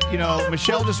 but,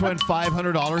 Michelle just won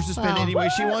 $500 to spend any way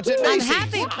she wants at I'm Macy's.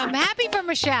 happy for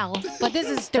Michelle, but this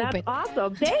is stupid. That's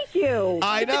awesome. Thank you.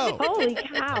 I know. Holy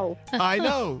cow. I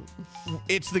know.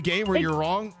 It's the game where you're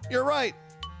wrong, you're right.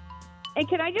 And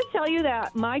can I just tell you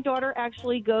that my daughter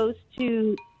actually goes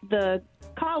to the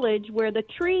college where the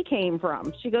tree came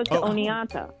from. She goes to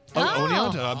Oneonta.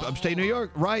 Oneonta, upstate New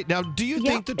York. Right. Now, do you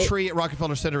think the tree at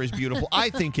Rockefeller Center is beautiful? I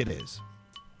think it is.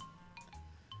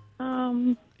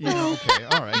 Yeah, okay,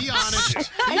 all right. Be honest.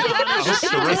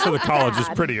 The rest of the college is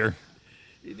prettier.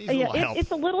 It's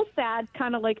a little sad,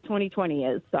 kind of like 2020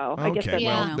 is. So I guess that's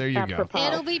there you go.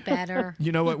 It'll be better.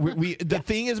 You know what? The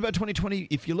thing is about 2020,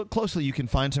 if you look closely, you can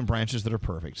find some branches that are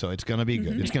perfect. So it's going to be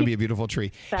good. It's going to be a beautiful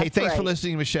tree. That's hey, thanks for right.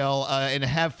 listening, Michelle, and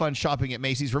have fun shopping at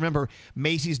Macy's. Remember,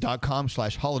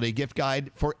 Macys.com/holiday gift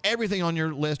guide for everything on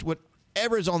your list.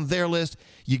 Whatever is on their list,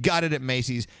 you got it at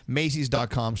Macy's.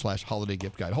 Macys.com/holiday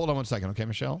gift guide. Hold on one second, okay,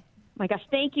 Michelle? My gosh,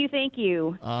 thank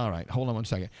you. All right, hold on one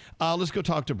second. Let's go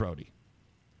talk to Brody.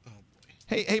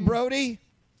 Hey, Brody.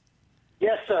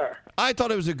 Yes, sir. I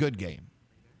thought it was a good game.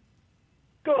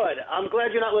 Good. I'm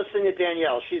glad you're not listening to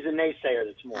Danielle. She's a naysayer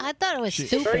this morning. I thought it was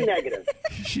stupid. Very negative.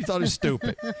 She thought it was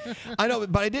stupid. I know,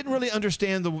 but I didn't really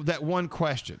understand that one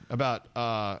question about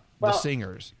the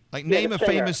singers. Like, name the a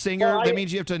singer. famous singer. Well, That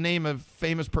means you have to name a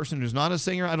famous person who's not a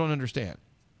singer. I don't understand.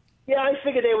 Yeah, I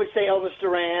figured they would say Elvis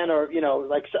Duran or,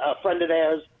 like a friend of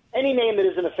theirs. Any name that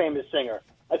isn't a famous singer.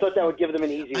 I thought that would give them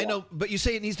an easy one. I know, but you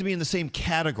say it needs to be in the same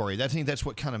category. I think that's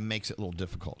what kind of makes it a little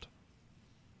difficult.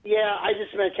 Yeah, I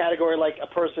just meant category like a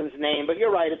person's name. But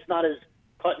you're right. It's not as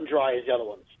cut and dry as the other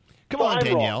ones. Come So on, I'm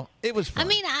Danielle. wrong. It was fun. I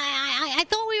mean, I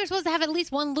thought we were supposed to have at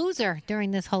least one loser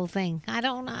during this whole thing. I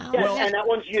don't know. Yeah, and that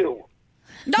one's you.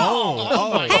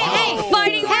 Oh, Hey,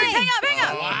 Fighting words. Hey, Hang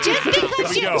up.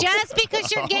 Just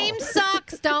because your game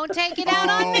sucks, don't take it out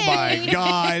on me. Oh, my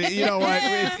God. You know what?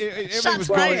 Everything Shots was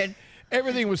going. fired.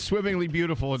 Everything was swimmingly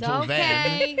beautiful It's until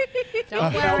then. okay.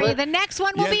 Don't worry. The next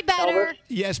one will be better.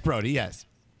 Yes, Brody, yes.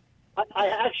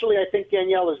 I think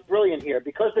Danielle is brilliant here.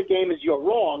 Because the game is you're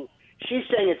wrong, she's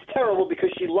saying it's terrible because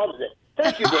she loves it.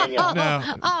 Thank you, Danielle.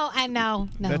 I know.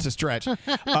 No. That's a stretch.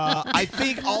 I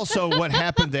think also what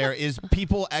happened there is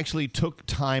people actually took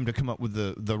time to come up with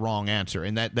the wrong answer.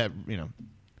 And that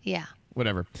Yeah.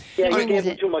 whatever. Yeah, All you right. gave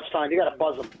them too much time. You got to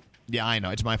buzz them. Yeah, I know.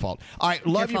 It's my fault. All right.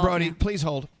 Love you, fault, Brody. man. Please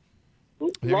hold.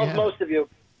 There you Love have most of you.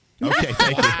 Okay,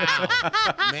 thank you.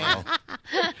 Man.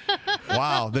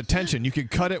 Wow, the tension. You could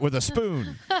cut it with a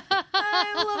spoon.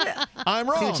 I love it. I'm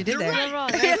wrong. See what you did there. You're wrong.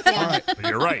 All right.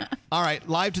 You're right. All right,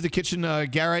 live to the kitchen.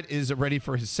 Garrett is ready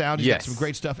for his sound. He's Yes. got some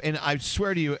great stuff. And I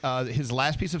swear to you, his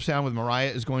last piece of sound with Mariah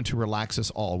is going to relax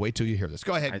us all. Wait till you hear this.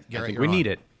 Go ahead, Garrett. I think you're we need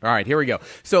on. it. All right, here we go.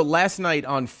 So last night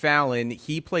on Fallon,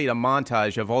 he played a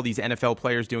montage of all these NFL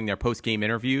players doing their post-game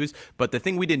interviews. But the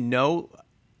thing we didn't know,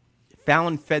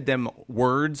 Fallon fed them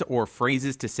words or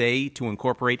phrases to say to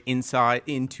incorporate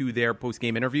into their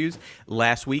post-game interviews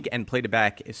last week and played it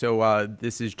back. So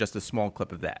this is just a small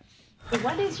clip of that.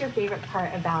 What is your favorite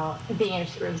part about being a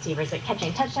receiver? Is it catching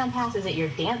a touchdown pass? Is it your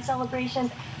dance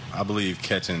celebrations? I believe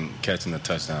catching the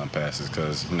touchdown passes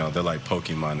because they're like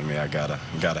Pokemon to me. I gotta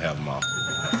have them all.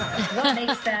 What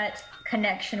makes that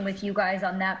connection with you guys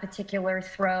on that particular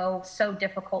throw so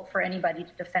difficult for anybody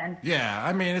to defend? Yeah,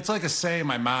 I mean, it's like a saying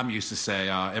my mom used to say,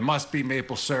 it must be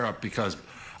maple syrup because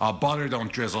butter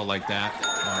don't drizzle like that.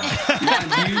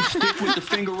 Do you stick with the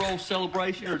finger roll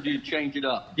celebration or do you change it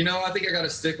up? I think I got to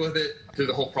stick with it through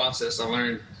the whole process. I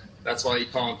learned that's why you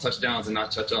call them touchdowns and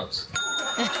not touch-ups.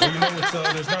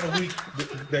 Well, there's not a week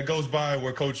that goes by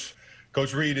where Coach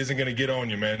Reed isn't going to get on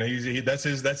you, man. That's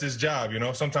his job,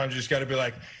 Sometimes you just got to be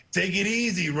like, take it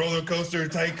easy, roller coaster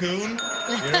tycoon. You know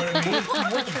what I mean?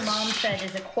 What your mom said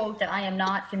is a quote that I am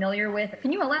not familiar with.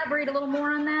 Can you elaborate a little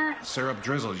more on that? Syrup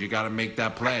drizzles. You got to make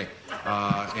that play.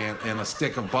 And a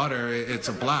stick of butter, it's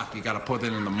a block. You got to put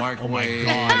it in the microwave.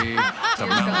 To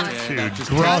melt it. Dude, That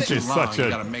just Gronk takes too is long. such You a-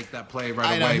 got to make that play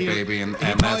right away, baby. And He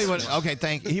that's probably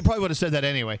would have said that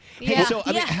anyway. Hey, Yeah. so,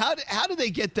 I mean, Yeah. how did they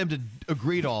get them to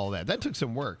agree to all that? That took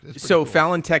some work. That's pretty So cool.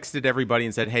 Fallon texted everybody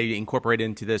and said, hey, incorporate it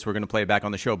into this. We're going to play it back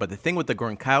on the show. But the thing with the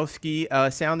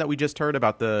Gronkowski sound that we just heard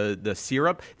about the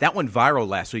syrup, that went viral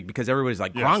last week because everybody's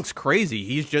like, Gronk's crazy.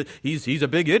 He's a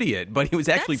big idiot. But he was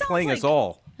actually playing us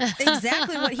all.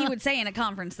 Exactly what he would say in a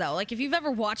conference, though. Like, if you've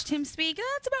ever watched him speak,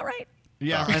 that's about right.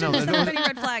 Yeah, I know. There's not many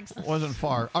red flags. Wasn't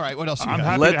far. All right, what else? I'm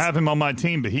happy to have him on my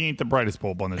team, but he ain't the brightest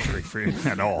bulb on the tree for you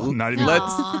at all. Not even.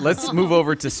 Let's move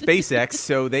over to SpaceX.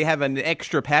 So they have an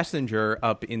extra passenger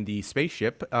up in the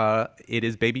spaceship. It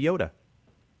is Baby Yoda.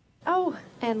 Oh,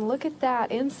 and look at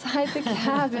that. Inside the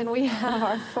cabin, we have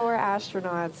our 4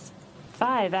 astronauts.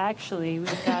 5, actually.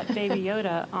 We've got Baby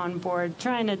Yoda on board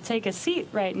trying to take a seat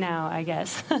right now, I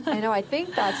guess. I know, I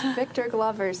think that's Victor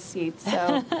Glover's seat,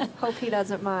 so hope he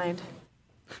doesn't mind.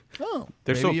 Oh,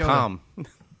 They're so Baby Yoda. calm.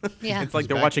 Yeah. It's like He's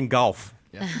they're back. watching golf.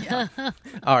 Yeah.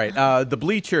 All right, the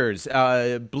Bleachers.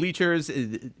 Bleachers,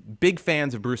 big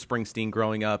fans of Bruce Springsteen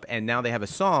growing up, and now they have a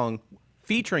song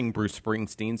featuring Bruce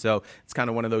Springsteen, so it's kind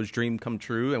of one of those dreams come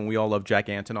true, and we all love Jack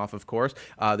Antonoff, of course.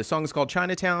 The song is called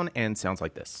Chinatown and sounds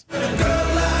like this.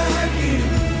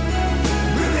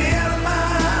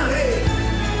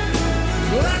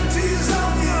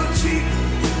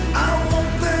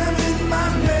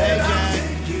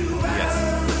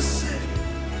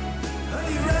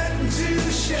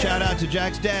 Shout out to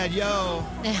Jack's dad, yo.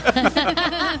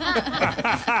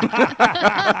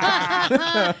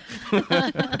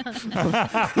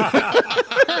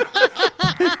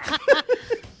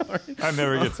 That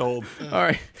never gets old. All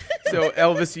right. So,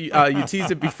 Elvis, you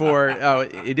teased it before.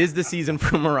 It is the season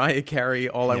for Mariah Carey,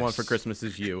 All I Want for Christmas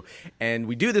Is You. And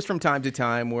we do this from time to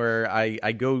time where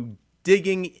I go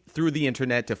digging through the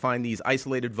internet to find these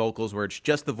isolated vocals where it's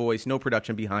just the voice, no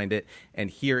production behind it. And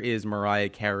here is Mariah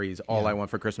Carey's All I Want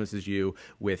for Christmas Is You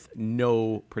with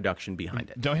no production behind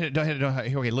it. Don't hit it. Don't hit it.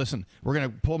 Okay, listen. We're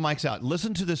going to pull mics out.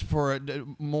 Listen to this for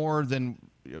more than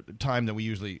time than we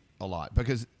usually allot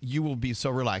because you will be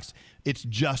so relaxed. It's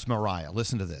just Mariah.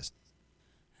 Listen to this.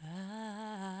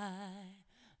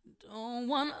 Don't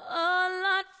want a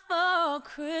lot for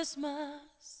Christmas.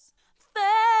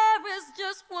 There is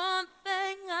just one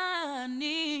thing I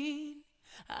need.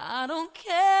 I don't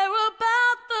care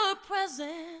about the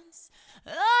presents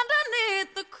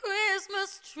underneath the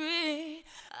Christmas tree.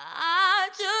 I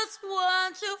just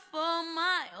want you for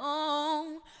my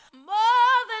own,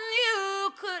 more than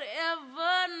you could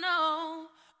ever know.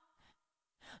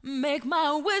 Make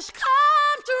my wish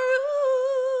come true.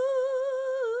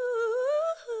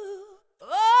 All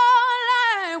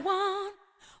I want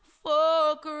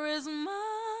for Christmas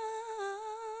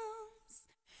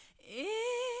is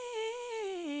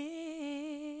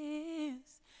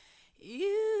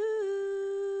you.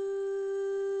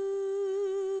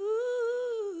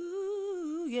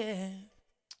 Yeah.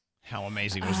 How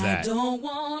amazing was I that? don't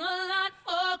want a lot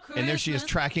for Christmas. And there she is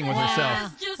tracking with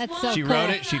herself. That's so She cool. wrote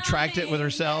it. She tracked it with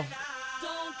herself.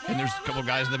 And there's a couple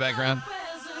guys in the background.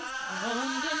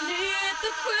 Underneath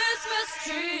the Christmas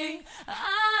tree,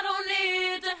 I don't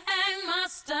need to hang my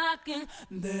stocking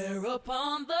there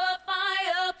upon the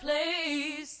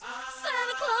fireplace.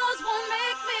 Santa Claus won't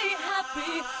make me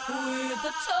happy with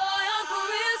a toy on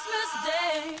Christmas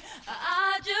Day.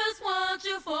 I just want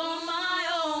you for my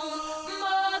own,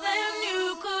 more than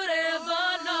you could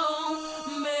ever know.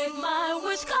 Make my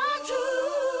wish come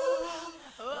true.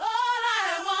 All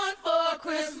I want for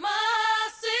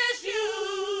Christmas is you.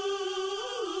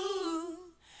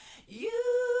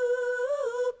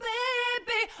 You,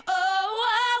 baby. Oh,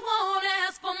 I won't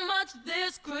ask for much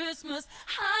this Christmas.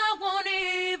 I won't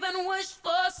even wish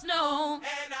for snow.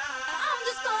 And I'm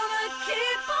just gonna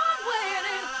keep on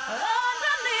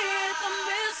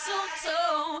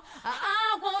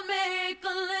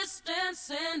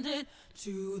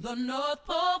to the North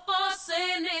Pole for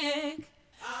St. Nick.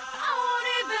 I won't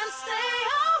even stay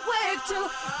awake to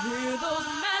hear those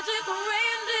magic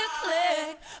reindeer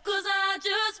click, 'cause I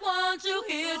just want you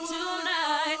here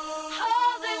tonight,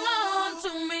 holding on to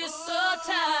me so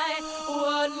tight.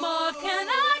 What more can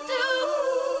I do?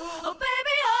 Oh,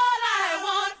 baby, all I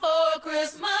want for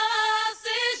Christmas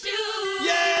is you.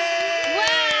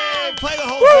 Yay! Play the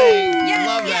whole Woo! thing. Yes,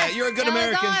 Love yes. that. You're a good That was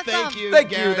American. awesome. Thank you. Thank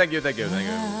Garrett. you, thank you, thank you, thank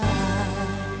you.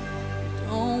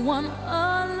 Don't want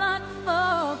a lot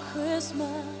for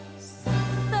Christmas.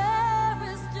 There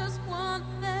is just one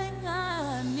thing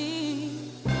I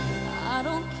need. I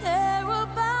don't care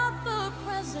about the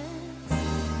presents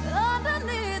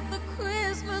underneath the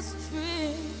Christmas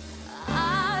tree.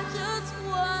 I just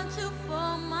want you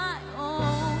for my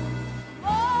own,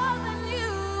 more than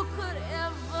you could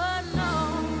ever know.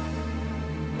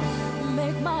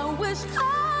 Make my wish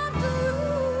come true.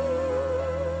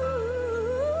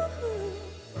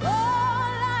 All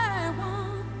I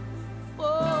want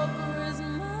for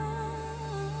Christmas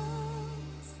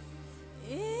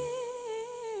is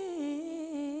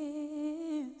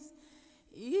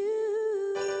you.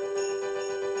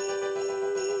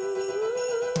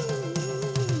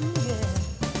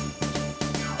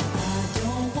 I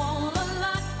don't want a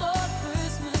lot for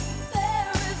Christmas.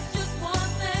 There is just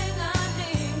one thing I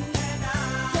need.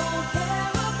 Don't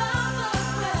care about the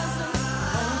presents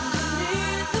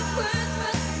underneath the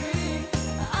Christmas tree.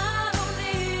 I don't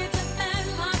need to hang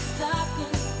my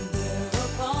stocking there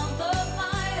upon the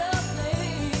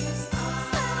fireplace.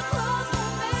 Santa Claus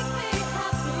will make me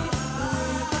happy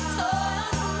with a toy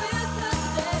on Christmas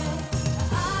Day.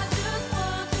 I just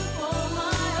want you for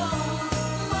my own,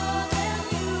 more than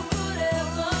you could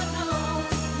ever know.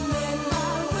 Make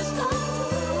my wish come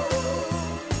true.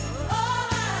 All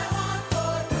I want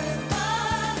for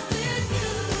Christmas is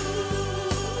you.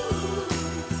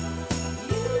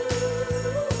 You,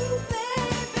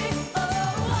 baby. Oh,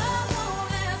 I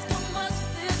won't ask for much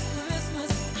this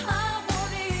Christmas. I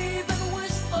won't even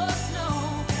wish for snow.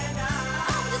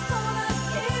 I'm just gonna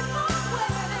keep on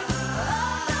waiting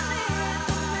underneath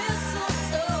the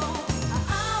mistletoe.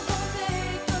 I will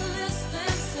make a list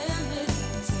and send it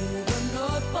to the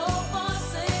North Pole for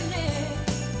St. Nick.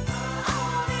 I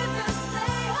won't even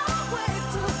stay awake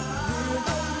to hear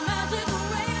those magic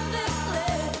reindeer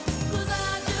click, 'cause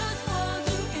I just want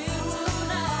you here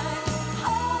tonight,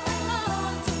 holding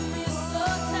on to me so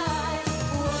tight.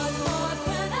 What more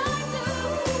can I do?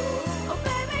 Oh,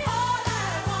 baby, all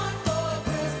I want for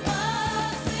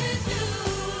Christmas is you.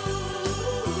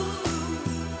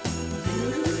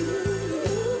 You,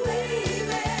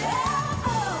 baby.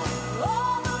 Oh,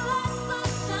 all the lights are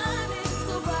shining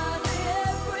so brightly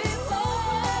everywhere.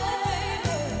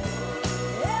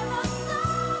 And the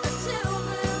sound of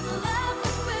children's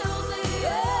laughter fills the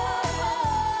air.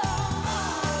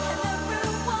 And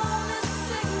everyone is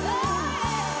singing.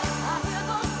 I hear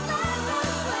those sleigh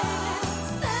bells ringing.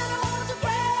 Santa, won't you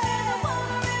bring the one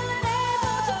I really need?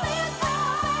 Won't you please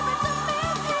come, baby, to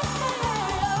make me care?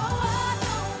 Oh, I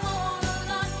don't want a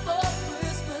lot for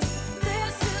Christmas.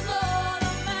 This is all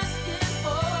I'm asking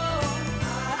for.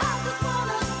 I just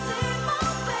wanna see my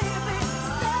baby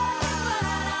standing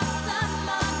right outside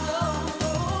my door.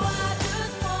 Oh, I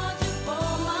just want you for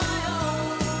my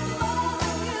own, more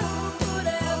than you could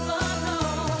ever know.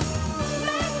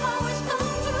 Make my wish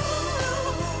come true.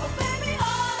 Oh, baby,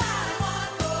 all I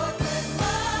want for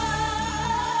Christmas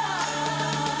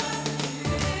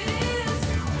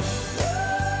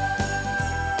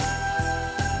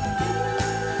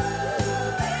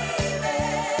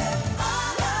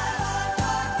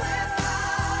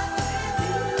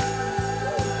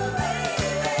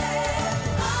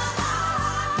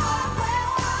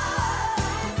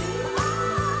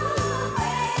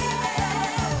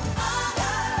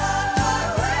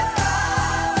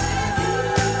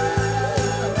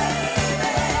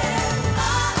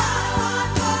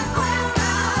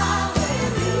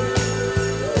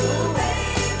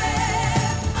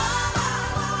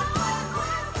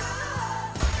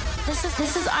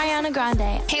This is Ariana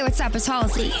Grande. Hey, what's up? It's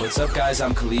Halsey. What's up, guys?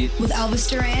 I'm Khalid. With Elvis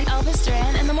Duran. Elvis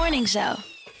Duran and The Morning Show.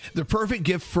 The perfect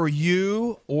gift for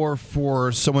you or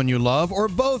for someone you love or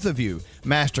both of you.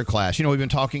 Masterclass. You know, we've been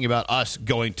talking about us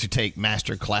going to take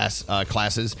masterclass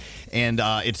classes, and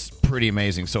it's pretty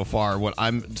amazing so far what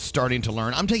I'm starting to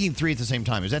learn. I'm taking 3 at the same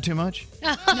time. Is that too much?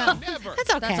 No, never.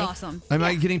 That's okay. That's awesome. Am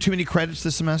I getting too many credits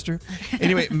this semester?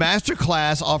 Anyway,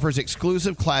 Masterclass offers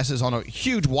exclusive classes on a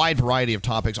huge, wide variety of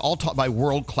topics, all taught by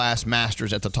world-class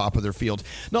masters at the top of their field.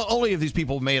 Not only have these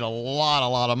people made a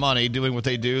lot of money doing what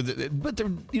they do, but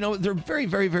they're very,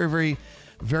 very, very, very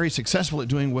very successful at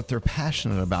doing what they're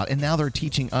passionate about, and now they're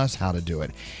teaching us how to do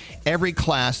it.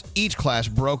 Each class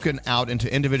broken out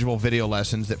into individual video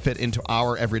lessons that fit into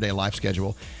our everyday life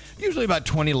schedule. Usually about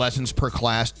 20 lessons per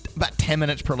class, about 10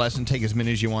 minutes per lesson. Take as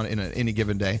many as you want in any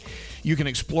given day. You can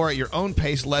explore at your own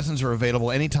pace. Lessons are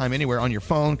available anytime, anywhere, on your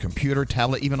phone, computer,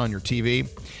 tablet, even on your TV.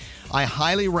 I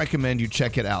highly recommend you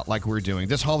check it out like we're doing.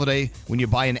 This holiday, when you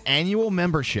buy an annual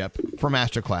membership for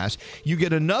Masterclass, you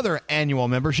get another annual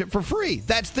membership for free.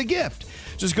 That's the gift.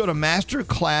 Just go to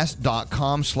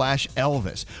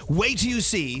masterclass.com/Elvis. Wait till you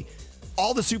see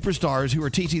all the superstars who are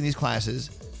teaching these classes,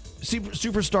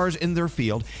 superstars in their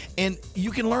field, and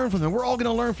you can learn from them. We're all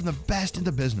going to learn from the best in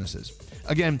the businesses.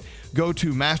 Again, go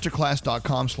to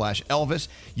masterclass.com/Elvis.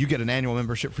 You get an annual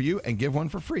membership for you and give one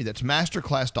for free. That's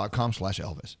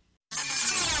masterclass.com/Elvis.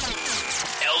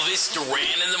 Elvis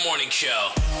Duran in the Morning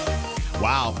Show.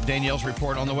 Wow. Danielle's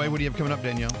report on the way. What do you have coming up,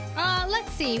 Danielle?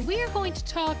 Let's see. We are going to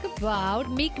talk about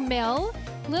Meek Mill.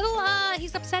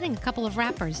 He's upsetting a couple of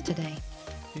rappers today.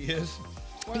 He is?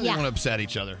 Why do they want to upset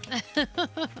each other?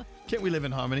 Can't we live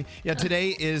in harmony? Yeah, today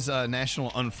is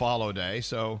National Unfollow Day.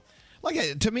 So,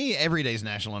 to me, every day is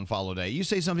National Unfollow Day. You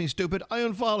say something stupid, I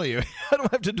unfollow you. I don't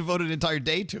have to devote an entire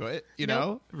day to it, you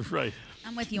know? Right.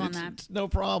 I'm with you on that. It's no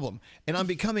problem. And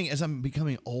as I'm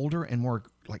becoming older and more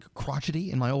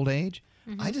crotchety in my old age,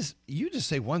 you just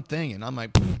say one thing and I'm like,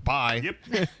 bye. Yep.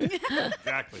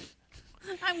 Exactly.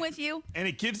 I'm with you. And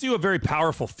it gives you a very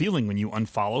powerful feeling when you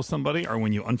unfollow somebody or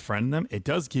when you unfriend them. It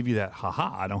does give you that,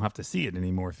 I don't have to see it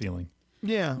anymore feeling.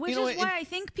 Yeah. Which is why I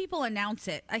think people announce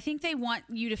it. I think they want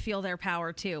you to feel their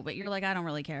power too, but you're like, I don't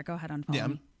really care. Go ahead, unfollow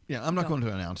me. Yeah, I'm not going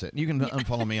to announce it. You can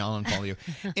unfollow me, I'll unfollow you.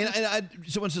 And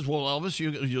someone says, well, Elvis,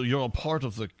 you're a part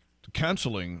of the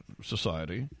canceling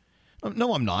society.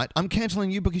 No, I'm not. I'm canceling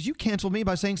you because you canceled me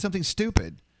by saying something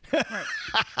stupid. Right.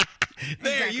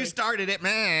 There, you started it,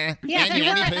 man. Yeah,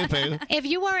 if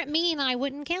you weren't mean, I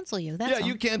wouldn't cancel you. That's all.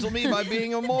 You canceled me by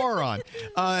being a moron.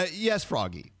 Yes,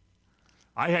 Froggy.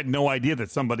 I had no idea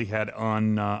that somebody had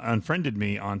unfriended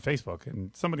me on Facebook,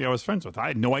 and somebody I was friends with. I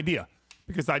had no idea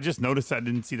because I just noticed I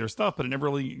didn't see their stuff, but it never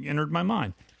really entered my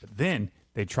mind. But then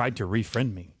they tried to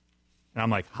refriend me, and I'm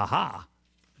like,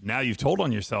 now you've told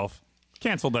on yourself.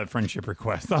 Cancel that friendship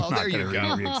request. I'm not going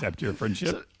to re-accept your friendship.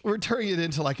 So we're turning it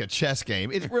into like a chess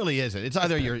game. It really isn't. It's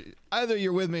either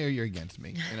you're with me or you're against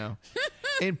me. You know,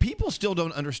 and people still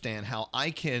don't understand how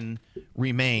I can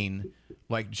remain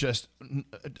just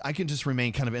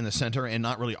remain kind of in the center and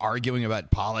not really arguing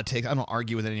about politics. I don't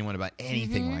argue with anyone about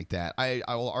anything like that. I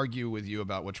will argue with you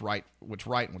about what's right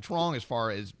and what's wrong as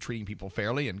far as treating people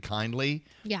fairly and kindly.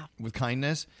 Yeah, with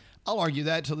kindness. I'll argue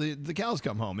that till the cows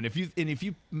come home. And if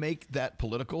you make that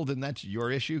political, then that's your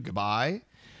issue. Goodbye.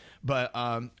 But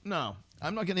no,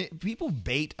 I'm not going to. People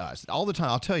bait us all the time.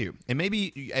 I'll tell you. And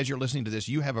maybe as you're listening to this,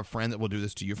 you have a friend that will do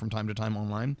this to you from time to time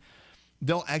online.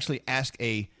 They'll actually ask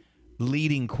a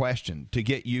leading question to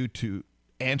get you to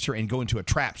answer and go into a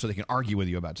trap so they can argue with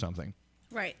you about something.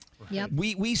 Right. Yep.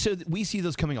 We see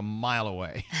those coming a mile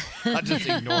away. I just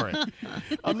ignore it.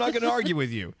 I'm not going to argue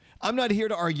with you. I'm not here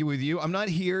to argue with you. I'm not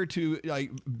here to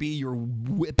be your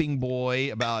whipping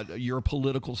boy about your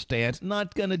political stance.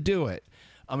 Not going to do it.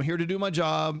 I'm here to do my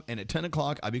job, and at 10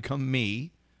 o'clock, I become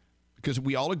me, because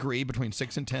we all agree between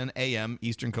 6 and 10 a.m.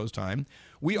 Eastern Coast Time.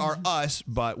 We are us,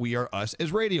 but we are us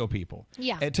as radio people.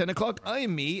 Yeah. At 10 o'clock, I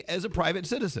am me as a private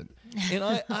citizen, and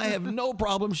I have no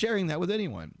problem sharing that with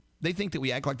anyone. They think that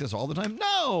we act like this all the time.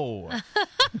 No.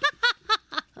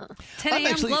 10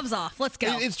 a.m. gloves off. Let's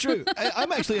go. It's true.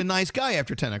 I'm actually a nice guy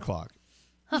after 10 o'clock.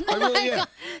 I really am.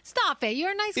 Stop it.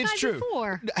 You're a nice guy true.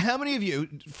 before. How many of you,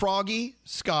 Froggy,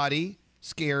 Scotty,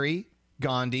 Scary,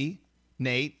 Gandhi,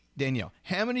 Nate, Danielle,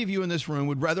 how many of you in this room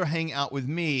would rather hang out with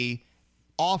me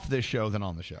off this show than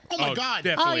on the show? Oh, my God.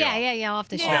 Oh, yeah, off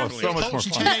the show. Oh, so much more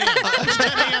fun. 10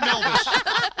 a.m.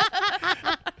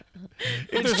 Elvis.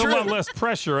 There's a lot less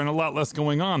pressure and a lot less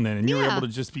going on then, and you're able to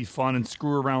just be fun and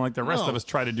screw around like the rest of us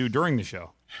try to do during the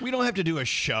show. We don't have to do a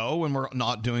show when we're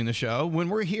not doing the show. When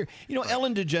we're here,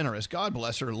 Ellen DeGeneres, God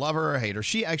bless her, love her or hate her,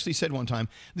 she actually said one time,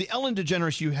 the Ellen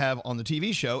DeGeneres you have on the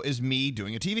TV show is me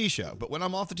doing a TV show. But when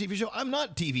I'm off the TV show, I'm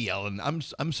not TV Ellen.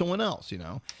 I'm someone else,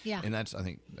 Yeah. And I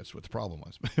think that's what the problem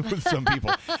was with some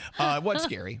people. What's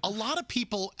scary? A lot of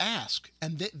people ask,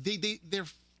 and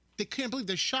they can't believe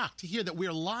they're shocked to hear that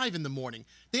we're live in the morning.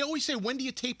 They always say, when do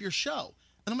you tape your show?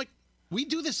 And I'm like, we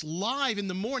do this live in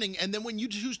the morning, and then when you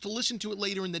choose to listen to it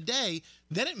later in the day,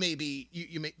 then it may be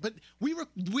you may. But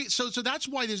so that's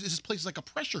why this place is like a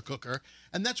pressure cooker,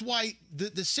 and that's why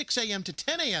the 6 a.m. to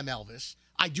 10 a.m. Elvis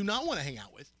I do not want to hang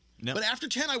out with. No. But after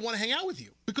 10, I want to hang out with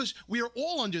you because we are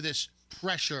all under this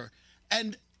pressure.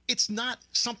 And it's not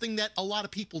something that a lot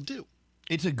of people do.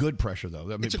 It's a good pressure, though.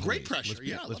 I mean, It's a great please, pressure,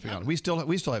 yeah, Let's be love honest.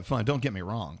 We still have fun. Don't get me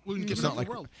wrong. We can give It's it not up like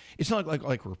the world. it's not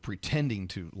like we're pretending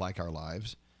to like our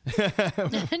lives.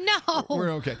 No.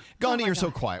 We're okay. Gandhi, my you're so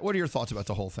God. quiet. What are your thoughts about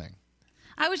the whole thing?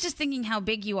 I was just thinking how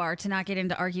big you are to not get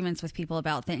into arguments with people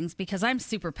about things because I'm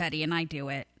super petty and I do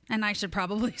it. And I should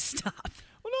probably stop.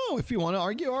 Well, no, if you want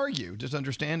to argue. Just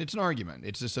understand it's an argument.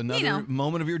 It's just another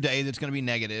moment of your day that's going to be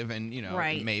negative, and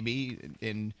Right. maybe.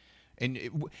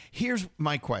 Here's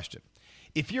my question: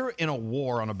 if you're in a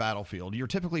war on a battlefield, you're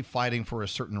typically fighting for a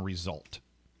certain result.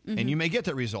 And you may get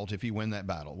that result if you win that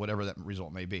battle, whatever that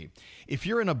result may be. If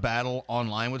you're in a battle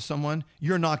online with someone,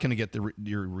 you're not going to get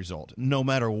your result. No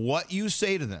matter what you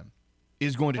say to them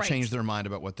is going to Right. change their mind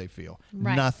about what they feel.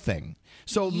 Right. You Nothing.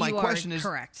 So my are question is,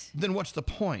 correct. then what's the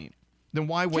point? Then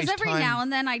why waste Because every time? now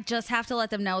and then I just have to let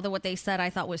them know that what they said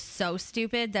I thought was so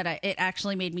stupid that it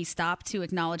actually made me stop to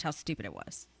acknowledge how stupid it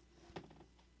was.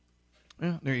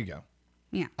 Yeah, there you go.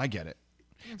 Yeah. I get it.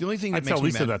 The only thing I that tell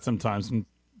makes me Lisa mad, that sometimes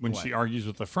when What? she argues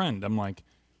with a friend. I'm like,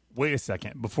 wait a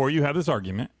second. Before you have this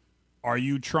argument, are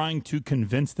you trying to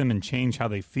convince them and change how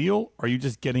they feel? Or are you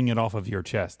just getting it off of your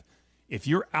chest? If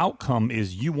your outcome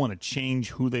is you want to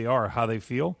change who they are, how they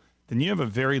feel, then you have a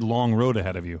very long road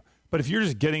ahead of you. But if you're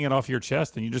just getting it off your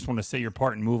chest and you just want to say your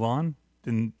part and move on,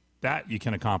 then that you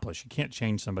can accomplish. You can't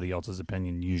change somebody else's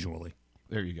opinion usually.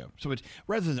 There you go. So it's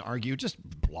rather than argue, just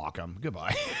block them.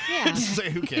 Goodbye. Yeah. Just say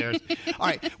who cares. All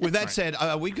right. With that said,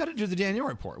 we've got to do the Danielle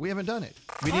report. We haven't done it.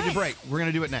 We need a break. We're going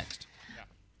to do it next.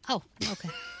 Oh, okay.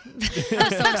 I'm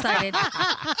so excited.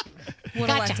 What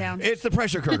a letdown. It's the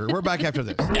pressure cooker. We're back after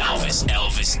this.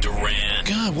 Elvis Duran.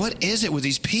 God, what is it with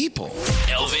these people?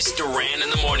 Elvis Duran in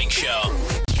the morning show.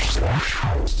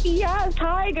 Yes.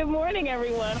 Hi. Good morning,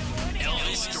 everyone.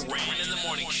 Elvis Duran in the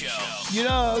morning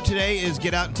show. Today is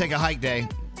Get Out and Take a Hike Day.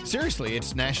 Seriously,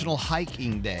 it's National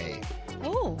Hiking Day.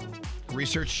 Oh.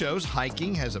 Research shows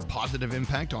hiking has a positive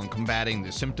impact on combating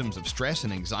the symptoms of stress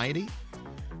and anxiety.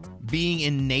 Being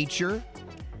in nature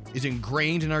is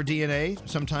ingrained in our DNA.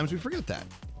 Sometimes we forget that.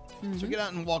 So get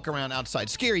out and walk around outside.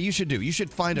 Scary, you should do. You should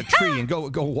find a tree and go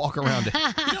walk around it.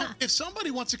 If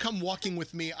somebody wants to come walking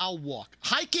with me, I'll walk.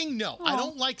 Hiking, no. I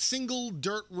don't like single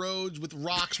dirt roads with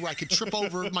rocks where I could trip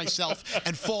over myself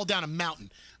and fall down a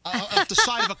mountain off the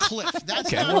side of a cliff.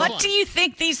 That's not What fun. do you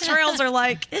think these trails are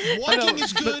like? Walking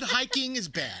is good. Hiking is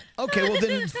bad. Okay, well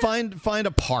then find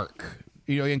a park.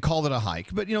 And call it a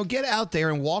hike. But, get out there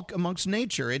and walk amongst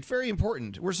nature. It's very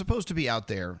important. We're supposed to be out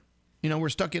there. We're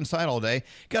stuck inside all day.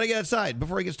 Got to get outside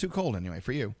before it gets too cold anyway,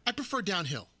 for you. I prefer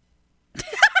downhill.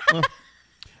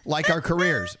 Like our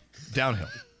careers. Downhill.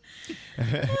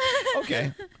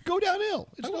 Okay. Go downhill.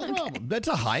 It's no problem. That's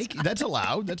a hike. That's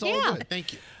allowed. That's all good.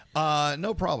 Thank you.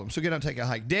 No problem. So get out and take a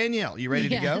hike. Danielle, you ready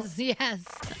to go? Yes.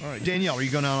 All right. Danielle, are you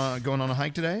going on a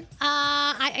hike today?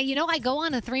 I go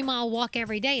on a 3-mile walk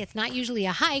every day. It's not usually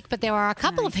a hike, but there are a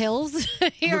couple of hills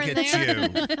here Look and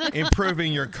at there. you.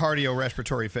 Improving your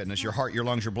cardiorespiratory fitness, your heart, your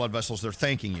lungs, your blood vessels. They're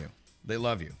thanking you. They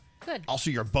love you. Good. Also,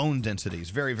 your bone densities.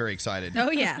 Very, very excited. Oh,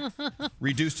 yeah.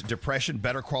 Reduced depression,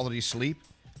 better quality sleep,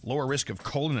 lower risk of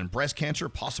colon and breast cancer,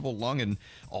 possible lung and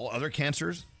all other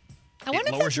cancers. I wonder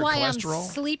It if lowers that's your why I'm cholesterol.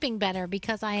 sleeping better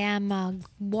because I am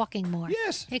walking more.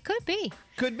 Yes. It could be.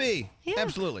 Could be. Yeah.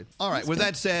 Absolutely. All right. That's With good.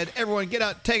 that said, everyone get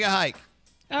out, take a hike.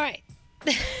 All right.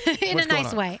 In What's a going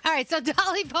nice on? way. All right, so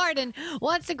Dolly Parton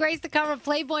wants to grace the cover of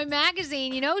Playboy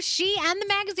magazine. She and the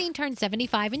magazine turned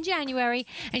 75 in January,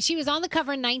 and she was on the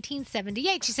cover in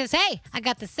 1978. She says, hey, I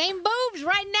got the same boobs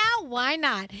right now. Why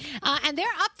not? And they're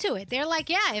up to it. They're like,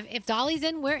 yeah, if Dolly's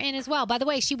in, we're in as well. By the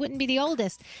way, she wouldn't be the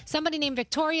oldest. Somebody named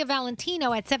Victoria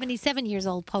Valentino at 77 years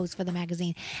old posed for the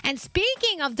magazine. And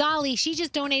speaking of Dolly, she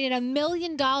just donated $1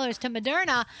 million to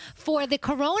Moderna for the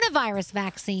coronavirus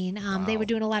vaccine. They were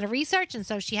doing a lot of research, and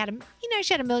so she had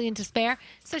 $1 million to spare,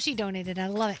 so she donated. I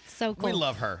love it. So cool. We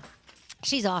love her.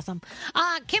 She's awesome.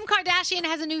 Kim Kardashian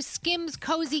has a new Skims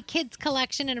Cozy Kids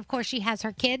collection, and of course she has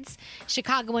her kids,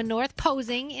 Chicago and North,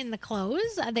 posing in the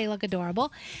clothes. They look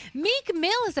adorable. Meek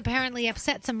Mill has apparently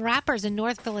upset some rappers in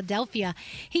North Philadelphia.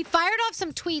 He fired off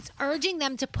some tweets urging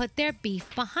them to put their beef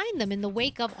behind them in the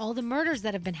wake of all the murders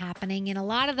that have been happening, and a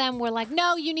lot of them were like,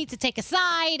 no, you need to take a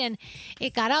side, and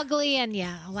it got ugly, and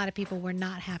yeah, a lot of people were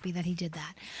not happy that he did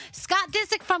that. Scott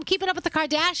Disick from Keeping Up with the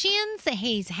Kardashians,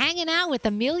 he's hanging out with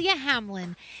Amelia Hamlin.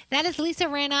 Hamlin. That is Lisa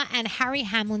Rinna and Harry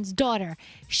Hamlin's daughter.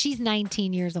 She's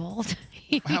 19 years old.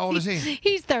 How old is he?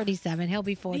 He's 37. He'll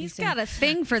be 40 He's soon. got a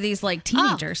thing for these like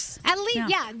teenagers. At least,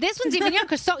 yeah. This one's even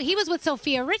younger. So he was with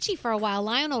Sophia Richie for a while,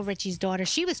 Lionel Richie's daughter.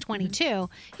 She was 22.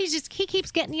 He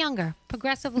keeps getting younger,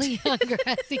 progressively younger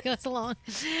as he goes along.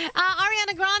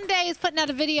 Ariana Grande is putting out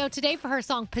a video today for her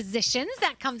song Positions.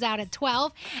 That comes out at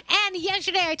 12. And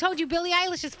yesterday I told you Billie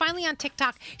Eilish is finally on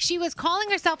TikTok. She was calling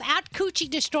herself at Coochie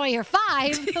Destroyer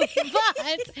 5, but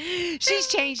she's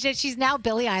changed it. She's now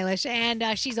Billie Eilish,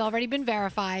 and she's already been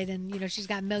verified, and she's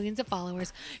got millions of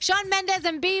followers. Shawn Mendes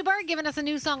and Bieber giving us a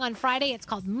new song on Friday. It's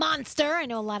called Monster. I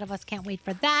know a lot of us can't wait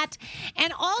for that.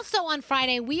 And also on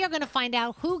Friday, we are going to find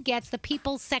out who gets the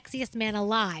People's Sexiest Man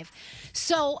Alive.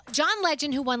 So John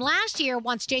Legend, who won last year,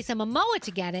 wants Jason Momoa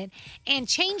to get it. And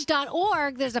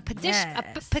Change.org, there's a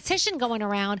petition going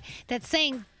around that's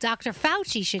saying Dr.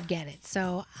 Fauci should get it.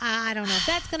 So I don't know if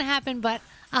that's going to happen, but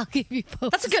I'll give you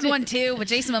posted. That's a good one, too, but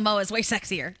Jason Momoa is way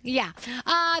sexier. Yeah.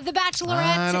 The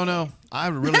Bachelorette. I don't know. I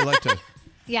really like to.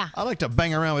 Yeah. I like to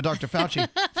bang around with Dr. Fauci.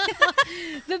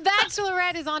 The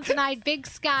Bachelorette is on tonight. Big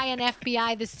Sky and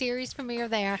FBI, the series premiere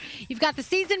there. You've got the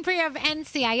season premiere of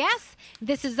NCIS.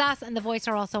 This Is Us and The Voice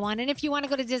are also on. And if you want to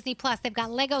go to Disney Plus, they've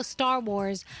got Lego Star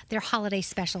Wars, their holiday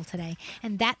special today.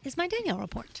 And that is my Danielle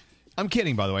report. I'm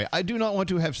kidding, by the way. I do not want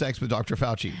to have sex with Dr.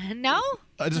 Fauci. No?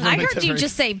 I heard you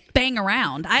just say bang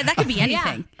around. That could be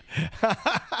anything.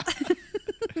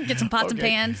 Get some pots and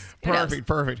pans.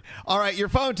 Perfect. All right, your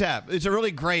phone tap. It's a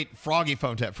really great froggy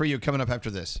phone tap for you coming up after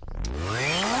this.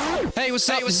 Hey, what's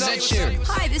up? This is Ed Sheeran.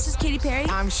 Hi, this is Katy Perry.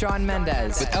 I'm Shawn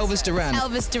Mendes with Elvis Duran.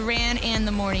 Elvis Duran and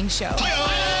The Morning Show.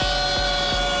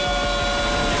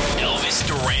 Elvis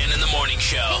Duran and The Morning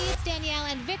Show. Hey, it's Danielle,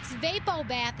 and Vicks Vapo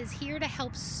Bath is here to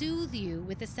help soothe you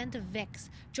with the scent of Vicks.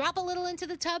 Drop a little into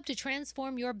the tub to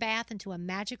transform your bath into a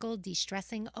magical,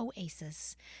 de-stressing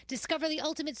oasis. Discover the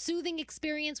ultimate soothing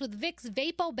experience with Vicks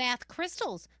Vapo Bath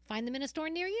Crystals. Find them in a store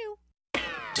near you.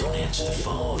 Don't answer the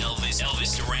phone.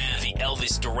 Elvis Duran. The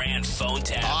Elvis Duran phone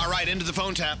tap. All right, into the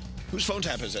phone tap. Whose phone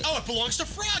tap is it? Oh, it belongs to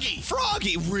Froggy.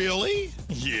 Froggy, really?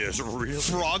 Yes, really.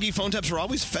 Froggy phone taps are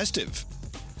always festive.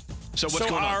 So what's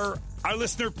going on? Our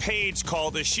listener Paige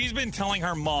called us. She's been telling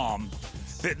her mom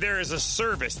that there is a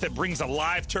service that brings a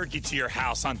live turkey to your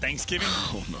house on Thanksgiving.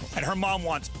 Oh, no. And her mom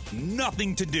wants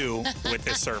nothing to do with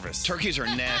this service. Turkeys are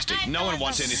nasty. No one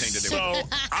wants anything to do with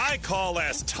it. So I call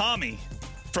as Tommy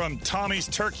from Tommy's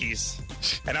Turkeys,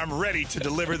 and I'm ready to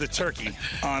deliver the turkey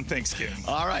on Thanksgiving.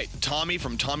 All right. Tommy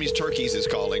from Tommy's Turkeys is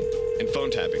calling and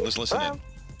phone tapping. Let's listen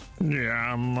in. Yeah,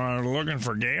 I'm looking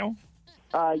for Gail.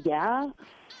 Yeah.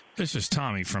 This is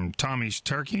Tommy from Tommy's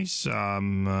Turkeys.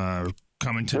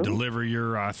 Coming to deliver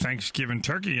your Thanksgiving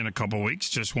turkey in a couple weeks.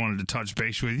 Just wanted to touch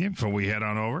base with you before we head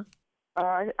on over.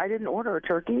 I didn't order a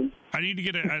turkey. I need to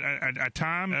get a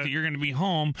time that you're going to be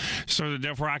home so that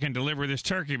therefore I can deliver this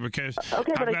turkey because I've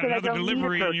got another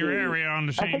delivery in your area on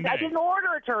the same day. I didn't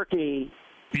order a turkey.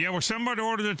 Yeah, well, somebody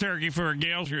ordered a turkey for a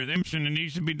gal's here, and it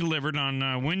needs to be delivered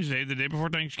on Wednesday, the day before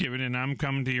Thanksgiving, and I'm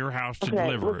coming to your house to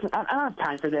deliver it. I don't have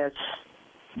time for this.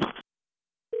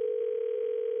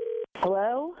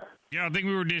 Hello? Yeah, I think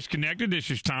we were disconnected.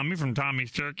 This is Tommy from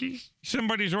Tommy's Turkeys.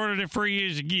 Somebody's ordered it for you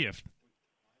as a gift.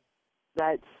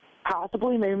 That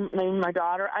possibly maybe my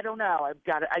daughter. I don't know. I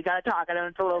got to talk. I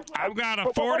don't know. I've got a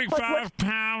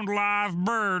 45-pound live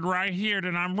bird right here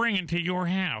that I'm bringing to your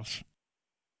house.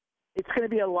 It's going to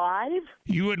be alive?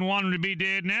 You wouldn't want him to be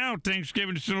dead now.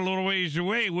 Thanksgiving's still a little ways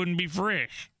away. It wouldn't be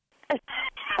fresh. I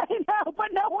know, but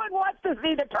no one wants to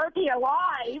see the turkey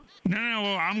alive. No,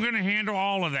 well, I'm going to handle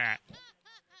all of that.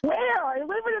 Where? I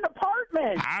live in an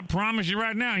apartment. I promise you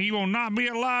right now, he will not be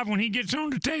alive when he gets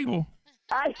on the table.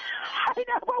 I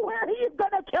know, but where are you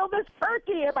going to kill this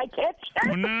turkey? In my kitchen?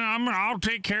 Well, no, I'll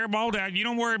take care of all that. You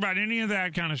don't worry about any of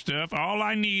that kind of stuff. All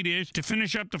I need is to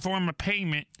finish up the form of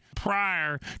payment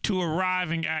prior to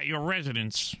arriving at your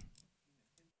residence.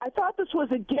 I thought this was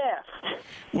a gift.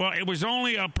 Well, it was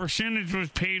only a percentage was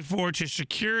paid for to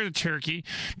secure the turkey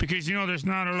because, there's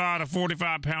not a lot of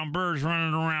 45-pound birds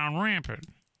running around rampant.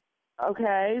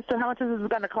 Okay, so how much is this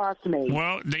going to cost me?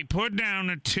 Well, they put down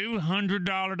a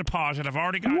 $200 deposit. I've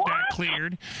already got that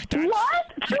cleared.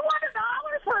 What? $200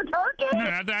 for a turkey?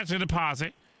 No, that's a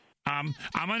deposit. I'm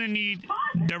going to need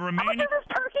the remaining... How much does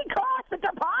this turkey cost, the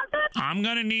deposit? I'm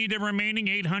going to need the remaining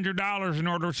 $800 in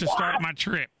order to start my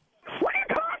trip. What are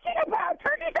you talking about?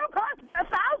 Turkeys don't cost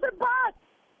 $1,000.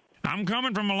 I'm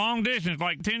coming from a long distance,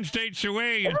 like 10 states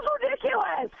away. This is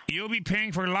ridiculous. You'll be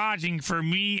paying for lodging for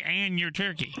me and your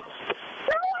turkey.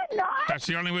 No, I'm not. That's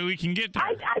the only way we can get there.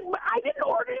 I didn't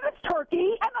order this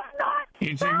turkey, and I'm not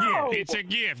It's a gift. It's a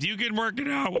gift. You can work it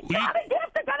out. It's not a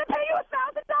gift. I'm going to pay you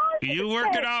 $1,000. You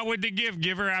work it out with the gift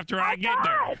giver after I get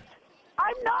there.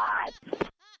 I'm not.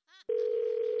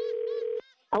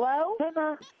 Hello? Hey,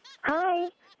 Ma. Hi.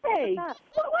 Hey, what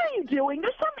are you doing?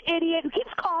 There's some idiot who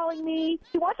keeps calling me.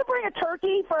 He wants to bring a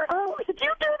turkey for... Oh, did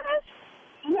you do this?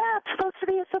 Yeah, it's supposed to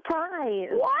be a surprise.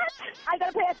 What? I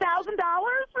got to pay $1,000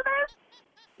 for this?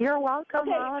 You're welcome,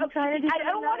 Mom. I'm trying to do I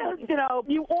don't want to,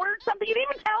 you ordered something. You didn't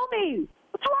even tell me.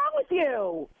 What's wrong with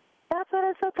you? That's what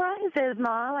a surprise is,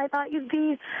 Mom. I thought you'd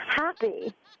be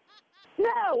happy.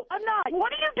 No, I'm not.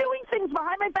 What are you doing things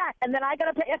behind my back? And then I got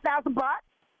to pay $1,000?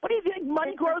 What do you think?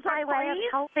 Money grows on trees? I'm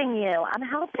helping you. I'm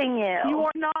helping you. You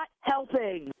are not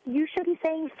helping. You should be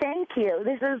saying thank you.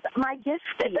 This is my gift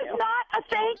to you. This is not a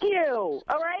thank you.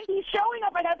 All right? He's showing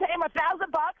up. I got to pay him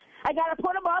 $1,000. I got to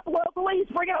put him up locally. He's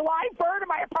bringing a live bird in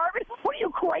my apartment. What are you,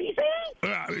 crazy?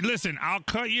 Listen, I'll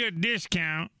cut you a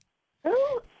discount.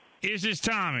 Who? This is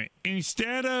Tommy.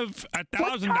 Instead of $1,000,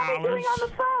 what's Tommy doing on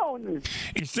the phone?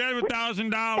 Instead of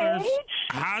 $1,000,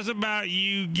 how's about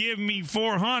you give me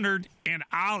 $400 and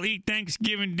I'll eat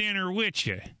Thanksgiving dinner with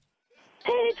you?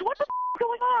 Paige, what the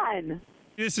going on?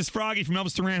 This is Froggy from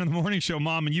Elvis Duran on the Morning Show,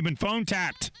 Mom, and you've been phone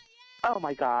tapped. Oh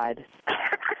my God!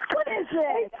 What is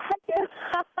this?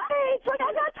 Paige, like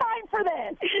I got time for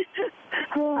this.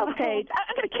 Oh, Paige,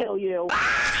 I'm gonna kill you. The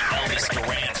Elvis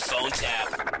Duran phone tap.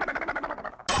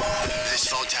 This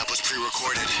phone tap was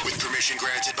pre-recorded with permission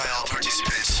granted by all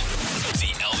participants.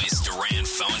 The Elvis Duran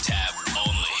phone tap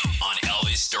only on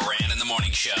Elvis Duran in the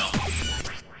Morning Show.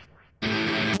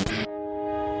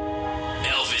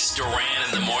 Elvis Duran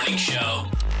in the Morning Show.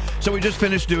 So we just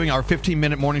finished doing our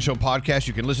 15-minute morning show podcast.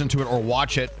 You can listen to it or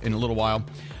watch it in a little while.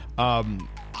 I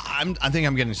think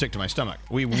I'm getting sick to my stomach.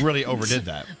 We really overdid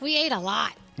that. We ate a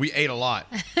lot. We ate a lot.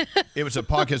 It was a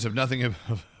podcast of nothing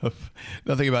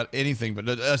about anything but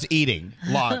us eating.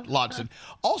 Lots. And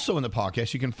also in the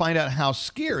podcast, you can find out how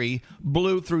Scary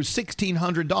blew through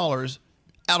 $1,600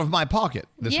 out of my pocket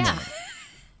this morning.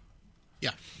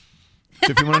 Yeah. So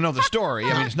if you want to know the story,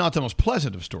 I mean, it's not the most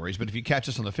pleasant of stories, but if you catch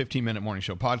us on the 15-minute morning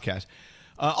show podcast.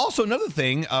 Also, another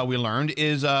thing we learned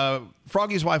is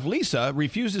Froggy's wife, Lisa,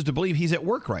 refuses to believe he's at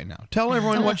work right now. Tell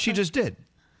everyone what she just did.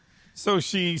 So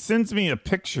she sends me a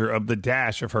picture of the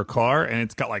dash of her car, and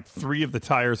it's got like 3 of the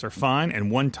tires are fine, and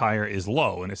 1 tire is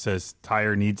low, and it says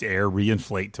tire needs air,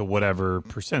 reinflate to whatever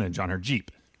percentage on her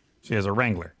Jeep. She has a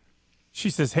Wrangler. She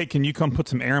says, hey, can you come put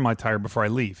some air in my tire before I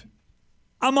leave?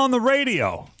 I'm on the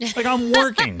radio. Like, I'm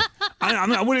working.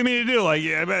 What do you mean to do? Like,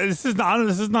 yeah, this is not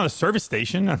a service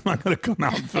station. I'm not going to come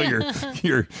out and fill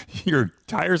your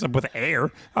tires up with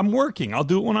air. I'm working. I'll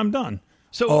do it when I'm done.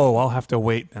 So, I'll have to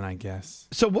wait then, I guess.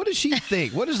 So what does she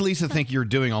think? What does Lisa think you're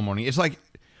doing all morning? It's like,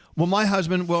 well, my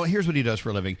husband, here's what he does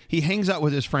for a living. He hangs out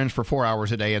with his friends for 4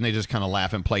 hours a day, and they just kind of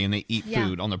laugh and play, and they eat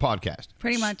food on their podcast.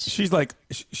 Pretty much. She's like,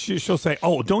 she'll say,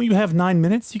 oh, don't you have 9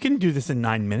 minutes? You can do this in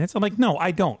 9 minutes. I'm like, no,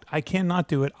 I don't. I cannot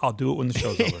do it. I'll do it when the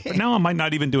show's over. But now I might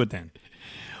not even do it then.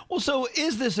 Well, so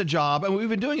is this a job? I mean, we've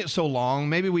been doing it so long,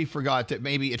 maybe we forgot that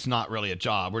maybe it's not really a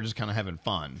job. We're just kind of having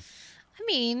fun. I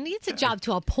mean, it's a job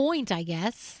to a point, I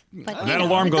guess. But that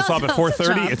alarm goes off at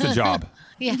 4:30. It's a job.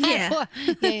 Yeah.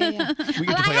 We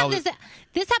get to play all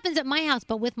this happens at my house,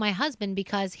 but with my husband,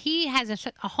 because he has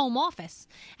a home office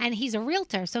and he's a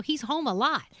realtor, so he's home a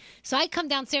lot. So I come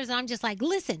downstairs and I'm just like,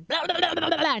 listen, blah, blah, blah, blah,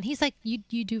 blah. And he's like,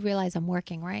 you do realize I'm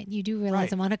working, right? You do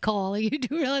realize I'm on a call. You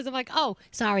do realize I'm like, oh,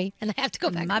 sorry. And I have to go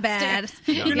back. My bad.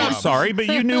 You're not sorry, but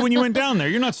you knew when you went down there.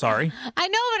 You're not sorry. I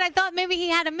know, but I thought maybe he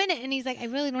had a minute. And he's like, I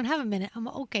really don't have a minute. I'm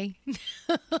okay.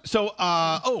 So,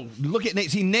 look at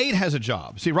Nate. See, Nate has a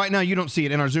job. See, right now you don't see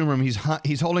it in our Zoom room.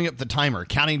 He's holding up the timer,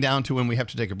 counting down to when we have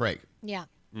to take a break. Yeah.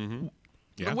 Mm-hmm.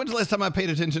 Yeah. When's the last time I paid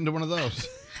attention to one of those?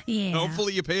 Yeah.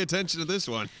 Hopefully you pay attention to this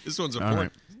one. This one's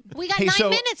important. Right. We got 9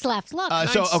 minutes left. Look. 9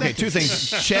 seconds. 2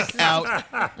 things. Check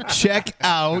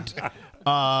out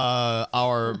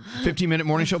our 15-minute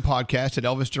morning show podcast at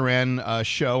Elvis Duran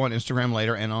Show on Instagram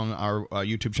later and on our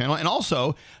YouTube channel. And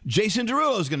also, Jason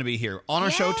Derulo is going to be here on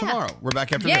our show tomorrow. We're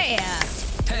back after this.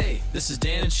 Hey, this is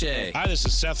Dan and Shay. Hi, this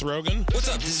is Seth Rogen. What's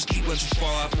up? This is Pete Wentz from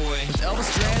Fall Out Boy. It's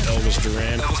Elvis Duran. Elvis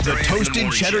Duran. The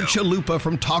toasted cheddar chalupa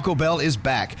from Taco Bell is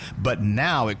back, but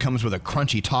now it comes with a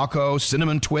crunchy taco,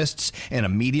 cinnamon twists, and a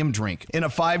medium drink in a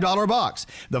 $5 box.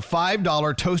 The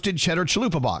 $5 toasted cheddar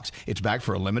chalupa box. It's back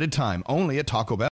for a limited time, only at Taco Bell.